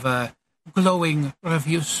will have glowing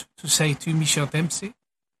reviews to say to Michel Dempsey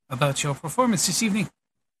about your performance this evening.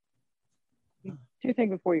 Two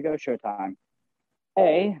things before you go, Showtime.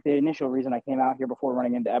 A, the initial reason I came out here before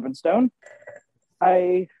running into Evanstone,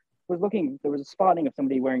 I there was a spotting of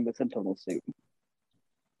somebody wearing the Sentinel suit.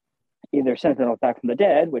 Either Sentinel back from the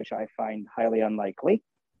dead, which I find highly unlikely,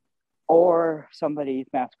 or somebody's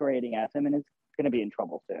masquerading as him and is going to be in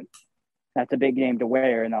trouble soon. That's a big name to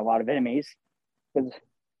wear and a lot of enemies, because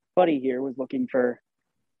Buddy here was looking for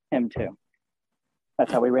him too.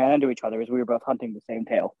 That's how we ran into each other, as we were both hunting the same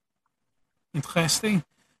tail. Interesting.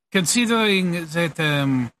 Considering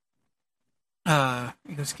that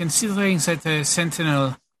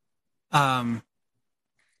Sentinel,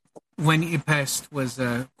 when he passed, was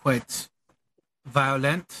quite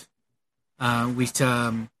violent, with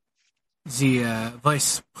the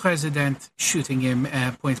vice president shooting him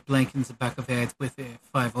point blank in the back of the head with a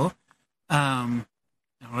 5-0,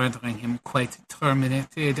 rendering him quite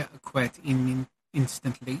terminated quite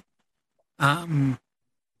instantly.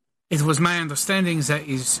 It was my understanding that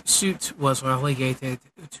his suit was relegated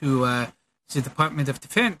to the Department of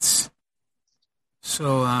Defense.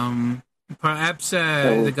 So perhaps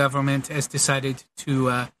the government has decided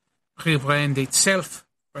to rebrand itself,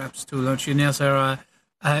 perhaps to launch another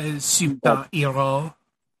superhero.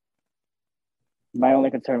 My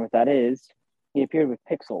only concern with that is he appeared with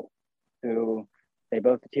Pixel, who they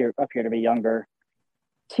both appear to be younger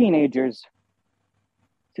teenagers.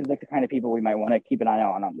 Seems like the kind of people we might want to keep an eye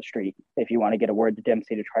on the street. If you want to get a word to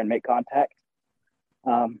Dempsey to try and make contact,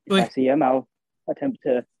 if I see him, I'll attempt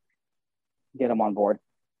to get him on board.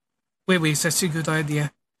 Wait, that's a good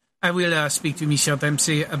idea. I will speak to Michel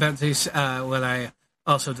Dempsey about this. While I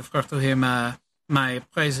also defer to him my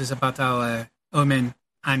praises about how Omen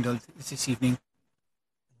handled this evening.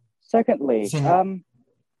 Secondly, a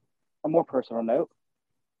more personal note.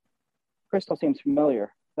 Crystal seems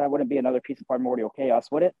familiar. That wouldn't be another piece of primordial chaos,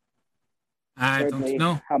 would it? I don't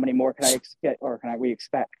know. How many more can I expect, or we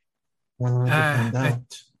expect? When we find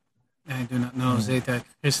out. I do not know. Zeta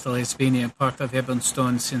Crystal has been a part of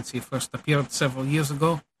Ebonstone since he first appeared several years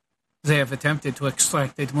ago. They have attempted to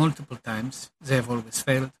extract it multiple times. They have always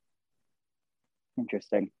failed.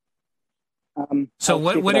 Interesting. So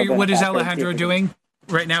what is Alejandro doing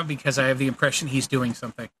right now? Because I have the impression he's doing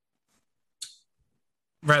something,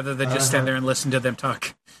 rather than just stand there and listen to them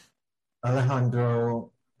talk.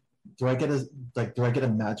 Alejandro, do I get a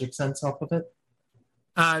magic sense off of it?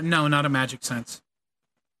 No, not a magic sense.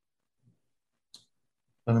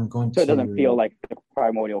 But I'm going so it doesn't feel like the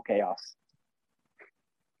primordial chaos.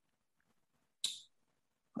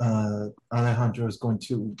 Alejandro is going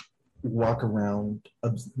to walk around,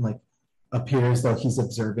 appear as though he's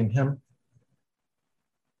observing him.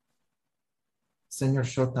 Senor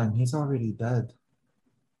Showtime, he's already dead.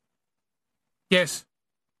 Yes,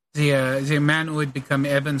 the man who had become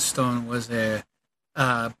Ebonstone was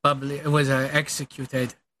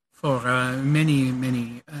executed for many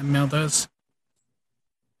murders.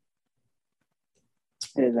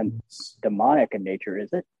 It isn't demonic in nature,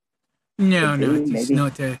 is it? No, it's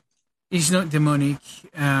not. It's not demonic.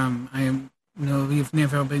 We've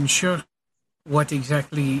never been sure what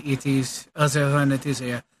exactly it is, other than it is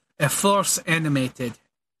a force animated.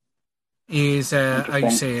 Is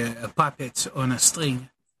a puppet on a string.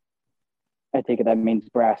 I take it that means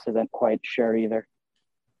Brass isn't quite sure either.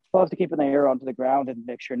 We'll have to keep an ear onto the ground and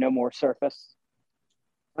make sure no more surface.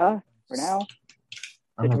 For now,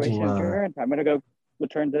 situation adjourned. I'm gonna go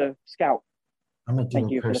return to Scout.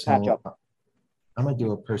 Thank you for the patch up. I'm gonna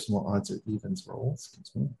do a personal odds or evens roll. Excuse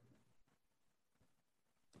me.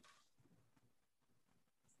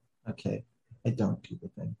 Okay, I don't do the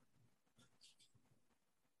thing.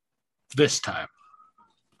 This time.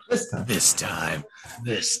 Does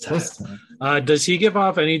he give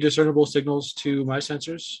off any discernible signals to my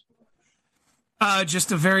sensors?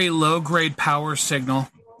 Just a very low-grade power signal.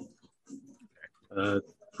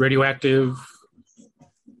 Radioactive?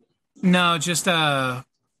 No, I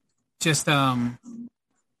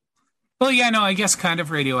guess kind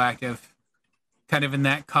of radioactive. Kind of in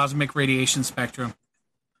that cosmic radiation spectrum.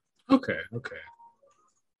 Okay.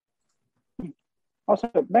 Also,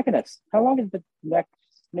 Mechanist, how long has the next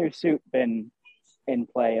new suit been in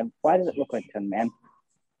play, and why does it look like Tin Man?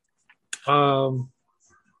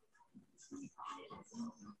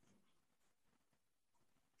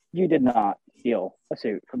 You did not steal a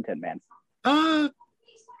suit from Tin Man. I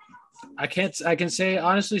can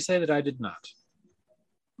honestly say that I did not.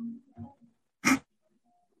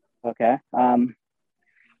 Okay. I'll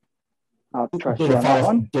trust you on that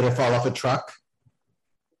one. Did it fall off a truck?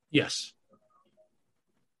 Yes.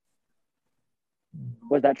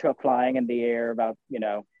 Was that truck flying in the air about,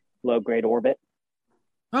 low grade orbit?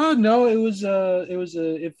 Oh no,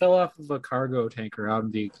 it fell off of a cargo tanker out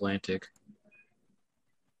in the Atlantic.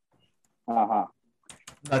 Uh-huh.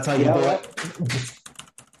 That's how you do it.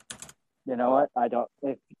 You know what? I don't.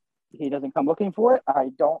 If he doesn't come looking for it, I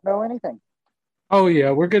don't know anything. Oh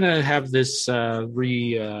yeah, we're gonna have this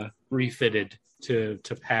refitted to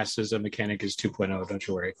pass as a mechanic as 2.0. Don't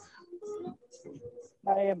you worry.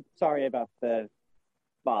 I am sorry about the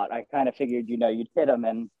spot. I kind of figured, you'd hit him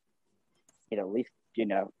and he'd at least,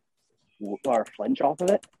 or flinch off of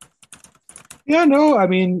it. Yeah, no, I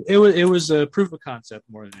mean it was a proof of concept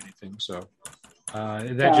more than anything. So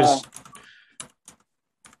just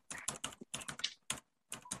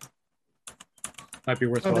might be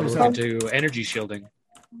worthwhile to look into energy shielding.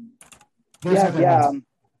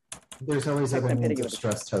 There's always other means of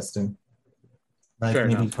stress testing. Like Fair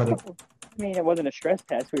maybe enough. I mean, it wasn't a stress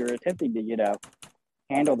test. We were attempting to,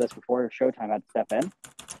 handle this before Showtime had to step in.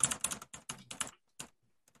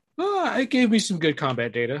 It gave me some good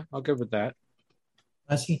combat data. I'll go with that.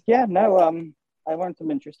 Yeah, no, I learned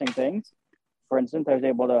some interesting things. For instance, I was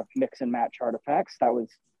able to mix and match artifacts. That was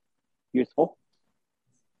useful.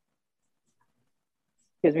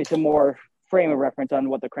 Gives me some more frame of reference on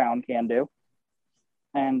what the crown can do.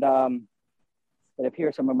 And it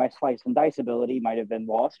appears some of my slice and dice ability might have been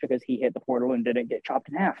lost because he hit the portal and didn't get chopped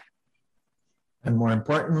in half. And more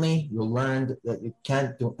importantly, you learned that you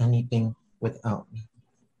can't do anything without me.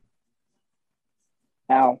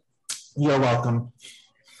 Al. You're welcome.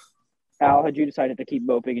 Al, had you decided to keep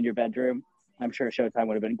moping in your bedroom, I'm sure Showtime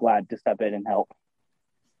would have been glad to step in and help.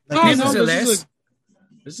 This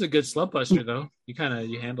is a good slump buster, though. You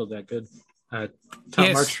handled that good. Top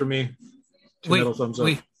marks for me. Two middle thumbs up.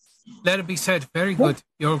 Let it be said, very good.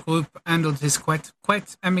 Your group handled this quite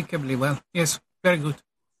amicably well. Yes, very good.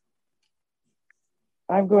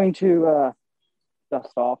 I'm going to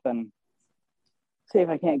dust off and see if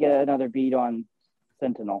I can't get another beat on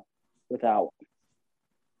Sentinel without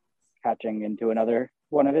catching into another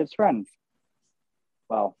one of his friends.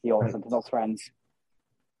 Well, the old Sentinel's friends.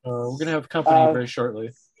 We're going to have company very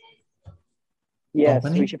shortly. Yes,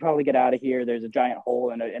 we should probably get out of here. There's a giant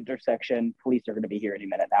hole in an intersection. Police are going to be here any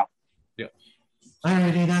minute now. Yeah.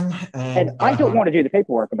 Alrighty then. And I don't want to do the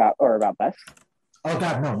paperwork about this. Oh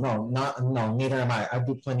God, no, neither am I. I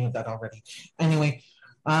do plenty of that already. Anyway,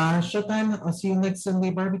 Showtime, I'll see you next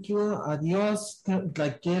Sunday barbecue. Adios.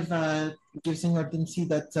 Give Senor Dincy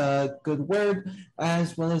that good word,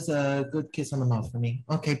 as well as a good kiss on the mouth for me.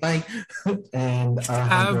 Okay, bye. And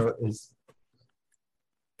Alejandro is...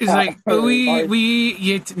 It's like, we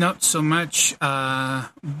yet not so much. Bonne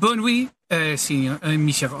nuit, Senior,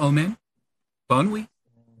 Monsieur Omen. Bonne nuit.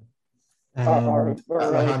 And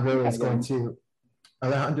Alejandro is going to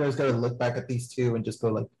look back at these two and just go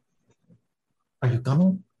like, "Are you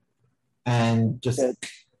coming?" And just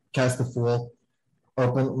cast the Fool.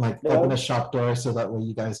 Open a shop door so that way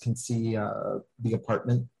you guys can see the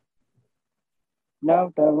apartment.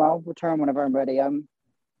 No, I'll return whenever I'm ready.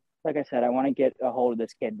 Like I said, I want to get a hold of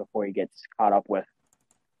this kid before he gets caught up with.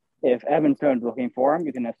 If Evan Stone's looking for him,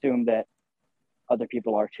 you can assume that other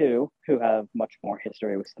people are too, who have much more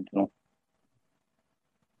history with Sentinel.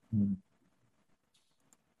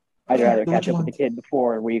 I'd rather catch up with the kid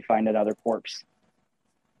before we find another corpse.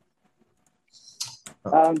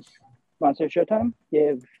 Monster Showtime,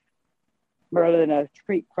 give Merlin a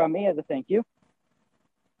treat from me as a thank you.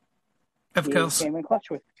 Of course. He came in clutch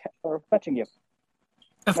for fetching you.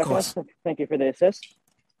 Of course. Thank you for the assist.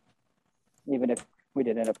 Even if we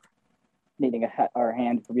did end up needing our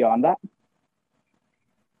hand beyond that.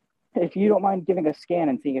 If you don't mind giving a scan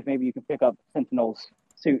and seeing if maybe you can pick up Sentinel's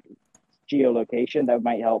suit geolocation, that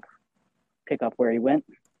might help pick up where he went.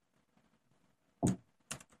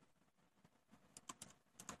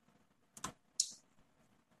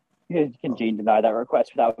 Can Gene deny that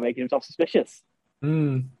request without making himself suspicious?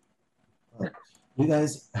 You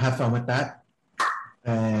guys have fun with that.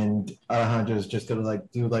 And Alejandro is just gonna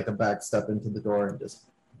do a back step into the door and just,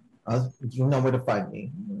 you know where to find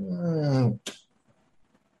me.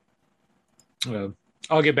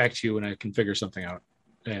 I'll get back to you when I can figure something out.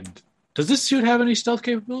 And does this suit have any stealth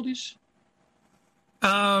capabilities?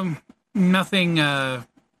 Nothing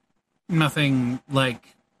like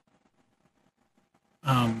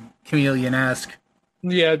chameleon-esque.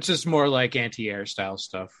 Yeah, it's just more like anti-air style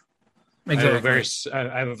stuff. Exactly.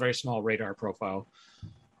 I have a very small radar profile.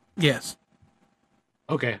 Yes.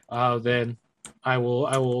 Okay. Then I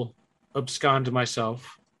will abscond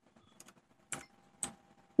myself.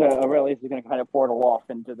 Aurelius is going to kind of portal off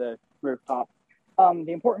into the rooftop.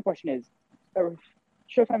 The important question is,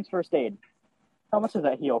 Showtime's first aid. How much does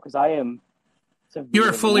that heal? Because I am... You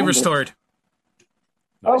are fully restored.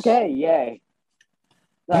 Nice. Okay, yay.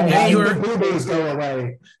 You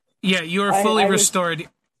are fully restored.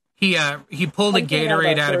 He pulled a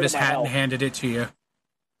Gatorade out of his hat and handed it to you.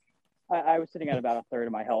 I was sitting at about a third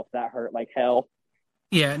of my health. That hurt like hell.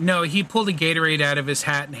 Yeah, no, he pulled a Gatorade out of his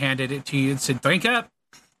hat and handed it to you and said, drink up.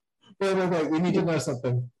 Wait. We need to know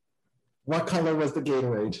something. What color was the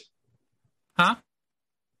Gatorade? Huh?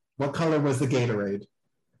 What color was the Gatorade?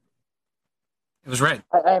 It was red.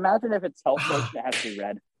 I imagine if it's health potion, it has to be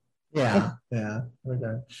red. Yeah.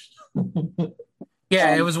 Okay.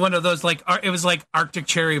 Yeah, it was one of those, like, it was like Arctic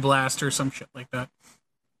Cherry Blast or some shit like that.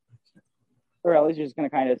 Or at least you're just going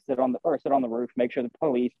to kind of sit on the roof, make sure the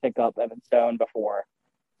police pick up Evan Stone before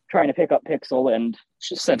trying to pick up Pixel and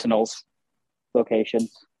Sentinel's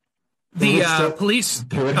locations. The police...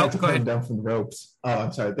 They would have to cut him down from the ropes. Oh,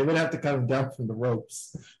 I'm sorry. They would have to cut him down from the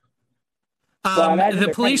ropes. Well, I imagine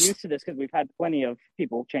they're kind of used to this because we've had plenty of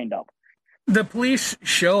people chained up. The police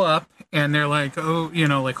show up and they're like, oh,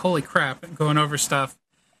 like, holy crap, going over stuff.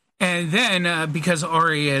 And then, because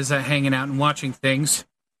Ari is hanging out and watching things,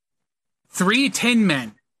 3 tin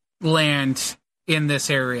men land in this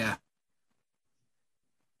area.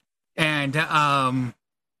 And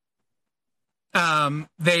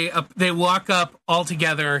they walk up all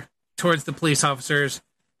together towards the police officers,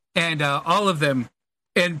 and all of them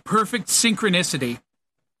in perfect synchronicity.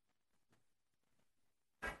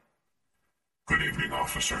 Good evening,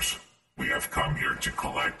 officers. We have come here to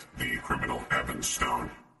collect the criminal Evan Stone.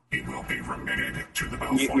 He will be remitted to the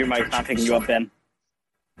Belfort. Your mic's not picking you up, Ben.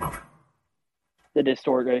 The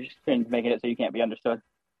distortion making it so you can't be understood.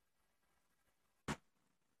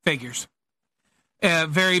 Figures. A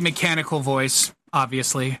very mechanical voice,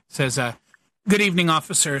 obviously, says, good evening,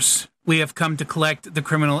 officers. We have come to collect the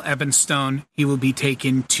criminal Evan Stone. He will be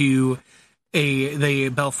taken to the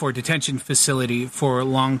Belfort detention facility for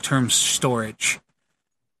long-term storage.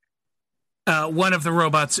 One of the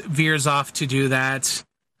robots veers off to do that.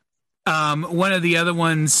 One of the other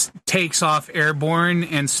ones takes off airborne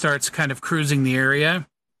and starts kind of cruising the area.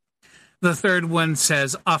 The third one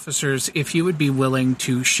says, officers, if you would be willing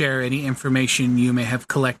to share any information you may have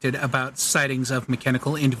collected about sightings of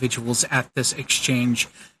mechanical individuals at this exchange,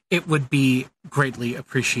 it would be greatly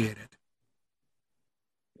appreciated.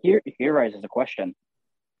 Here rises a question.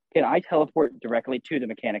 Can I teleport directly to the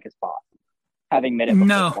Mechanicus bot, having met it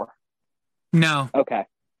before? No. Okay.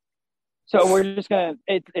 So we're just going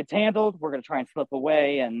to, it's handled. We're going to try and slip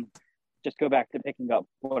away and just go back to picking up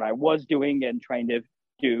what I was doing and trying to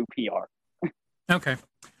do PR. Okay.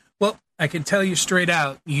 Well, I can tell you straight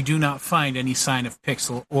out, you do not find any sign of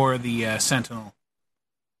Pixel or the Sentinel.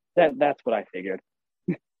 That's what I figured.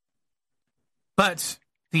 But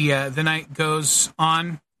the night goes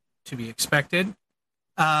on to be expected.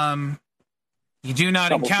 You do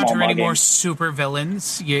not encounter any more super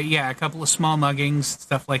villains. Yeah, a couple of small muggings,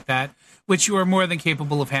 stuff like that, which you are more than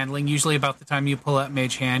capable of handling. Usually about the time you pull out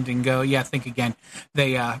Mage Hand and go, yeah, think again,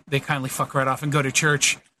 they kindly fuck right off and go to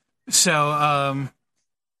church. So,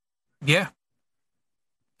 yeah.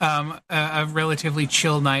 A relatively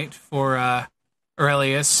chill night for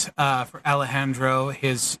Aurelius. For Alejandro,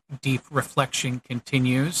 his deep reflection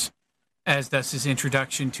continues, as does his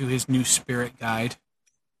introduction to his new spirit guide.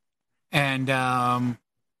 And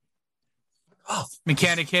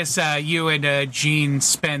Mechanicus, you and Jean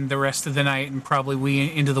spend the rest of the night and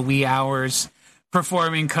probably into the wee hours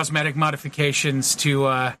performing cosmetic modifications to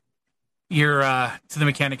the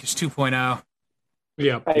Mechanicus 2.0.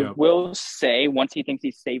 I will say, once he thinks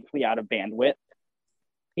he's safely out of bandwidth,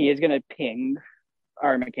 he is going to ping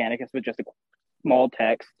our Mechanicus with just a small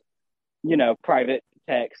text, private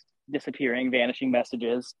text, disappearing, vanishing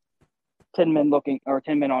messages. 10 men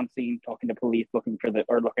on scene talking to police looking for the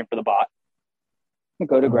bot.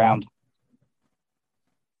 Go to ground.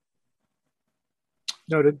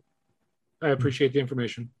 Noted. I appreciate the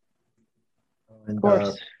information. And, of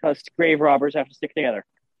course, us grave robbers have to stick together.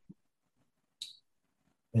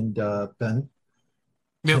 And Ben,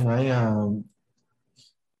 yep.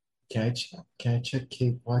 Can I check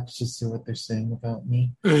Cape Watch to see what they're saying about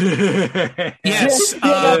me? Yes.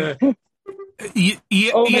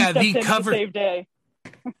 The cover.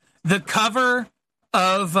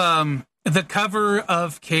 The cover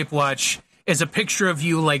of Cape Watch is a picture of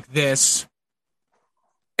you like this,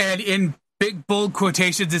 and in big bold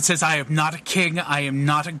quotations it says, "I am not a king. I am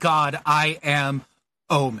not a god. I am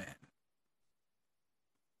Omen."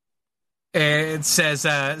 It says,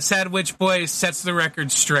 "Sad Witch Boy sets the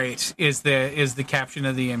record straight." Is the caption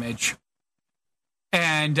of the image,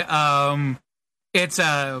 and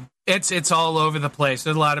it's all over the place.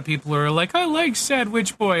 There's a lot of people who are like, I like Sad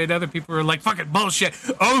Witch Boy, and other people are like, fucking bullshit.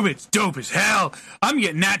 Oh, it's dope as hell. I'm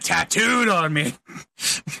getting that tattooed on me.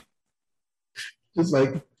 Just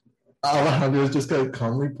like Alejandro's just gonna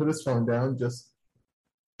calmly put his phone down, just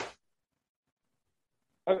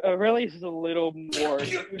Aurelius is a little more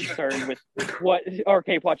concerned with what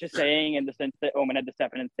Arcade Watch is saying in the sense that Omen had to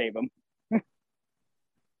step in and save him.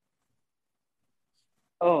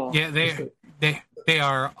 Oh. Yeah, they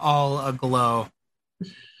are all aglow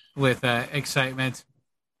with excitement.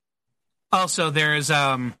 Also, there's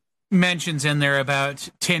mentions in there about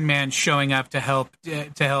Tin Man showing up to help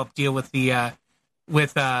deal with the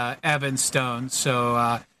Evan Stone.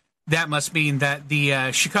 So that must mean that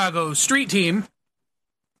the Chicago Street Team,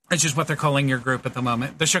 which is what they're calling your group at the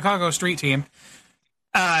moment, the Chicago Street Team,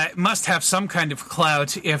 must have some kind of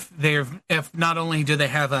clout if not only do they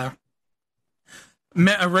have a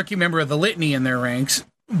rookie member of the Litany in their ranks,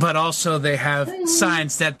 but also they have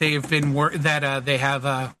signs that they've been they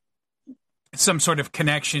have some sort of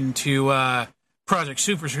connection to Project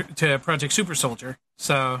Super Soldier.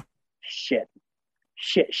 So shit.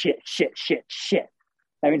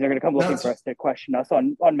 That means they're going to come looking for us to question us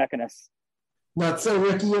on Mechanus. Not so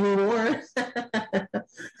rookie anymore.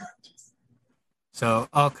 So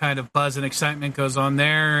all kind of buzz and excitement goes on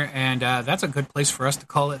there, and that's a good place for us to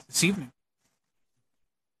call it this evening.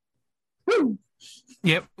 Woo.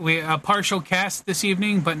 Yep, we a partial cast this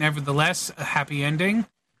evening, but nevertheless a happy ending.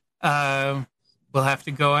 We'll have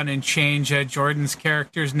to go on and change Jordan's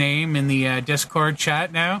character's name in the Discord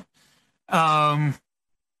chat now. And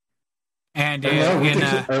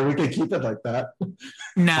we could keep it like that.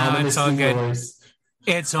 No, it's all good. Voice.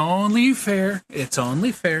 It's only fair.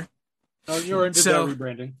 Oh, you're into that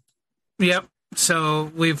rebranding. Yep.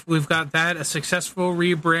 So we've got that, a successful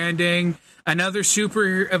rebranding. Another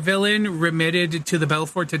super villain remitted to the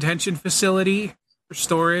Belfort Detention Facility for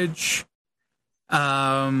storage.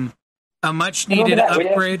 A much needed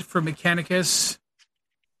upgrade for Mechanicus.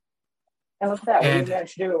 And look at that. We didn't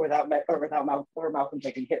actually do it without Malcolm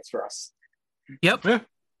taking hits for us. Yep. Yeah.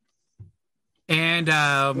 And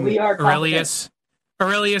we are Aurelius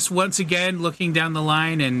once again looking down the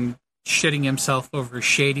line and shitting himself over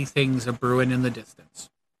shady things a brewing in the distance.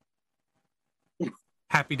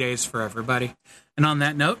 Happy days for everybody. And on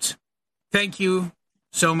that note, thank you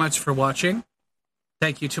so much for watching.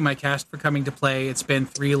 Thank you to my cast for coming to play. It's been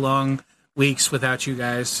 3 long weeks without you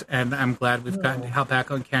guys, and I'm glad we've gotten to hop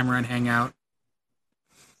back on camera and hang out.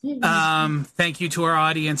 Thank you to our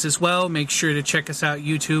audience as well. Make sure to check us out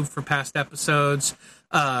YouTube for past episodes.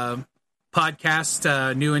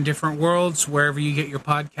 Podcast, New and Different Worlds, wherever you get your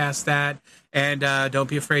podcast at. And don't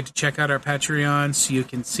be afraid to check out our Patreon so you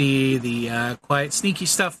can see the quiet, sneaky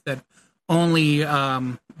stuff that only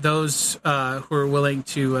those who are willing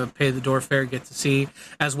to pay the door fare get to see,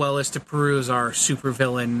 as well as to peruse our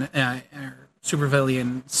supervillain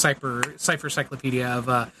cipher cyclopedia of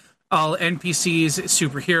all NPCs,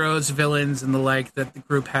 superheroes, villains, and the like that the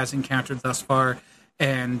group has encountered thus far,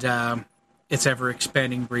 and its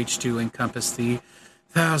ever-expanding breach to encompass the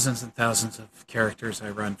thousands and thousands of characters I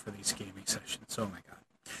run for these gaming sessions. Oh my god.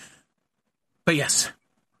 But yes,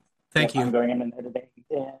 thank you. I'm going in and editing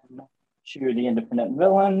to the independent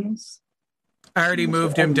villains. I already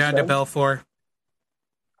moved him down to Belfort.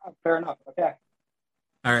 Oh, fair enough, okay.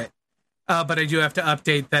 All right. But I do have to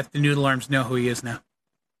update that the Noodle Arms know who he is now.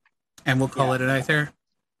 And we'll call it a night there.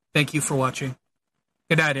 Thank you for watching.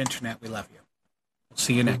 Good night, Internet. We love you. We'll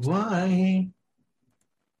see you next time. Bye.